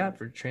that's what I got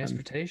for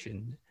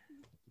transportation.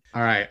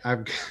 All right,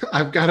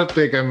 I've got a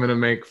pick I'm going to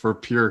make for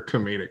pure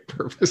comedic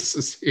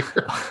purposes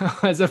here.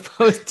 As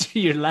opposed to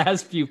your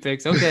last few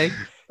picks. Okay,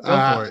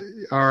 go for it.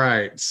 All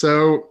right,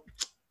 so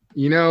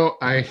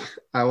I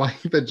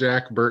like the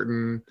Jack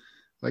Burton,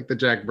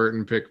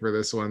 pick for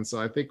this one.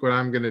 So I think what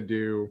I'm going to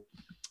do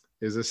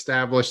is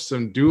establish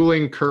some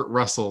dueling Kurt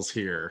Russells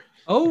here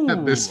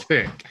at this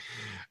pick.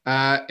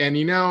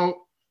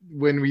 And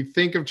when we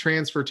think of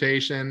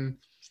transportation,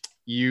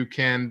 you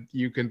can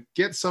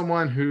get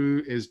someone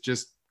who is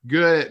just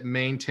good at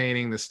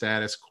maintaining the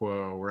status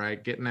quo,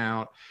 right? Getting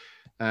out,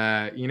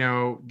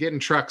 getting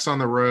trucks on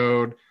the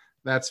road,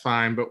 that's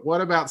fine. But what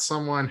about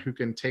someone who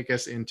can take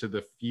us into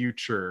the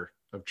future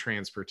of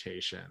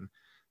transportation?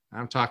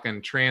 I'm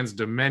talking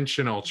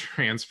transdimensional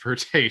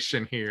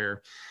transportation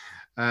here.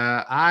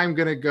 I'm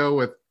going to go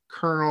with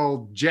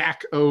Colonel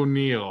Jack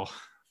O'Neill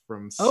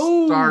from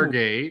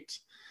Stargate,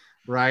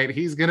 right?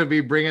 He's going to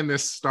be bringing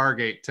this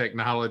Stargate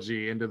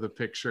technology into the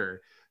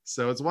picture.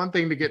 So it's one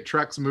thing to get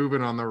trucks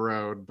moving on the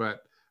road,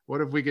 but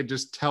what if we could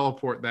just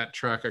teleport that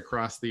truck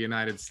across the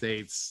United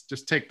States?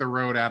 Just take the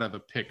road out of the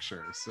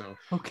picture. So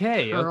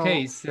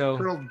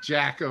Colonel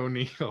Jack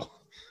O'Neill.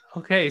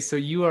 Okay, so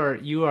you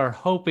are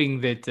hoping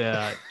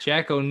that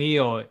Jack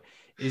O'Neill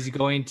is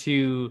going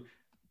to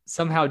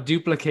somehow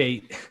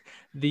duplicate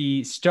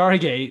the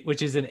Stargate,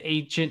 which is an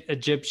ancient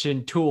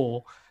Egyptian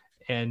tool,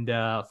 and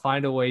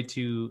find a way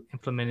to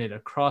implement it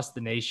across the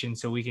nation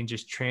so we can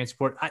just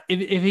transport.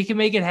 If he can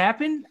make it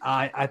happen,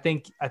 I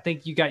think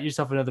you got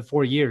yourself another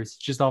 4 years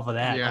just off of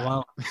that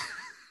alone.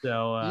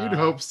 So you'd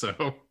hope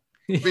so.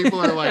 People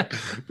are like,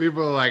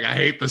 I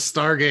hate the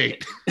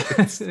Stargate.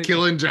 It's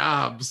killing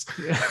jobs.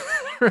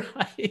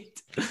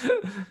 Right.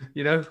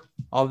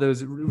 All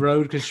those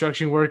road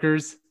construction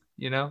workers,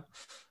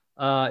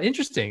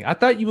 interesting. I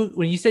thought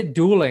when you said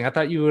dueling, I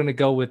thought you were going to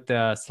go with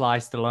Sly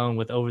Stallone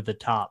with Over the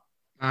Top.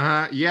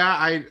 I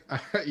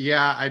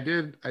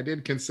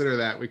did consider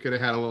that. We could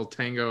have had a little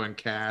Tango and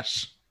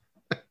Cash.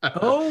 A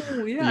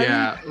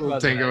little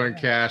Tango and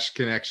Cash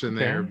connection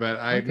there. But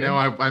I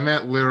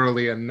meant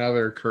literally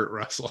another Kurt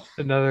Russell.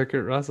 Another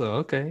Kurt Russell.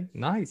 Okay,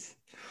 nice.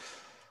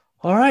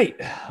 All right,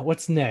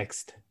 what's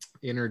next?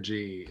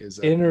 Energy is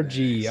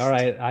Energy. Next. All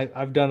right,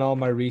 I've done all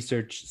my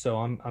research, so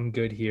I'm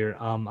good here.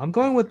 I'm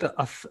going with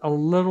a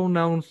little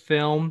known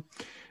film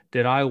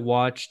that I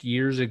watched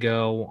years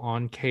ago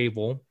on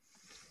cable.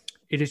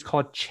 It is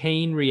called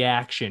Chain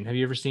Reaction. Have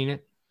you ever seen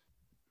it?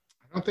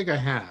 I don't think I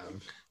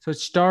have. So it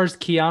stars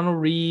Keanu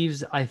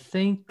Reeves, I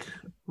think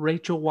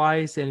Rachel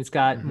Weisz, and it's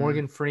got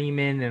Morgan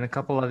Freeman and a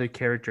couple other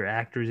character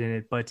actors in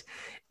it. But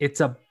it's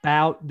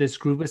about this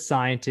group of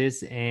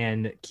scientists,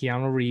 and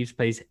Keanu Reeves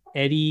plays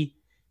Eddie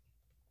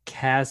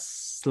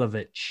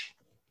Kaslovich.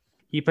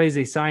 He plays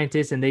a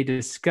scientist, and they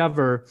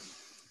discover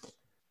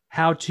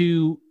how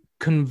to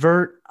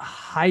convert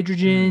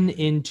hydrogen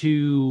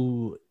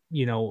into,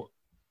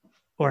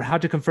 or how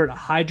to convert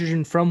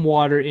hydrogen from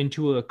water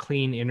into a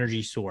clean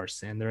energy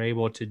source. And they're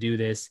able to do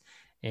this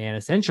and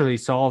essentially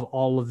solve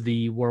all of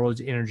the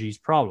world's energy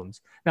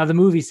problems. Now, the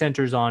movie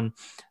centers on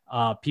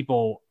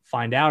people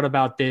find out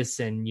about this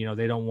and,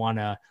 they don't want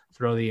to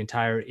throw the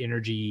entire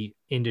energy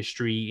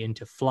industry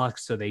into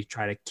flux. So they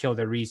try to kill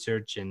their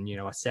research and,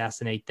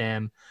 assassinate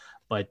them.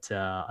 But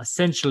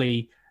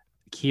essentially,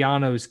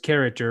 Keanu's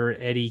character,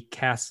 Eddie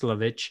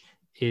Kaslovich,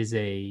 is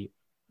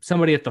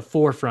somebody at the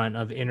forefront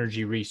of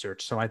energy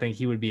research. So I think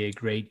he would be a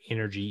great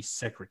energy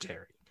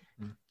secretary.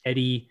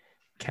 Eddie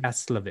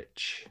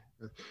Kaslovich.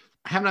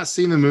 I have not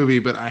seen the movie,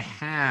 but I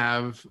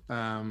have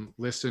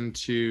listened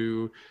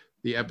to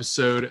the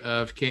episode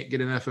of Can't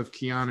Get Enough of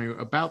Keanu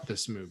about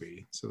this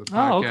movie. So the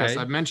podcast,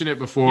 I've mentioned it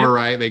before,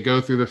 right? They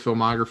go through the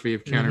filmography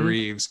of Keanu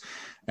Reeves,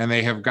 and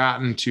they have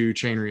gotten to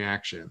Chain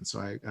Reaction.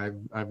 So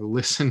I've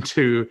listened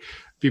to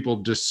people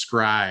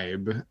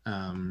describe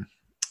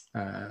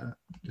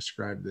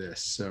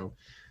this. So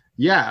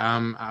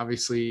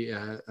obviously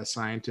a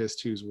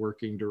scientist who's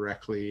working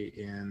directly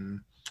in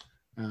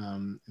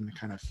the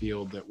kind of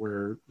field that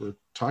we're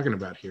talking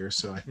about here.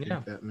 So I think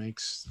that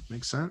makes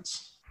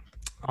sense.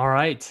 All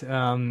right.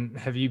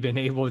 Have you been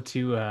able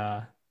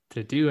to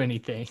do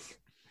anything?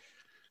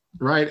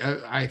 Right.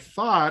 I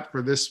thought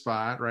for this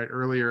spot, right,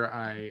 earlier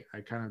I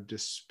kind of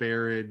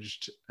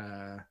disparaged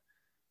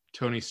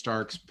Tony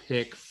Stark's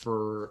pick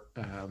for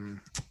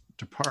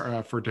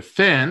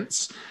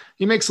defense.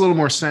 He makes a little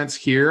more sense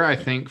here, I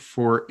think,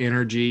 for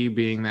energy,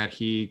 being that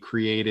he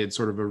created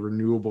sort of a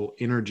renewable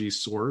energy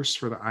source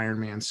for the Iron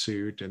Man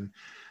suit and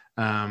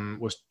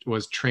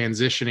was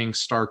transitioning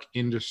Stark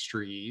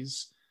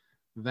Industries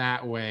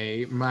that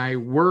way. My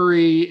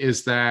worry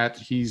is that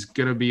he's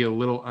going to be a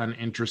little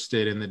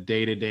uninterested in the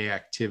day-to-day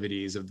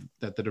activities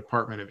that the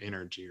Department of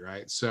Energy,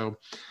 right? So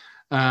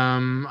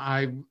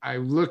I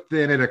looked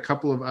then at a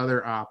couple of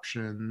other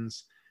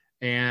options,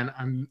 and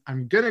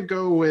I'm gonna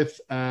go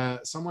with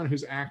someone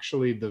who's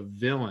actually the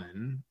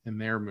villain in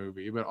their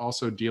movie, but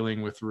also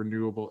dealing with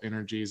renewable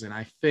energies. And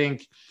I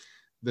think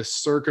the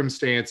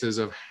circumstances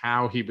of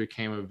how he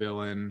became a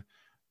villain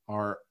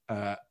are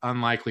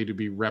unlikely to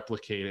be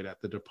replicated at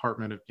the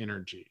Department of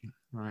Energy.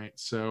 Right.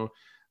 So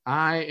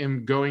I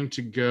am going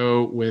to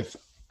go with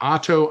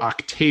Otto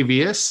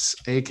Octavius,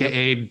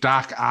 aka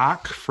Doc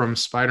Ock from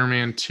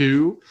Spider-Man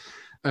 2.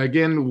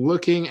 Again,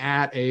 looking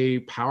at a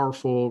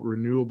powerful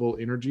renewable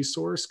energy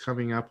source,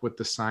 coming up with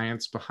the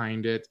science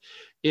behind it,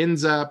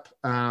 ends up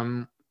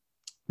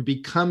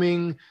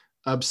becoming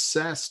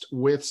obsessed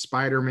with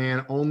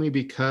Spider-Man only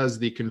because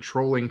the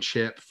controlling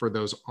chip for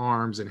those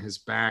arms in his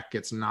back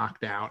gets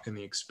knocked out in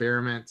the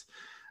experiment.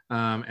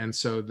 And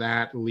so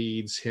that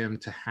leads him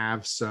to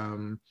have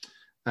some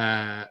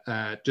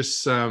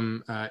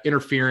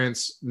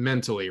interference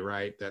mentally,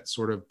 right? That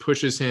sort of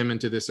pushes him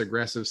into this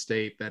aggressive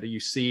state that you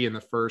see in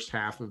the first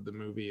half of the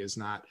movie is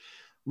not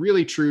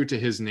really true to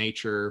his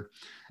nature.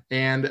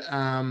 And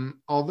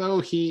although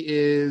he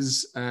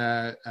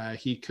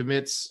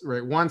commits,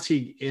 right, once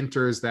he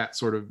enters that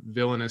sort of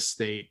villainous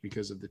state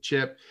because of the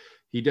chip,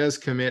 he does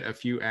commit a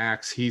few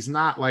acts. He's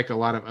not like a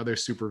lot of other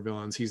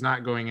supervillains. He's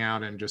not going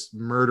out and just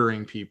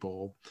murdering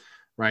people,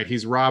 right?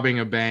 He's robbing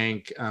a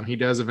bank. He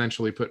does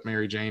eventually put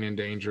Mary Jane in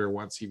danger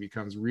once he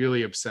becomes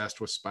really obsessed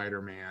with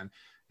Spider-Man.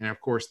 And of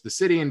course, the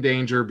city in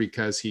danger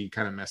because he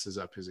kind of messes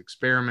up his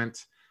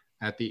experiment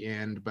at the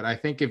end. But I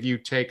think if you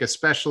take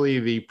especially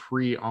the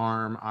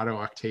pre-arm, Otto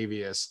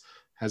Octavius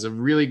has a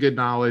really good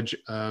knowledge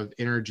of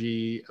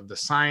energy, of the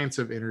science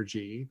of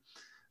energy,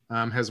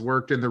 has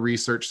worked in the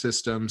research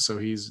system. So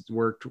he's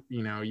worked,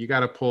 you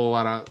got to pull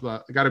out,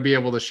 got to be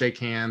able to shake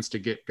hands to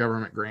get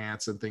government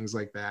grants and things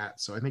like that.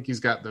 So I think he's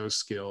got those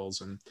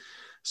skills. And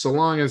so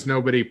long as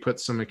nobody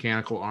puts some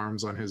mechanical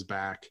arms on his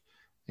back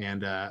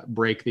and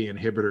break the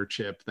inhibitor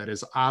chip that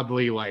is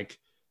oddly like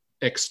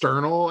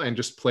external and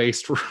just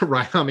placed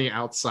right on the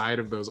outside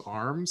of those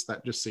arms,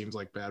 that just seems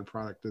like bad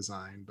product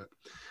design. But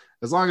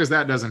as long as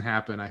that doesn't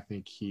happen, I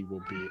think he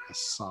will be a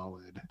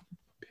solid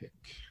pick.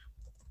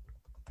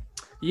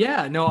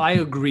 Yeah, no, I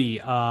agree.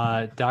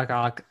 Doc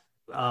Ock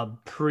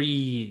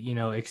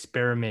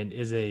experiment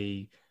is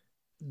a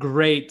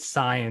great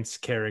science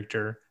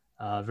character,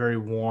 very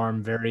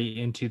warm, very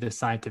into the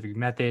scientific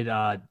method.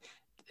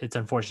 It's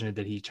unfortunate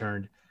that he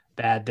turned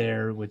bad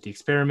there with the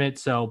experiment.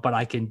 So, but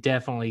I can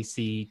definitely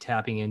see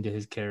tapping into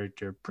his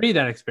character pre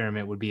that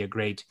experiment would be a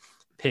great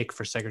pick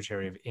for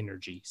Secretary of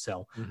Energy.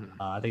 So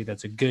I think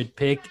that's a good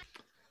pick.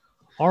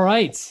 All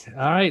right.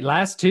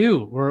 Last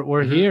two.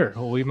 We're here.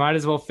 We might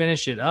as well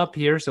finish it up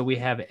here. So we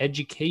have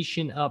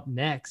education up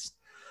next.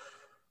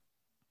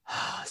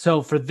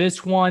 So for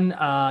this one,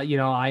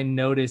 I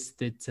noticed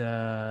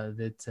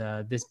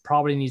that this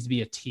probably needs to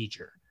be a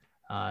teacher.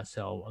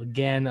 So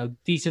again, a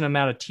decent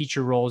amount of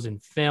teacher roles in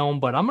film,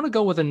 but I'm going to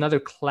go with another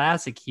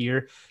classic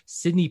here.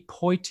 Sidney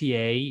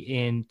Poitier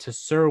in To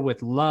Sir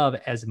with Love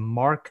as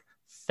Mark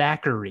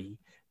Thackeray.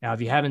 Now,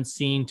 if you haven't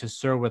seen To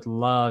Sir with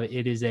Love,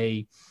 it is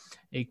a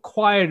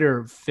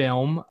quieter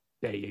film.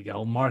 There you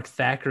go, Mark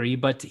Thackeray.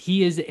 But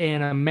he is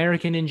an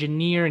American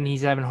engineer and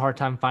he's having a hard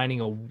time finding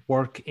a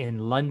work in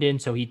London.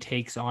 So he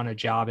takes on a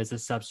job as a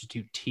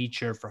substitute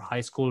teacher for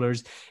high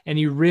schoolers and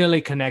he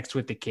really connects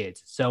with the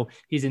kids. So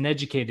he's an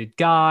educated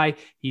guy.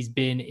 He's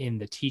been in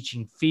the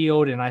teaching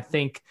field. And I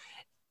think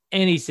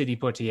any Sidney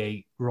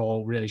Poitier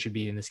role really should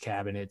be in this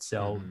cabinet.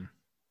 So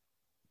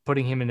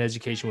putting him in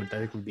education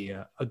would be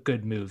a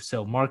good move.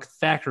 So Mark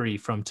Thackeray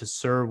from To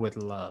Sir with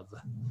Love.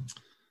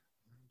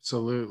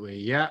 Absolutely.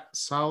 Yeah.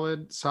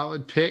 Solid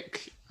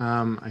pick.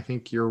 I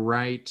think you're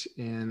right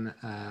in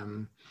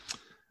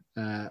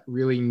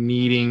really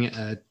needing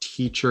a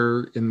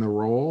teacher in the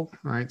role,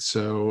 right?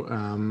 So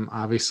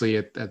obviously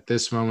at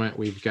this moment,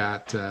 we've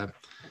got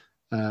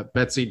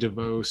Betsy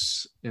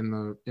DeVos in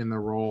the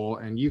role,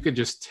 and you could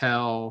just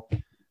tell,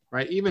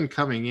 right? Even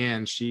coming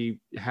in, she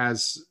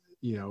has,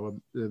 a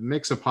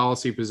mix of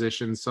policy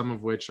positions, some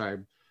of which I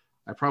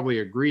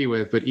probably agree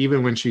with, but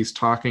even when she's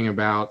talking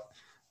about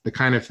the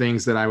kind of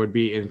things that I would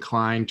be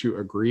inclined to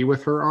agree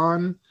with her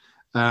on,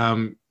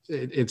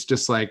 it's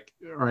just like,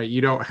 all right,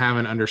 you don't have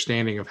an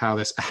understanding of how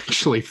this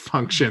actually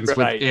functions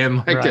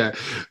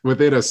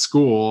within a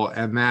school.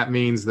 And that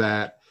means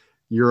that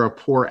you're a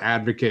poor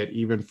advocate,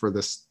 even for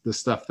the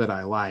stuff that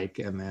I like.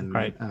 And then,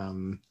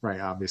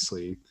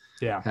 obviously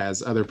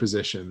has other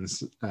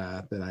positions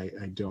that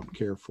I don't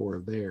care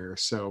for there.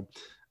 So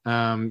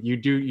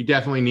you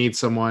definitely need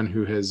someone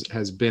who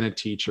has been a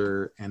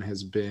teacher and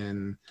has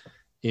been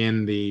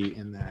in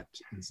that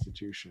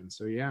institution.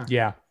 So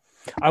yeah,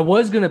 I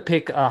was gonna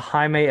pick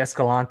Jaime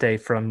Escalante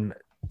from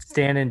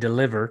Stand and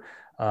Deliver,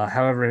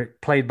 however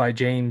played by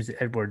James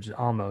Edwards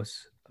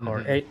Olmos,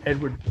 or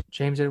Edward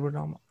James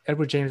Olmos,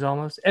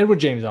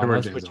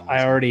 which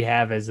I already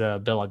have as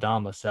Bill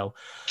Adama, so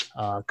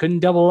couldn't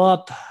double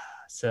up.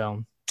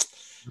 So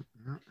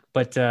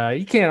but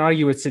you can't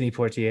argue with Sidney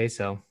Poitier,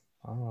 so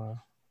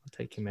I'll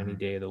take him any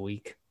day of the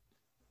week.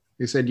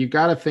 They said you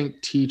got to think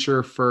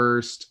teacher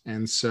first,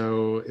 and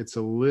so it's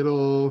a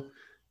little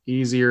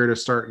easier to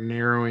start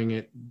narrowing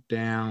it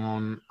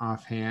down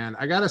offhand.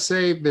 I gotta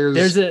say,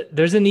 there's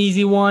There's an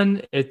easy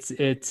one.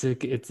 There's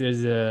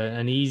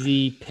an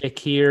easy pick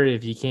here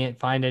if you can't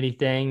find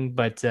anything,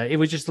 but it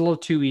was just a little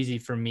too easy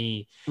for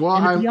me. well,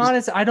 And to be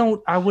honest, I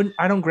don't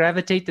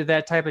gravitate to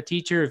that type of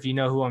teacher if you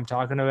know who I'm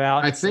talking I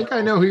about. think I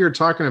So, know who you're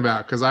talking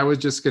about because I was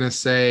just gonna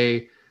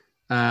say,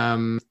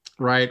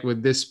 right,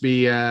 would this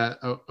be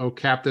oh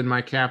Captain,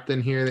 my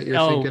Captain here that you're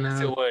oh, thinking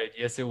yes, it of? would.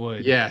 Yes, it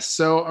would. Yes.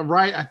 So,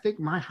 right, I think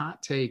my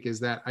hot take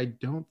is that I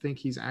don't think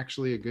he's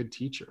actually a good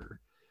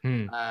teacher.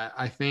 Hmm.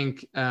 I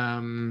think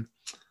all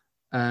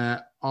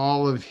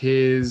of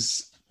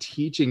his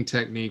teaching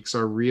techniques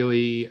are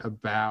really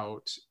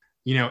about,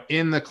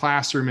 in the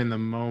classroom in the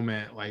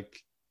moment,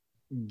 like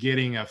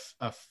getting a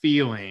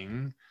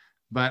feeling,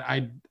 but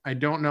I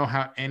don't know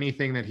how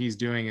anything that he's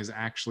doing is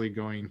actually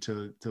going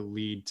to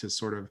lead to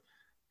sort of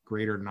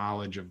greater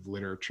knowledge of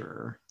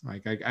literature.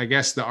 Like I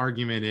guess the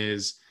argument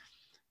is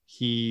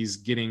he's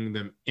getting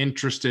them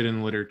interested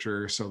in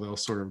literature so they'll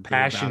sort of go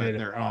about it Passionate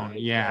their about own.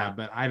 it. Yeah,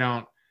 but I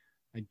don't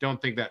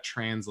think that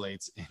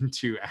translates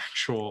into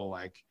actual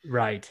like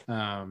Right.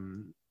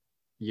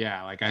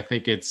 yeah, like I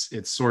think it's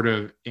sort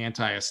of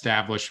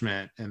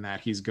anti-establishment in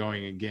that he's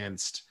going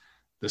against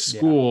the Yeah.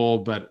 school,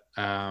 but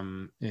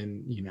and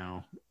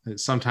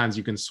sometimes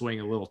you can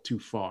swing a little too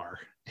far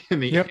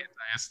in the Yep.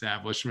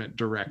 anti-establishment Yep.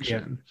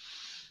 direction.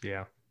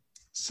 Yeah.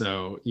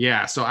 So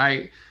yeah, so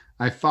I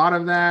thought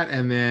of that,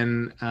 and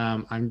then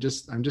I'm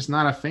just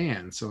not a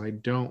fan. So I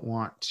don't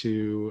want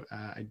to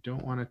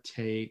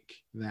take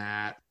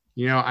that.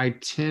 I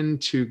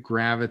tend to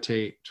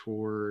gravitate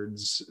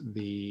towards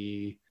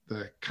the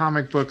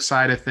comic book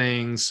side of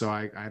things. So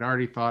I'd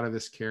already thought of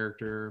this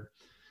character.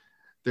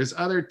 There's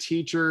other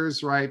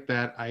teachers, right,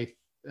 that I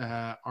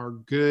are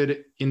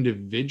good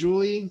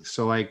individually.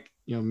 So like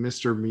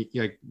Mr.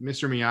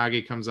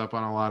 Miyagi comes up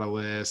on a lot of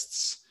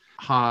lists.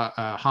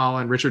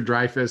 Holland, Richard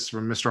Dreyfuss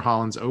from Mr.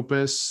 Holland's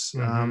Opus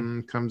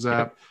comes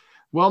up. Yep.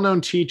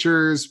 Well-known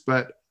teachers,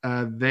 but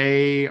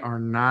they are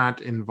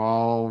not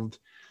involved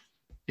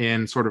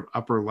in sort of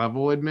upper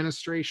level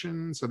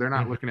administration. So they're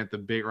not looking at the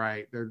big,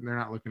 right. They're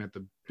not looking at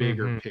the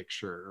bigger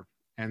picture.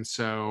 And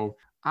so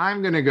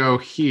I'm going to go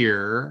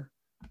here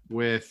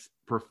with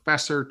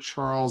Professor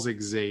Charles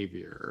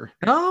Xavier.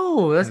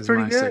 Oh, that's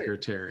pretty good.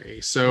 Secretary.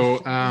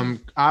 So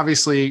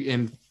obviously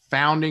in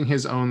founding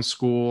his own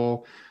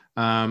school,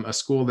 a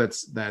school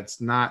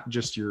that's not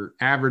just your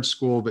average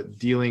school, but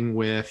dealing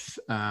with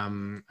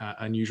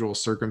unusual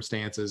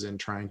circumstances and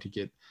trying to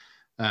get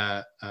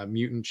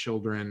mutant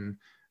children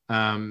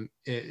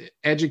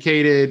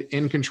educated,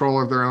 in control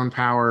of their own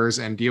powers,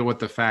 and deal with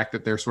the fact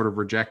that they're sort of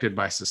rejected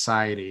by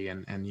society,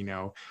 and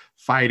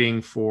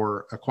fighting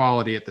for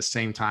equality at the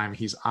same time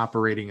he's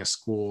operating a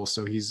school.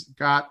 So he's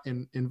got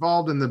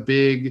involved in the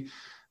big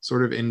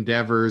sort of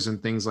endeavors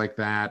and things like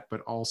that,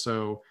 but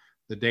also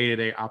the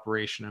day-to-day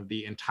operation of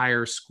the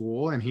entire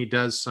school. And he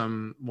does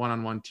some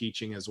one-on-one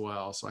teaching as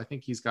well. So I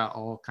think he's got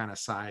all kind of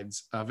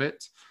sides of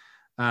it.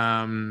 So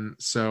I'm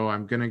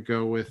going to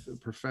go with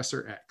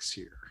Professor X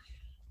here.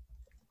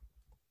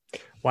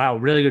 Wow,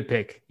 really good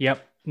pick.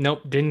 Yep.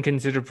 Nope, didn't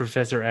consider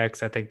Professor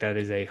X. I think that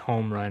is a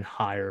home run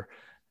hire.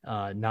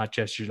 Not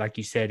just, like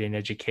you said, in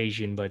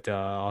education, but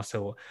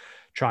also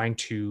trying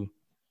to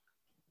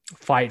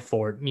fight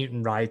for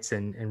mutant rights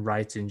and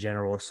rights in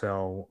general.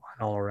 So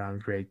an all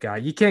around great guy.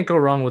 You can't go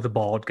wrong with a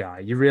bald guy.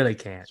 You really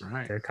can't. That's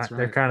right.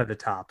 They're kind of the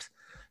tops.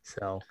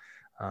 So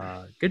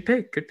good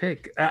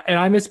pick. And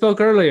I misspoke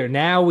earlier.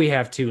 Now we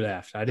have two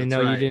left. I didn't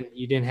know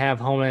you didn't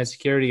have Homeland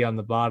Security on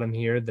the bottom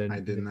here.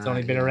 Then it's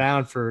only been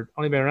around for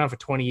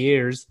 20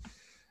 years.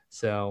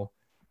 So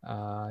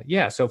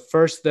so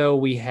first though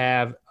we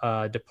have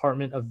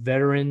Department of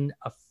Veteran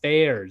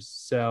Affairs.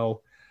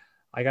 So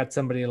I got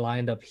somebody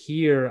lined up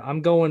here.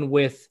 I'm going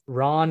with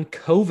Ron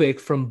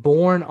Kovic from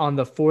Born on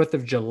the 4th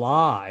of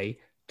July.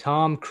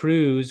 Tom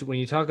Cruise. When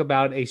you talk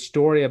about a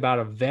story about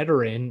a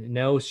veteran,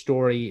 no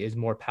story is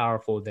more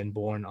powerful than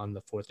Born on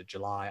the 4th of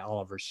July,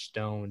 Oliver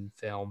Stone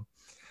film.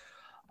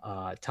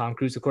 Tom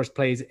Cruise, of course,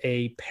 plays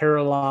a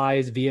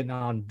paralyzed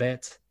Vietnam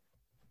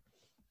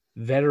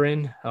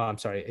veteran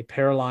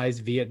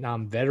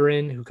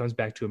who comes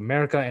back to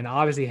America and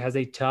obviously has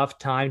a tough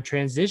time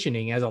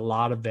transitioning, as a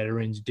lot of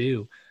veterans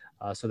do.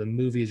 So the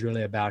movie is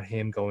really about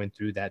him going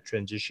through that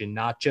transition,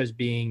 not just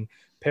being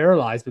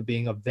paralyzed, but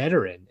being a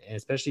veteran, and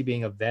especially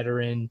being a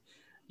veteran,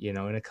 in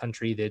a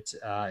country that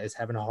is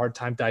having a hard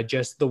time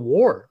digest the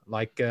war,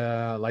 like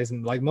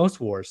most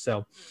wars.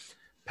 So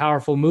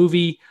powerful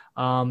movie.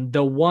 One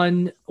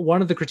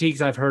of the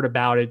critiques I've heard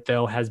about it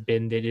though has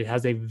been that it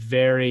has a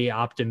very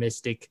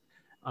optimistic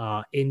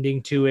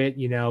ending to it.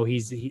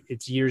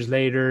 It's years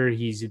later.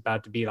 He's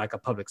about to be like a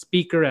public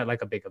speaker at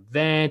like a big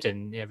event,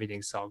 and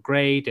everything's all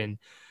great. And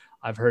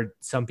I've heard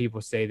some people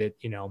say that,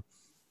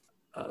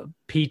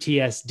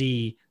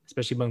 PTSD,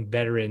 especially among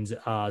veterans,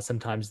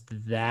 sometimes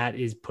that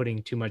is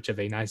putting too much of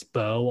a nice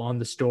bow on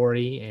the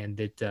story, and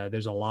that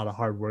there's a lot of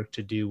hard work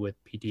to do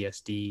with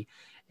PTSD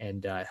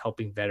and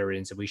helping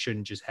veterans, and we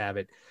shouldn't just have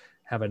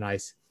a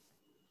nice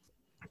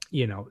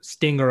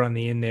stinger on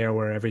the end there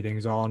where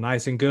everything's all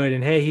nice and good.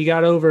 And hey, he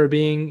got over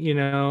being,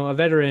 a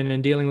veteran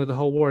and dealing with the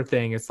whole war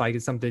thing. It's like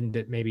it's something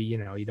that maybe,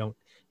 you don't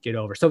get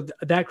over. So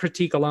that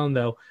critique alone,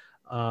 though,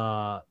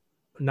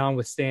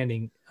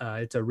 notwithstanding,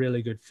 it's a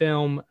really good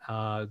film.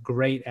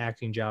 Great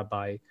acting job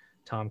by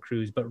Tom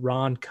Cruise. But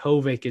Ron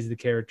Kovic is the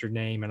character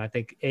name. And I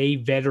think a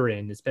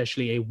veteran,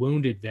 especially a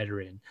wounded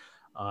veteran,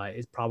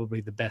 is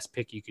probably the best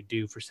pick you could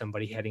do for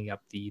somebody heading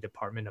up the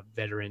Department of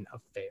Veteran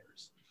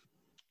Affairs.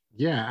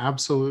 Yeah,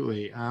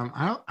 absolutely.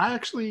 I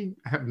actually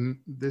have.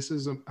 This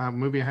is a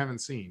movie I haven't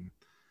seen.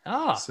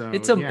 So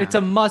it's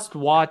a must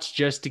watch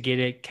just to get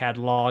it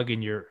catalog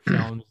in your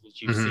films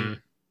that you've seen.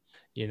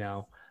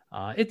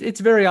 It's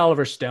very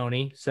Oliver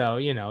Stoney, so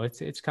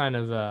it's kind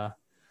of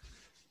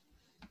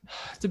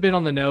it's a bit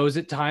on the nose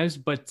at times,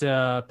 but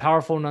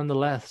powerful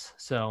nonetheless.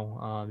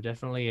 So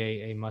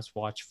definitely a must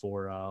watch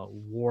for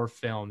war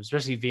films,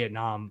 especially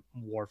Vietnam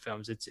War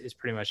films. It's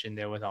pretty much in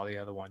there with all the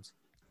other ones.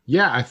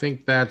 Yeah, I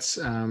think that's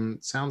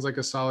sounds like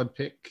a solid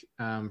pick.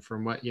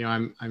 From what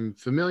I'm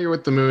familiar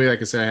with the movie.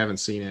 Like I said, I haven't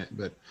seen it,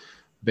 but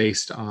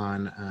based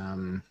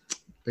on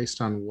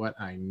what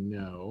I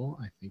know,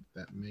 I think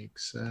that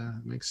makes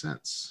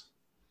sense.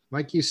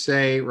 Like you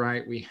say,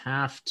 right? We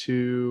have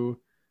to.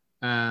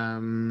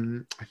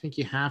 I think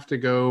you have to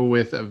go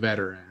with a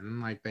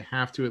veteran. Like they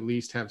have to at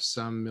least have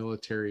some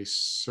military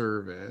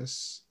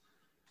service.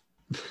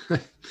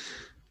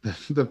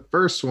 The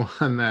first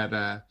one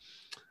that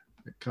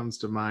comes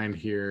to mind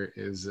here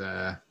is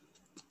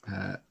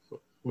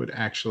would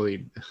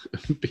actually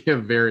be a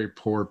very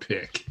poor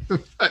pick.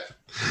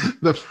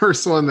 The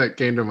first one that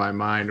came to my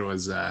mind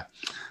was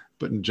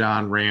putting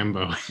John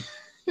Rambo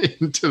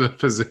into the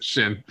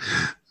position.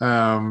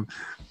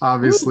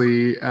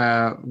 Obviously,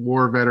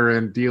 war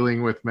veteran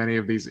dealing with many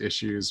of these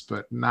issues,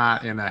 but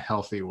not in a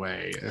healthy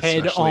way.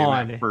 Head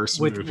on in that first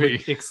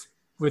movie.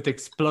 With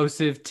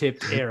explosive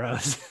tipped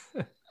arrows.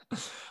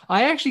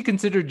 I actually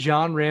considered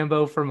John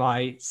Rambo for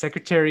my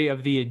Secretary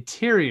of the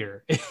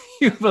Interior, if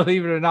you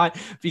believe it or not,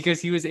 because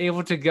he was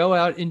able to go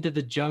out into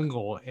the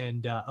jungle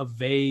and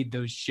evade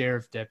those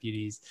sheriff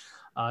deputies.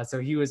 So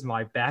he was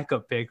my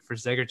backup pick for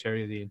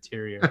Secretary of the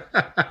Interior.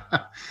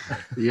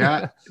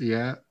 Yeah.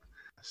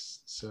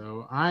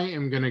 So I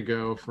am going to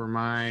go for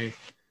my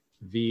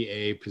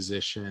VA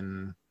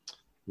position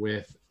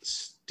with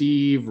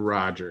Steve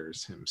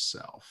Rogers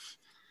himself.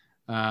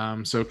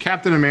 So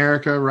Captain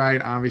America,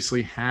 right,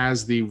 obviously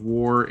has the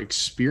war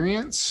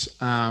experience,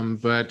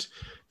 but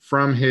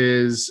from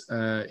his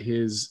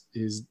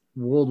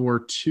World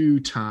War II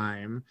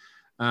time,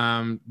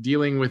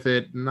 dealing with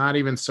it, not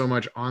even so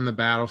much on the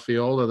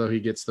battlefield, although he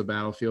gets the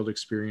battlefield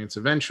experience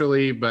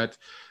eventually, but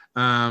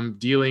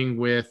dealing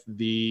with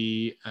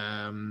the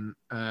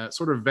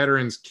sort of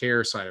veterans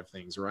care side of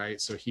things, right?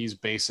 So he's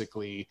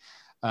basically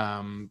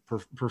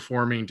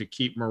performing to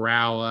keep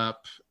morale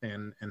up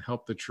and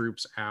help the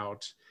troops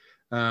out.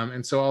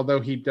 And so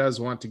although he does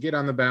want to get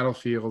on the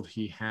battlefield,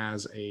 he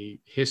has a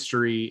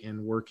history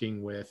in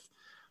working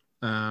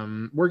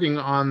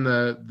on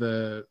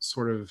the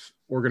sort of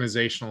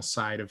organizational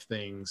side of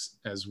things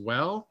as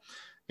well.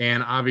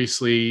 And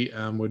obviously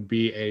would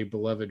be a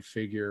beloved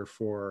figure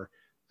for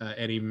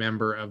any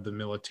member of the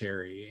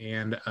military.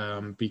 And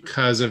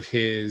because of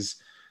his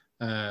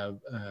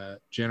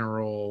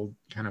general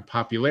kind of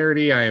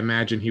popularity, I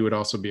imagine he would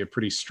also be a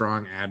pretty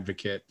strong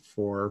advocate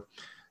for,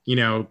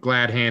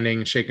 glad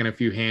handing, shaking a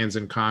few hands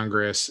in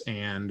Congress,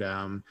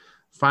 and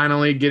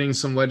finally getting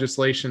some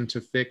legislation to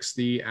fix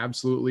the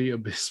absolutely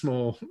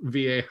abysmal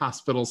VA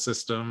hospital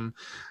system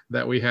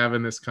that we have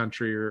in this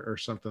country, or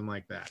something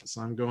like that.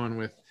 So I'm going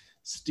with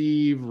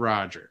Steve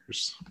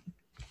Rogers.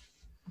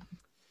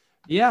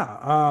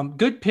 Yeah,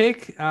 good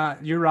pick.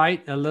 You're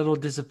right. A little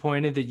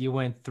disappointed that you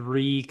went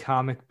 3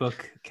 comic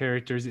book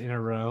characters in a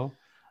row,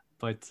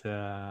 but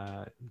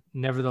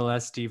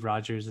nevertheless, Steve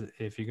Rogers,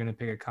 if you're going to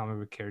pick a comic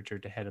book character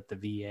to head up the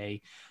VA,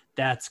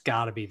 that's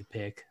got to be the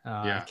pick.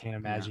 I can't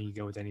imagine you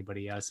go with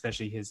anybody else,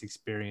 especially his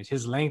experience,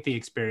 his lengthy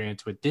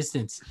experience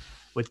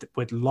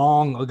with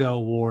long ago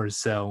wars.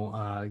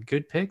 So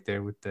good pick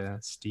there with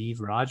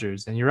Steve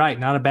Rogers. And you're right,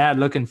 not a bad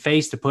looking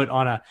face to put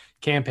on a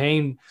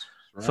campaign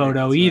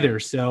photo either.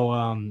 Right. So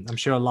I'm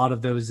sure a lot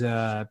of those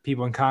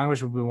people in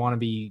Congress would want to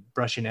be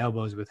brushing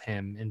elbows with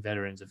him in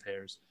Veterans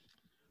Affairs.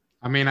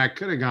 I mean, I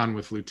could have gone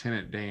with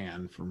Lieutenant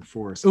Dan from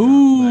Forrest Gump.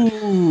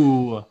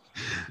 Ooh,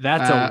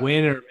 that's a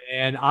winner,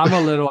 man. I'm a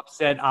little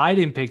upset I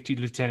didn't pick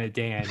Lieutenant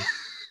Dan.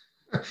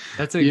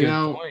 That's a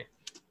good point.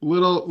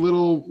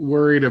 Little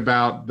worried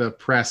about the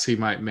press he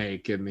might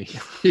make in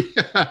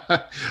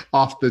the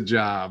off the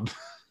job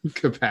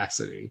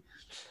capacity.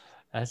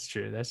 That's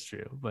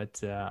true. But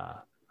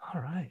all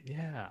right,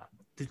 yeah.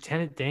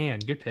 Lieutenant Dan,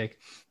 good pick.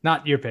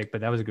 Not your pick,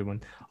 but that was a good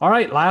one. All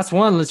right, last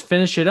one. Let's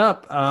finish it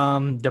up.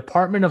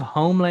 Department of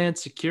Homeland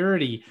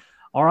Security.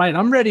 All right,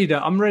 I'm ready to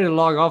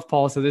log off,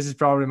 Paul. So this is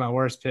probably my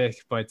worst pick.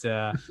 But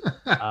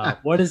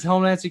what does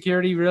Homeland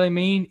Security really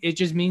mean? It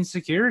just means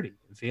security,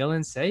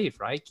 feeling safe,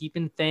 right?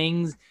 Keeping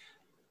things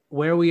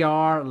where we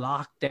are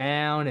locked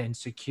down and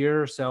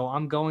secure. So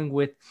I'm going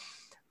with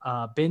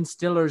Ben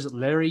Stiller's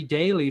Larry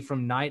Daly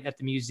from Night at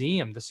the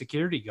Museum, the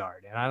security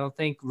guard. And I don't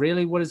think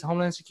really what is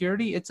Homeland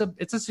Security? It's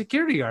a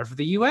security guard for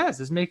the U.S.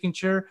 It's making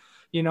sure,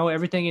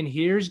 everything in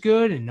here is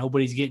good and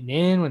nobody's getting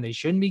in when they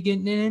shouldn't be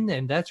getting in.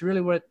 And that's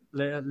really what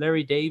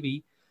Larry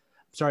Daly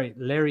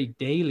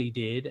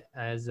did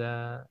as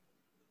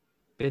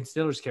Ben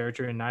Stiller's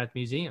character in Night at the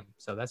Museum.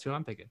 So that's who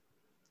I'm picking.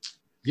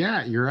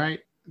 Yeah, you're right.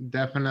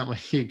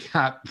 Definitely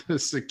got the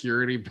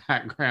security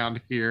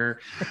background here.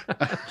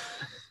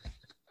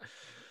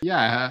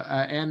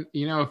 Yeah, and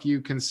if you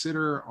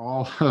consider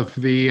all of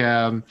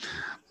the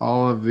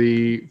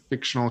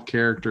fictional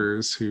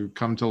characters who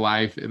come to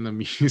life in the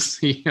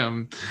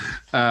museum,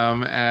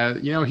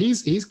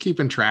 he's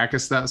keeping track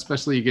of stuff.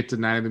 Especially you get to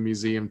Night of the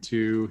Museum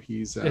too.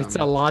 It's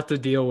a lot to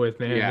deal with,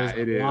 man. Yeah,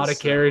 There's a lot of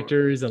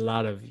characters, a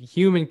lot of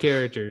human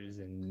characters,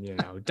 and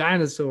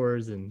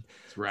dinosaurs and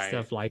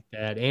stuff like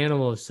that,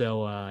 animals.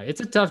 So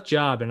it's a tough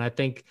job, and I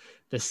think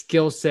the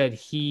skill set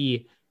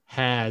he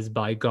has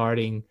by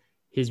guarding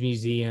his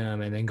museum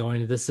and then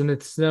going to the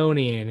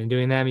Smithsonian and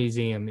doing that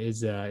museum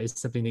is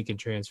something that can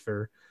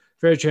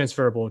very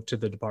transferable to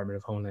the Department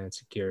of Homeland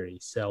Security.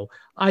 So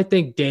I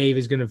think Dave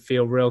is going to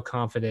feel real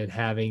confident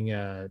having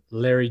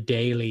Larry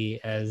Daly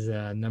as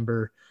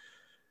number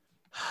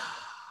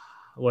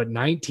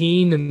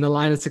 19 in the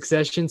line of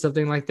succession,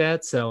 something like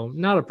that. So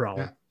not a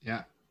problem.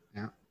 Yeah.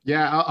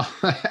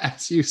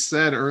 As you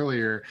said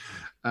earlier,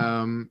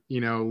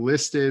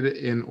 listed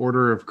in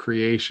order of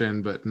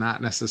creation, but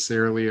not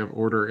necessarily of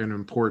order in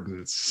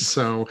importance.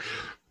 So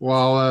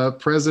while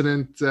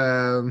President,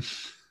 while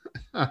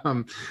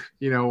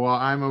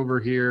I'm over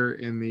here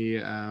in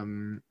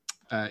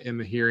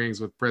the hearings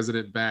with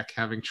President Beck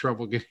having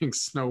trouble getting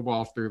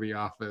Snowball through the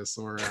office,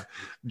 or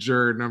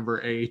juror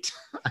number 8,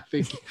 I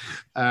think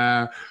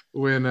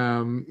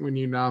when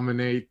you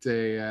nominate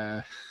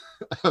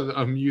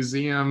a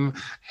museum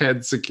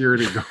head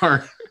security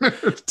guard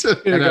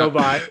to go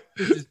by.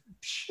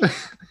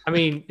 I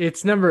mean,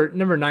 it's number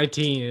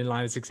 19 in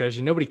line of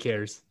succession. Nobody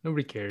cares.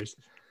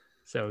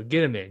 So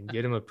get him in,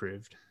 get him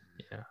approved.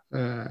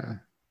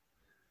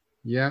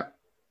 Yeah.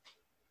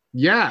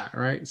 Yeah.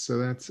 Right. So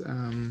that's,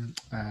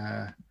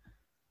 I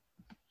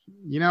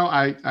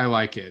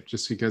like it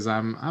just because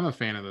I'm a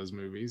fan of those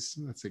movies.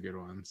 That's a good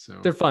one. So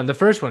they're fun. The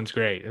first one's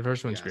great.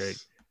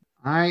 Great.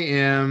 I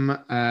am,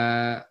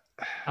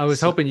 I was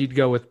hoping you'd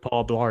go with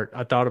Paul Blart.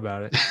 I thought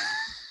about it.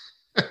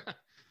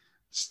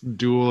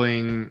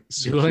 Dueling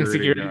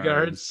security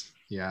guards.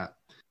 Yeah.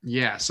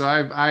 So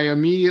I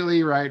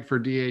immediately write for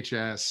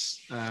DHS.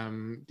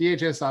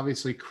 DHS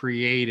obviously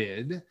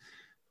created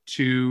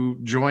to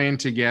join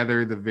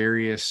together the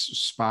various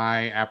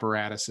spy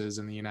apparatuses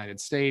in the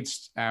United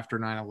States after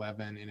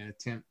 9/11 in an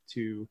attempt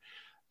to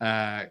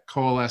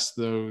coalesce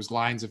those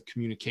lines of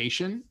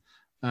communication.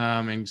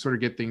 And sort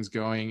of get things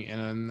going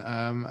in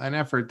an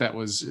effort that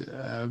was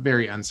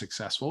very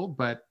unsuccessful,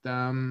 but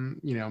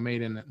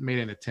made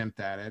an attempt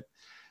at it.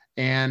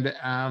 And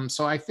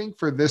so I think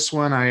for this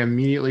one, I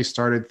immediately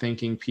started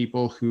thinking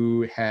people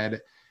who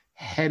had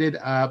headed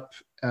up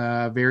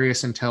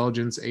various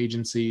intelligence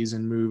agencies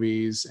and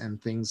movies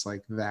and things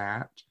like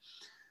that.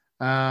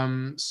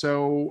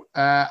 So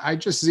I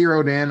just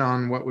zeroed in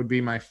on what would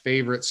be my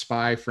favorite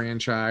spy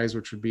franchise,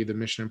 which would be the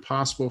Mission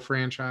Impossible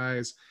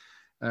franchise.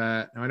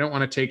 Now, I don't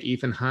want to take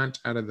Ethan Hunt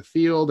out of the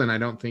field, and I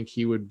don't think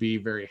he would be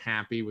very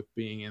happy with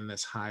being in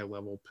this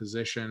high-level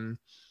position.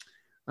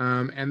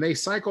 And they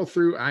cycle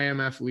through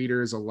IMF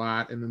leaders a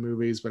lot in the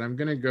movies, but I'm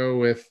going to go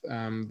with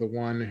the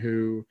one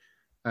who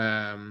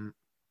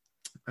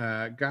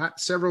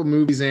got several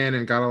movies in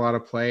and got a lot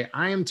of play.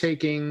 I am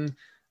taking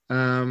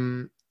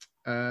I'm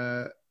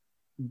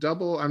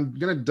going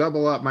to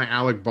double up my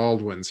Alec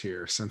Baldwins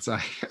here since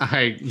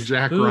I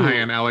Jack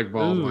Ryan, Alec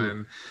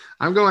Baldwin.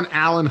 I'm going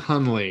Alan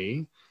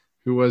Hunley,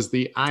 who was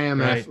the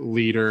IMF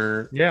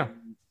leader. Yeah.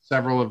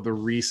 Several of the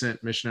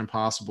recent Mission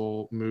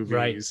Impossible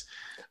movies.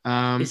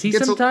 Right. Is he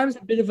sometimes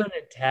a bit of an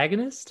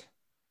antagonist?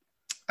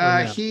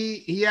 No?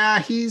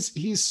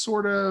 He's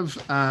sort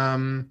of,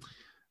 I'm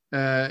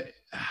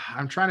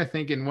trying to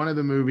think in one of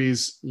the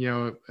movies,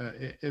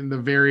 in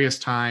the various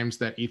times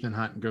that Ethan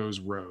Hunt goes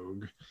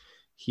rogue.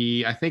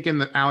 I think in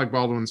the Alec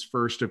Baldwin's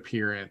first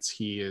appearance,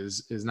 he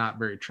is not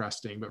very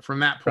trusting, but from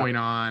that point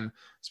on,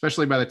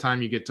 especially by the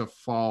time you get to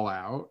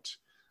Fallout,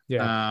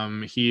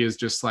 he is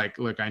just like,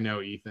 look, I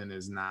know Ethan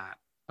is not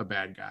a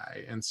bad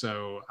guy. And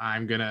so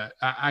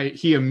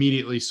he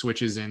immediately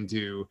switches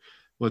into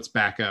let's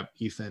back up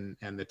Ethan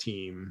and the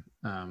team,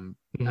 and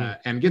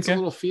gets a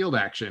little field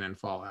action in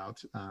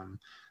Fallout,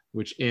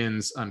 which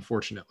ends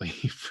unfortunately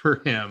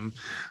for him.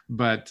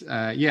 But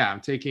I'm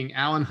taking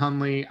Alan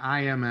Hunley,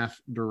 IMF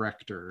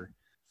director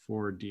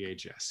for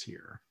DHS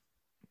here.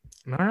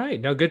 All right.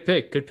 No, good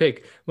pick. Good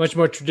pick. Much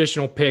more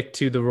traditional pick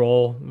to the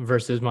role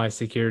versus my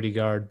security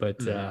guard.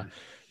 But,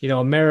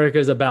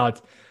 America's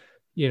about,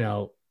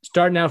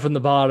 starting out from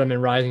the bottom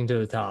and rising to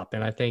the top.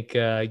 And I think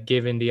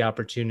given the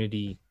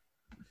opportunity,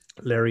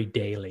 Larry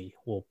Daly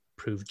will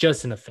prove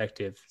just an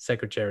effective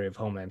Secretary of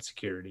Homeland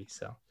Security.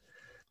 So.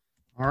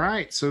 All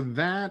right, so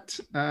that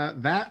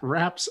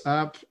wraps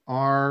up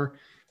our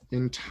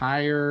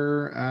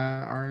entire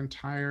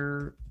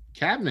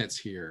cabinets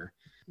here.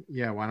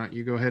 Yeah, why don't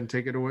you go ahead and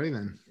take it away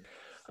then?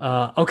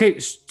 Okay,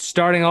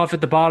 starting off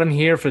at the bottom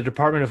here for the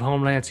Department of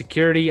Homeland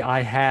Security,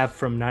 I have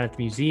from Night at the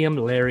Museum,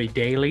 Larry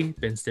Daly,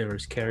 Ben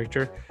Stiller's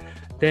character.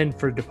 Then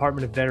for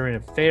Department of Veteran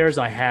Affairs,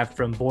 I have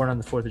from Born on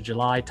the 4th of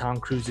July, Tom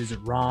Cruise's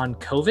Ron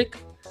Kovic.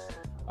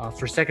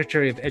 For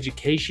Secretary of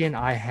Education,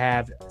 I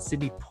have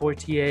Sidney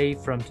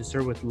Poitier from To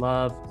Serve with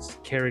Love's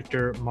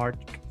character Mark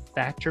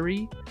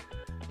Thatchery.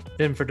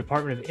 Then for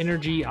Department of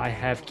Energy, I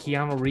have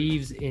Keanu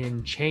Reeves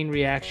in Chain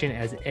Reaction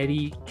as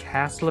Eddie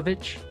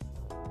Kaslovich.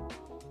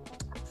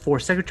 For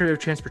Secretary of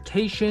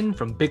Transportation,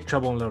 from Big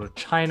Trouble in Little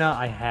China,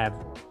 I have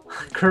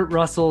Kurt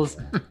Russell's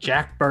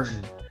Jack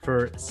Burton.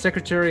 For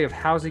Secretary of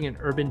Housing and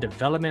Urban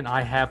Development,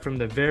 I have from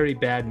the very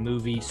bad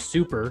movie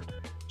Super,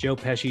 Joe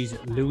Pesci's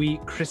Louis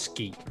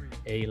Kriski,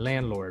 a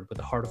landlord with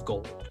a heart of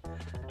gold.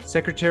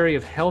 Secretary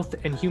of Health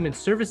and Human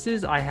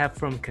Services, I have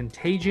from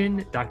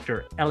Contagion,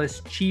 Dr.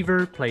 Ellis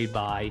Cheever, played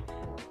by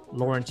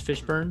Lawrence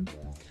Fishburne.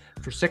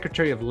 For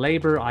Secretary of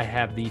Labor, I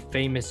have the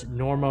famous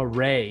Norma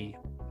Ray,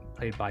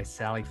 played by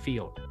Sally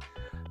Field.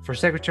 For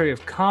Secretary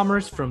of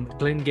Commerce, from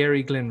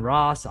Glengarry Glen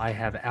Ross, I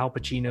have Al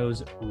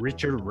Pacino's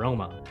Richard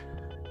Roma.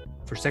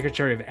 For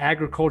Secretary of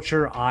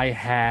Agriculture, I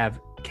have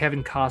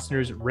Kevin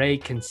Costner's Ray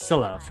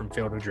Kinsella from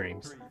Field of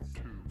Dreams.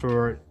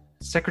 For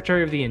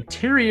Secretary of the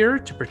Interior,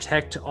 to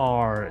protect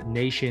our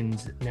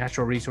nation's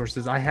natural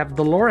resources, I have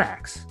the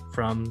Lorax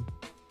from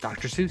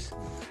Dr. Seuss.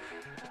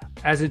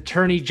 As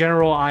Attorney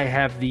General, I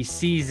have the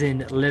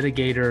seasoned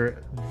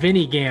litigator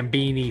Vinny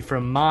Gambini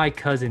from My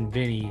Cousin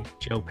Vinny,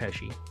 Joe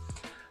Pesci.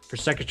 For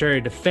Secretary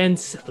of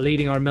Defense,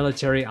 leading our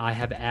military, I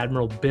have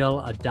Admiral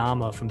Bill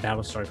Adama from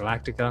Battlestar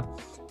Galactica.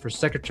 For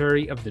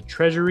Secretary of the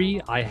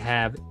Treasury, I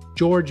have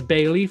George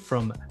Bailey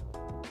from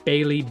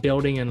Bailey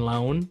Building and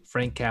Loan,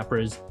 Frank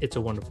Capra's It's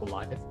a Wonderful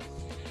Life.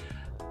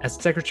 As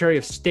Secretary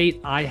of State,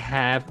 I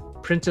have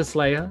Princess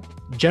Leia,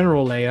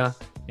 General Leia,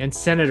 and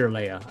Senator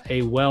Leia,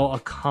 a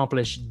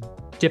well-accomplished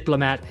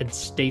diplomat and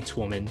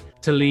stateswoman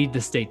to lead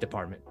the State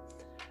Department.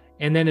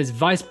 And then as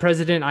Vice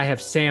President, I have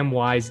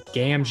Samwise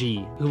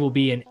Gamgee, who will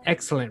be an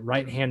excellent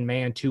right-hand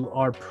man to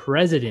our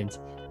President,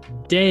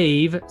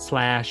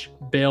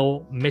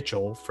 Dave/Bill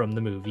Mitchell from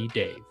the movie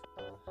Dave.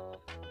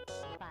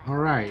 All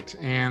right,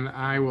 and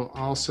I will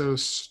also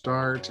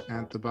start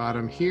at the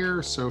bottom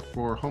here. So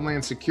for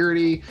Homeland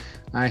Security,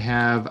 I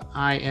have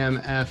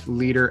IMF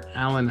leader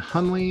Alan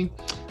Hunley.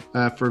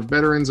 For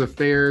Veterans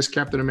Affairs,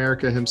 Captain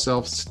America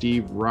himself,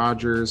 Steve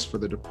Rogers. For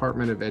the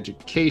Department of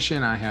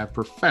Education, I have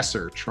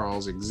Professor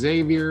Charles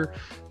Xavier.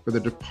 For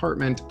the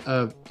Department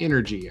of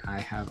Energy,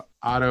 I have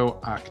Otto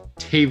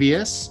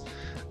Octavius.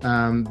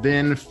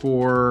 Then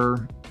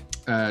for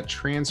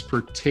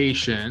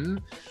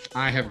Transportation,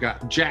 I have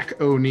got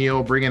Jack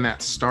O'Neill bringing that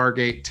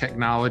Stargate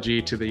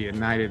technology to the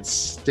United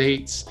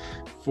States.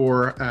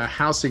 For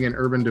Housing and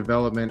Urban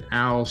Development,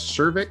 Al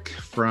Czervik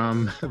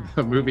from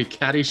the movie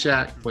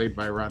Caddyshack, played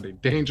by Rodney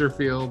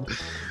Dangerfield.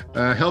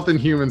 Health and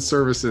Human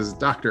Services,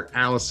 Dr.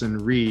 Allison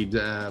Reed,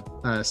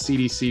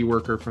 CDC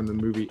worker from the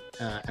movie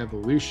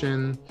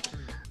Evolution.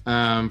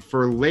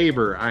 For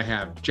Labor, I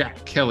have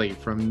Jack Kelly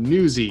from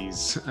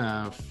Newsies.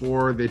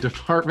 For the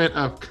Department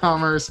of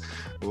Commerce,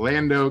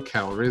 Lando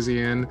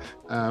Calrissian.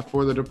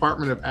 For the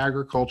Department of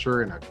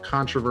Agriculture, in a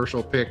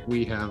controversial pick,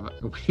 we have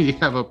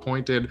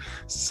appointed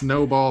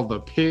Snowball the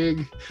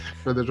Pig.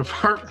 For the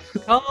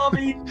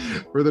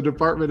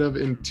Department of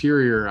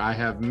Interior, I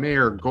have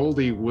Mayor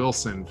Goldie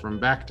Wilson from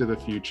Back to the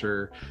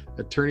Future.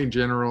 Attorney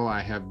General,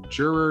 I have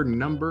Juror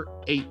Number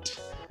 8.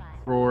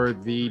 For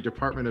the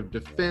Department of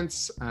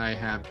Defense, I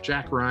have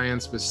Jack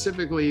Ryan,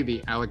 specifically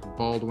the Alec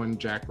Baldwin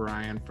Jack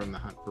Ryan from The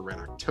Hunt for Red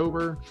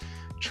October.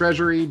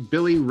 Treasury,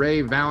 Billy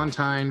Ray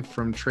Valentine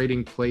from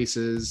Trading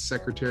Places.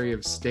 Secretary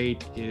of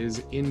State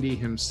is Indy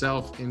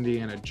himself,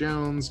 Indiana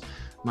Jones.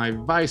 My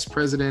Vice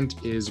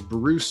President is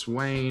Bruce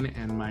Wayne,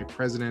 and my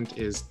President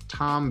is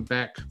Tom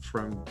Beck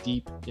from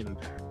Deep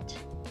Impact.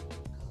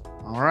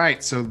 All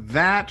right, so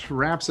that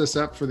wraps us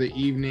up for the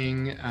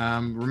evening.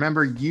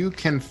 Remember, you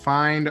can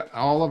find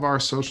all of our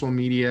social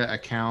media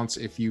accounts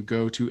if you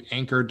go to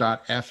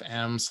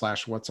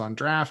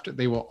anchor.fm/what'sondraft.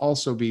 They will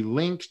also be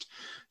linked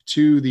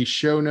to the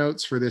show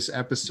notes for this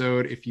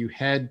episode. If you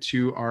head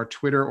to our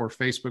Twitter or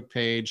Facebook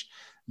page,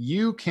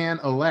 you can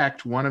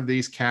elect one of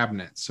these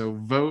cabinets. So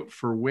vote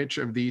for which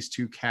of these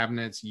two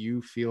cabinets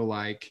you feel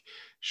like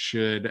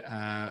should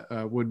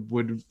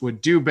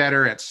would do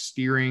better at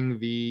steering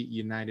the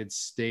United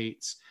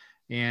States.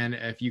 And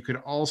if you could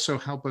also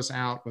help us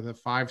out with a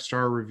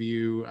 5-star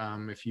review,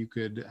 if you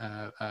could,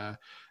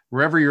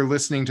 wherever you're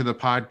listening to the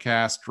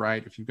podcast,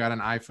 right? If you've got an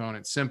iPhone,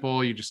 it's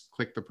simple. You just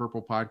click the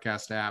purple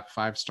podcast app,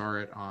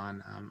 5-star it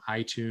on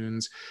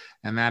iTunes.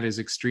 And that is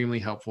extremely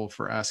helpful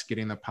for us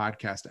getting the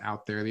podcast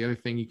out there. The other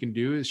thing you can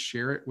do is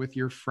share it with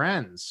your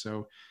friends.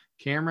 So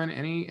Cameron,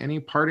 any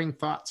parting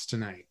thoughts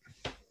tonight?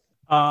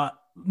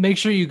 Make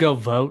sure you go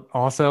vote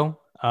also.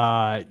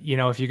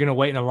 If you're going to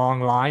wait in a long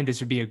line, this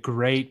would be a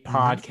great Mm-hmm.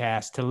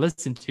 podcast to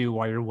listen to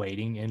while you're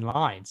waiting in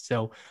line.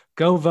 So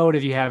go vote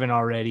if you haven't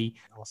already.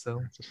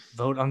 Also,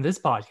 vote on this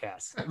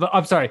podcast.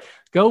 I'm sorry.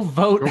 Go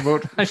vote. Go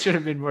vote. I should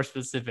have been more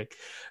specific.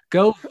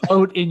 Go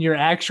vote in your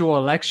actual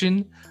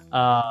election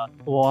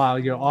while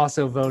you're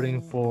also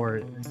voting for,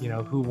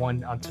 who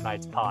won on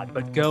tonight's pod.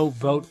 But go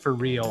vote for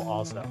real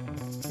also.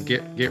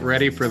 Get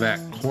ready for that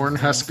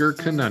Cornhusker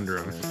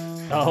conundrum.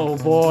 Oh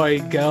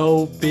boy,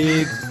 go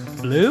Big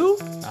Blue?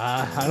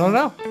 I don't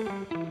know.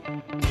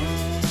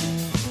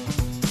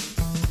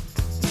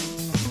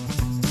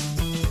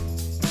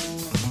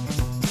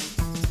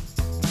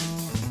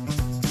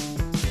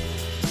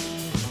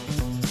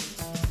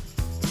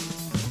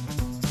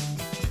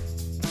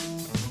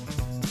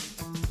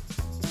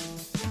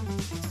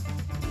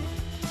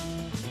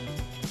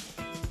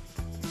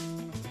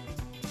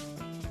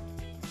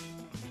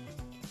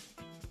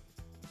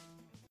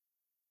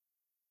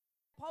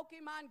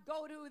 Pokemon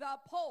go to the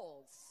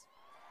polls.